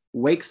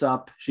 wakes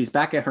up. She's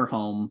back at her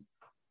home.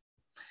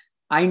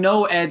 I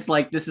know Ed's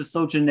like, this is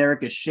so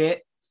generic as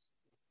shit.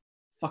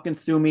 Fucking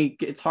sue me.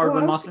 It's hard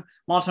when Monster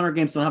Hunter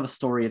games don't have a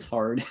story. It's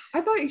hard.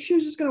 I thought she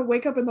was just going to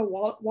wake up in the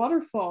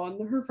waterfall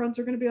and her friends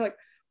are going to be like,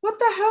 what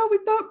the hell? We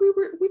thought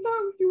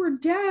you were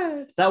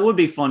dead. That would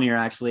be funnier,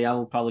 actually. I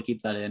will probably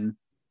keep that in.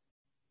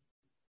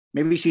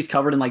 Maybe she's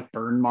covered in like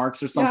burn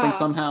marks or something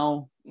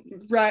somehow.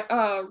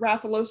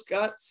 Rathalos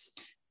guts.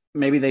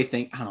 Maybe they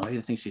think, I don't know, maybe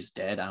they think she's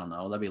dead. I don't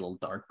know. That'd be a little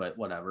dark, but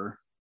whatever.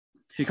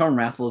 She's covered in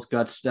Rathalos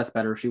guts. That's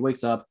better. She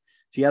wakes up.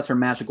 She has her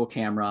magical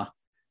camera.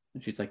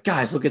 And she's like,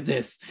 guys, look at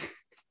this.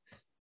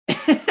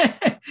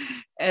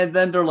 And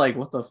then they're like,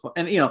 what the fuck?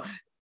 And,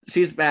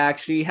 she's back.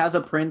 She has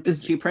a print.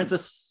 She prints a...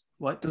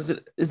 What?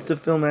 Is the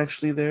film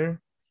actually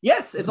there?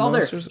 Yes, it's all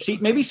monsters? There.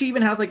 Maybe she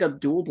even has like a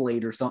dual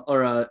blade or something,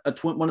 or a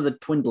twin, one of the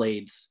twin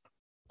blades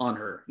on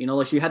her.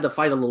 Like she had to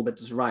fight a little bit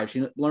to survive.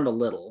 She learned a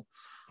little,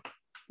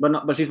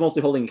 but she's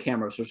mostly holding a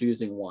camera, so she's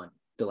using one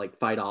to like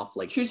fight off.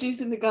 Like she's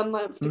using the gun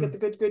lance to get the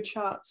good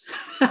shots.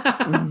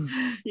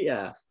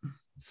 Yeah.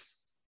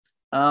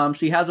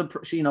 She has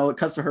it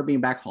cuts to her being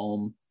back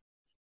home.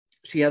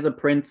 She has a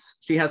print.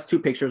 She has 2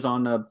 pictures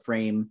on a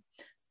frame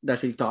that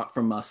she got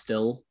from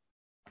still.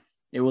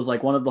 It was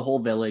like one of the whole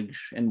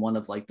village and one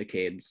of like the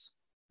kids,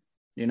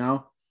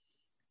 And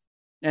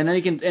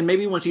then and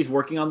maybe when she's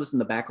working on this in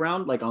the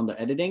background, like on the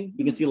editing,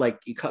 you can see like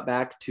you cut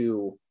back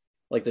to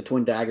like the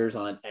twin daggers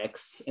on an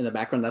X in the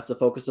background. That's the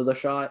focus of the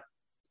shot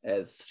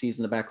as she's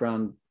in the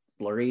background,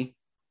 blurry.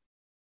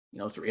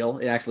 It's real.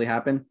 It actually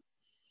happened.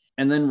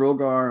 And then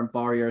Rogar and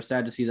Varia are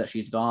sad to see that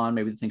she's gone.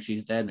 Maybe they think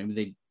she's dead.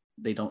 Maybe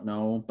they don't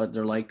know, but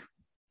they're like,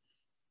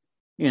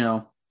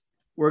 we're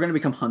going to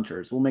become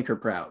hunters. We'll make her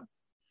proud.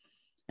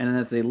 And then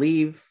as they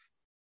leave,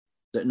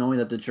 knowing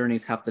that the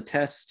journey's half the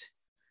test,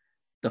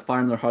 the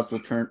fire in their hearts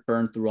will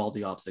burn through all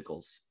the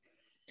obstacles.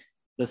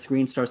 The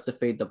screen starts to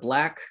fade to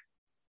black,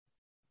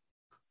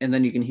 and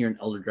then you can hear an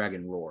Elder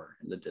Dragon roar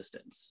in the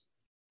distance.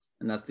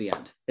 And that's the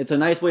end. It's a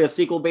nice way of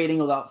sequel baiting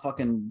without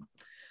fucking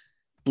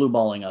blue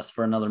balling us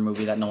for another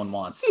movie that no one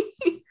wants.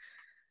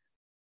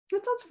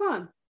 That sounds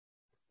fun.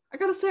 I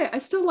gotta say, I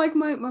still like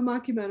my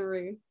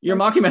mockumentary. Your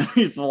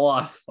mockumentary is a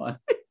lot of fun.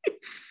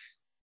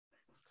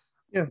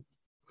 Yeah.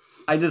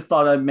 I just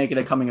thought I'd make it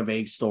a coming of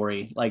age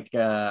story. Like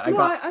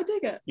I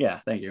dig it. Yeah,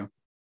 thank you.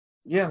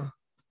 Yeah.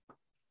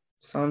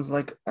 Sounds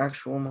like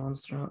actual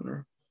Monster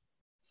Hunter.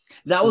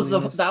 That was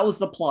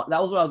the plot.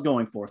 That was what I was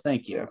going for.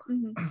 Thank you. Yeah.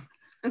 Mm-hmm.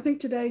 I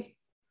think today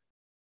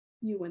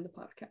you win the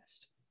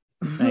podcast.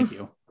 Thank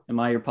you. Am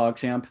I your pog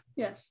champ?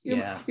 Yes.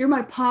 You're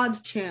my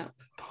pod champ.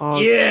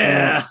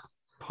 Champ.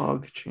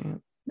 Pog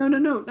champ. No,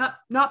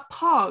 not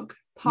pog.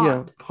 Pod.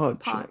 Yeah,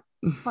 pod champ.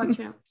 Pod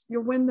champ.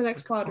 You'll win the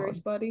next pod race,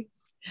 buddy.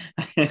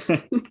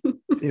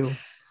 Ew.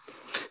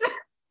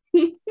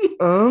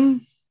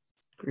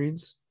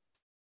 Grades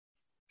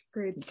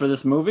for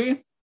this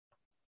movie.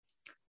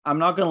 I'm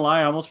not gonna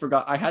lie, I almost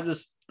forgot. I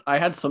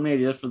had so many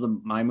ideas for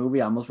my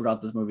movie. I almost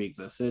forgot this movie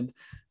existed.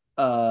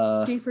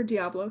 D for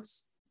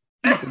Diablos.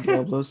 D for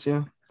Diablos, yeah.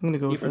 I'm gonna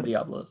go D with for that.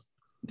 Diablos.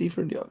 D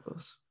for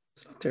Diablos.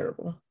 It's not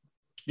terrible.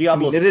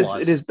 Diablos. It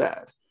is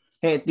bad.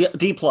 Hey,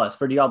 D plus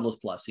for Diablos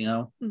plus.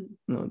 No,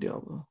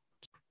 Diablo.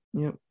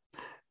 Yep.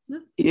 Yeah.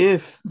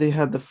 If they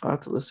had the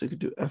Fatalis, we could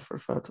do F for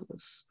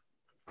Fatalis.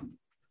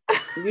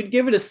 You'd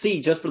give it a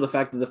C just for the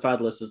fact that the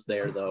Fatalis is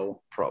there,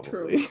 though.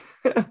 Probably.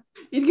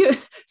 You'd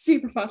get C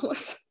for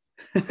Fatalis.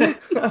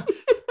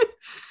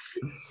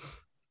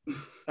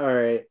 All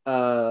right.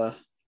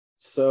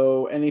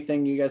 So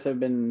anything you guys have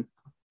been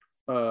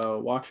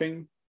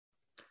watching?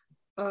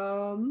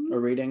 Or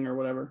reading or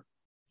whatever?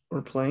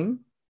 Or playing?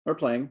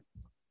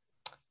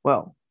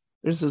 Well,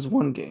 there's this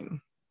one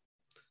game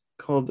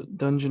called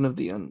Dungeon of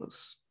the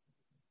Endless.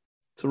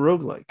 It's a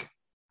roguelike.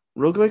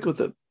 Roguelike with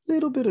a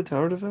little bit of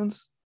tower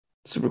defense.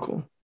 Super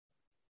cool.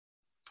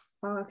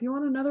 If you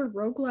want another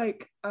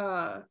roguelike,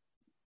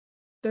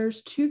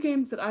 there's 2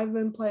 games that I've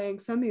been playing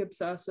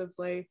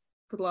semi-obsessively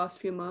for the last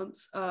few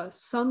months.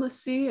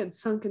 Sunless Sea and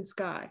Sunken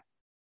Sky.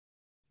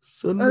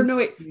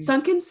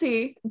 Sunken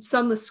Sea and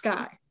Sunless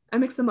Sky. I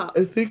mix them up.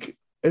 I think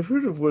I've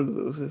heard of one of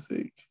those, I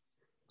think.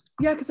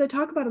 Yeah, because I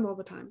talk about them all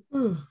the time.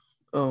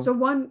 Oh. So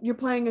one, you're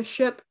playing a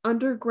ship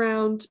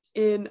underground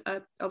in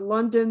a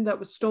London that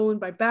was stolen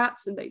by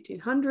bats in the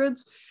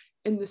 1800s.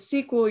 In the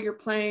sequel, you're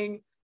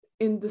playing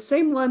in the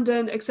same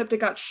London, except it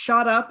got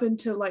shot up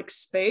into like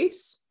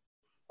space.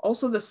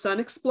 Also, the sun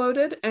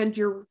exploded, and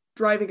you're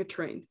driving a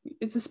train.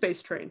 It's a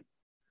space train.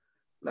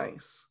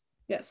 Nice.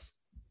 Yes,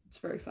 it's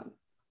very fun.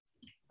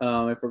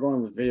 If we're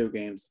going with video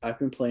games, I've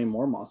been playing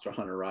more Monster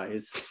Hunter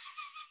Rise.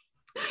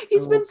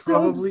 He's been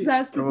so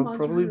obsessed with Monster Hunter Rise. I will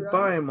probably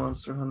buy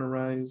Monster Hunter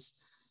Rise.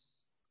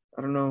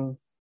 I don't know.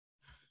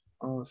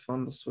 I'll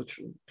find the Switch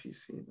or the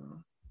PC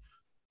though.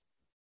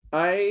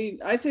 I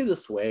say the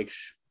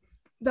Switch.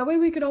 That way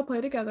we could all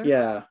play together.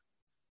 Yeah.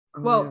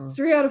 Well,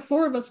 3 out of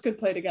 4 of us could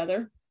play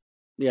together.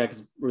 Yeah,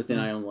 because Ruthie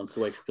and I own one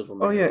Switch because we're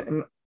married.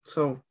 And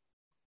so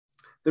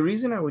the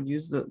reason I would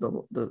use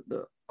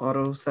the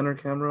auto center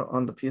camera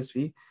on the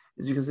PSP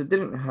is because it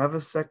didn't have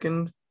a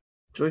second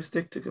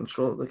joystick to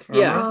control the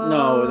camera. Yeah,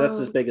 no, that's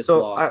as big as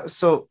flaw.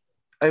 So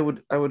I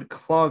would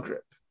claw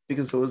grip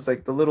because it was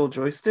like the little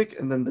joystick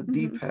and then the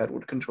D-pad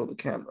would control the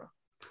camera.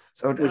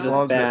 So I would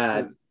claw grip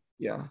bad.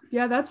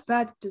 Yeah, that's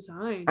bad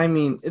design. I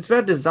mean, it's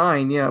bad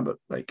design, yeah, but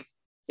like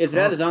it's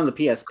bad design on the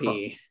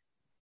PSP.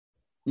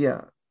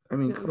 Yeah. I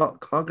mean,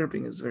 claw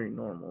gripping is very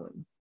normal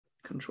in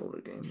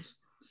controller games.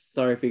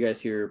 Sorry if you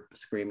guys hear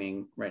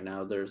screaming right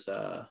now. There's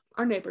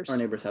our neighbors. Our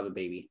neighbors have a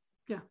baby.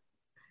 Yeah.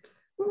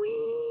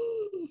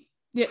 Wee.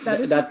 Yeah,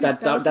 this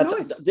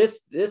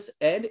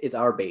Ed is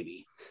our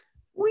baby.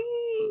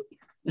 Wee.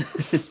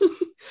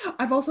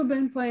 I've also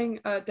been playing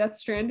Death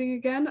Stranding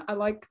again. I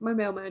like my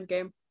Mailman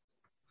game.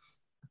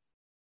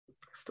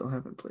 I still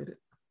haven't played it.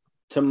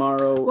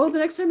 Tomorrow. Well, the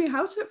next time you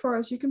house it for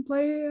us, you can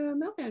play a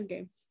Mailman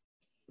game.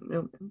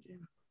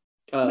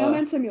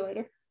 Mailman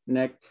Simulator.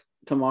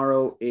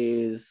 Tomorrow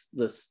is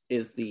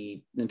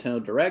the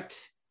Nintendo Direct.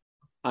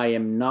 I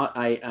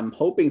am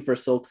hoping for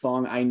Silk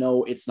Song. I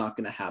know it's not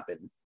going to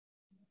happen.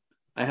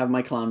 I have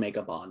my clown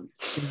makeup on.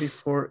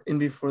 Before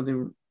they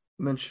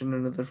mention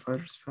another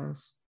Fighter's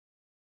Pass.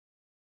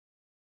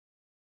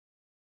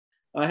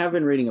 I have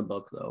been reading a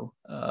book though.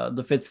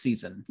 The 5th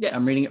season. Yes.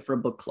 I'm reading it for a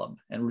book club,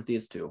 and Ruthie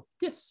is too.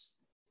 Yes.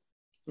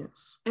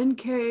 Yes.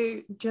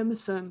 N.K.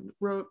 Jemisin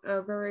wrote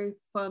a very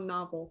fun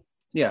novel.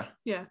 Yeah.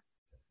 Yeah.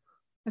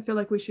 I feel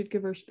like we should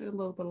give her a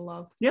little bit of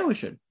love. Yeah, we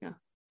should. Yeah.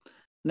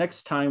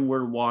 Next time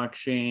we're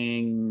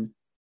watching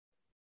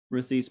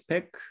Ruthie's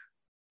pick.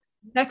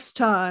 Next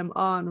time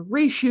on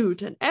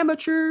Reshoot and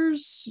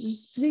Amateurs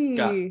Z.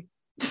 Yeah,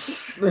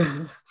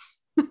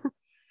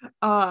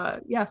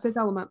 Fifth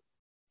Element.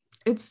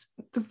 It's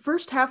the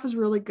first half is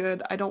really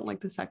good. I don't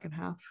like the second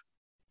half.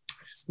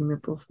 I've seen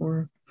it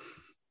before.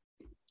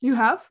 You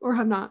have or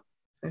have not?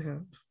 I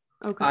have.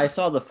 Okay. I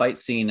saw the fight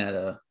scene at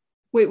a.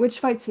 Wait, which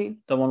fight scene?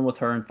 The one with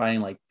her and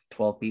fighting like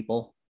 12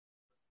 people.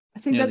 I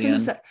think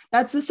that's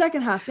that's the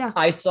second half. Yeah.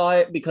 I saw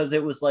it because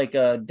it was like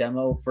a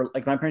demo for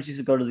like my parents used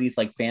to go to these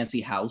like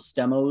fancy house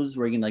demos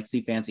where you can like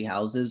see fancy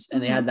houses,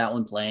 and they had that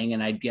one playing,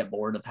 and I'd get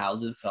bored of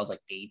houses because I was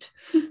like 8,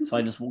 so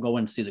I just will go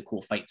and see the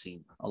cool fight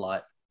scene a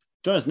lot.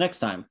 Join us next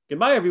time.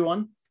 Goodbye,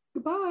 everyone.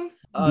 Goodbye.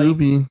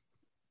 Ruby.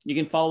 You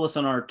can follow us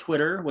on our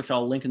Twitter, which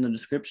I'll link in the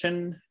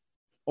description,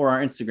 or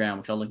our Instagram,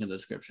 which I'll link in the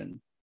description.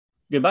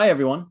 Goodbye,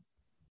 everyone.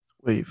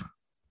 Wave.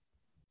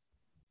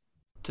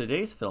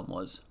 Today's film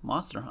was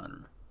Monster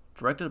Hunter,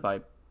 directed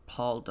by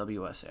Paul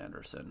W.S.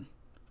 Anderson.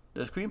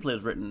 The screenplay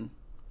is written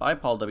by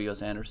Paul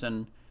W.S.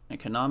 Anderson and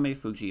Kaname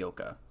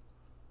Fujioka.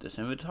 The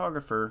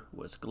cinematographer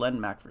was Glenn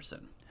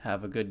Macpherson.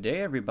 Have a good day,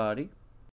 everybody.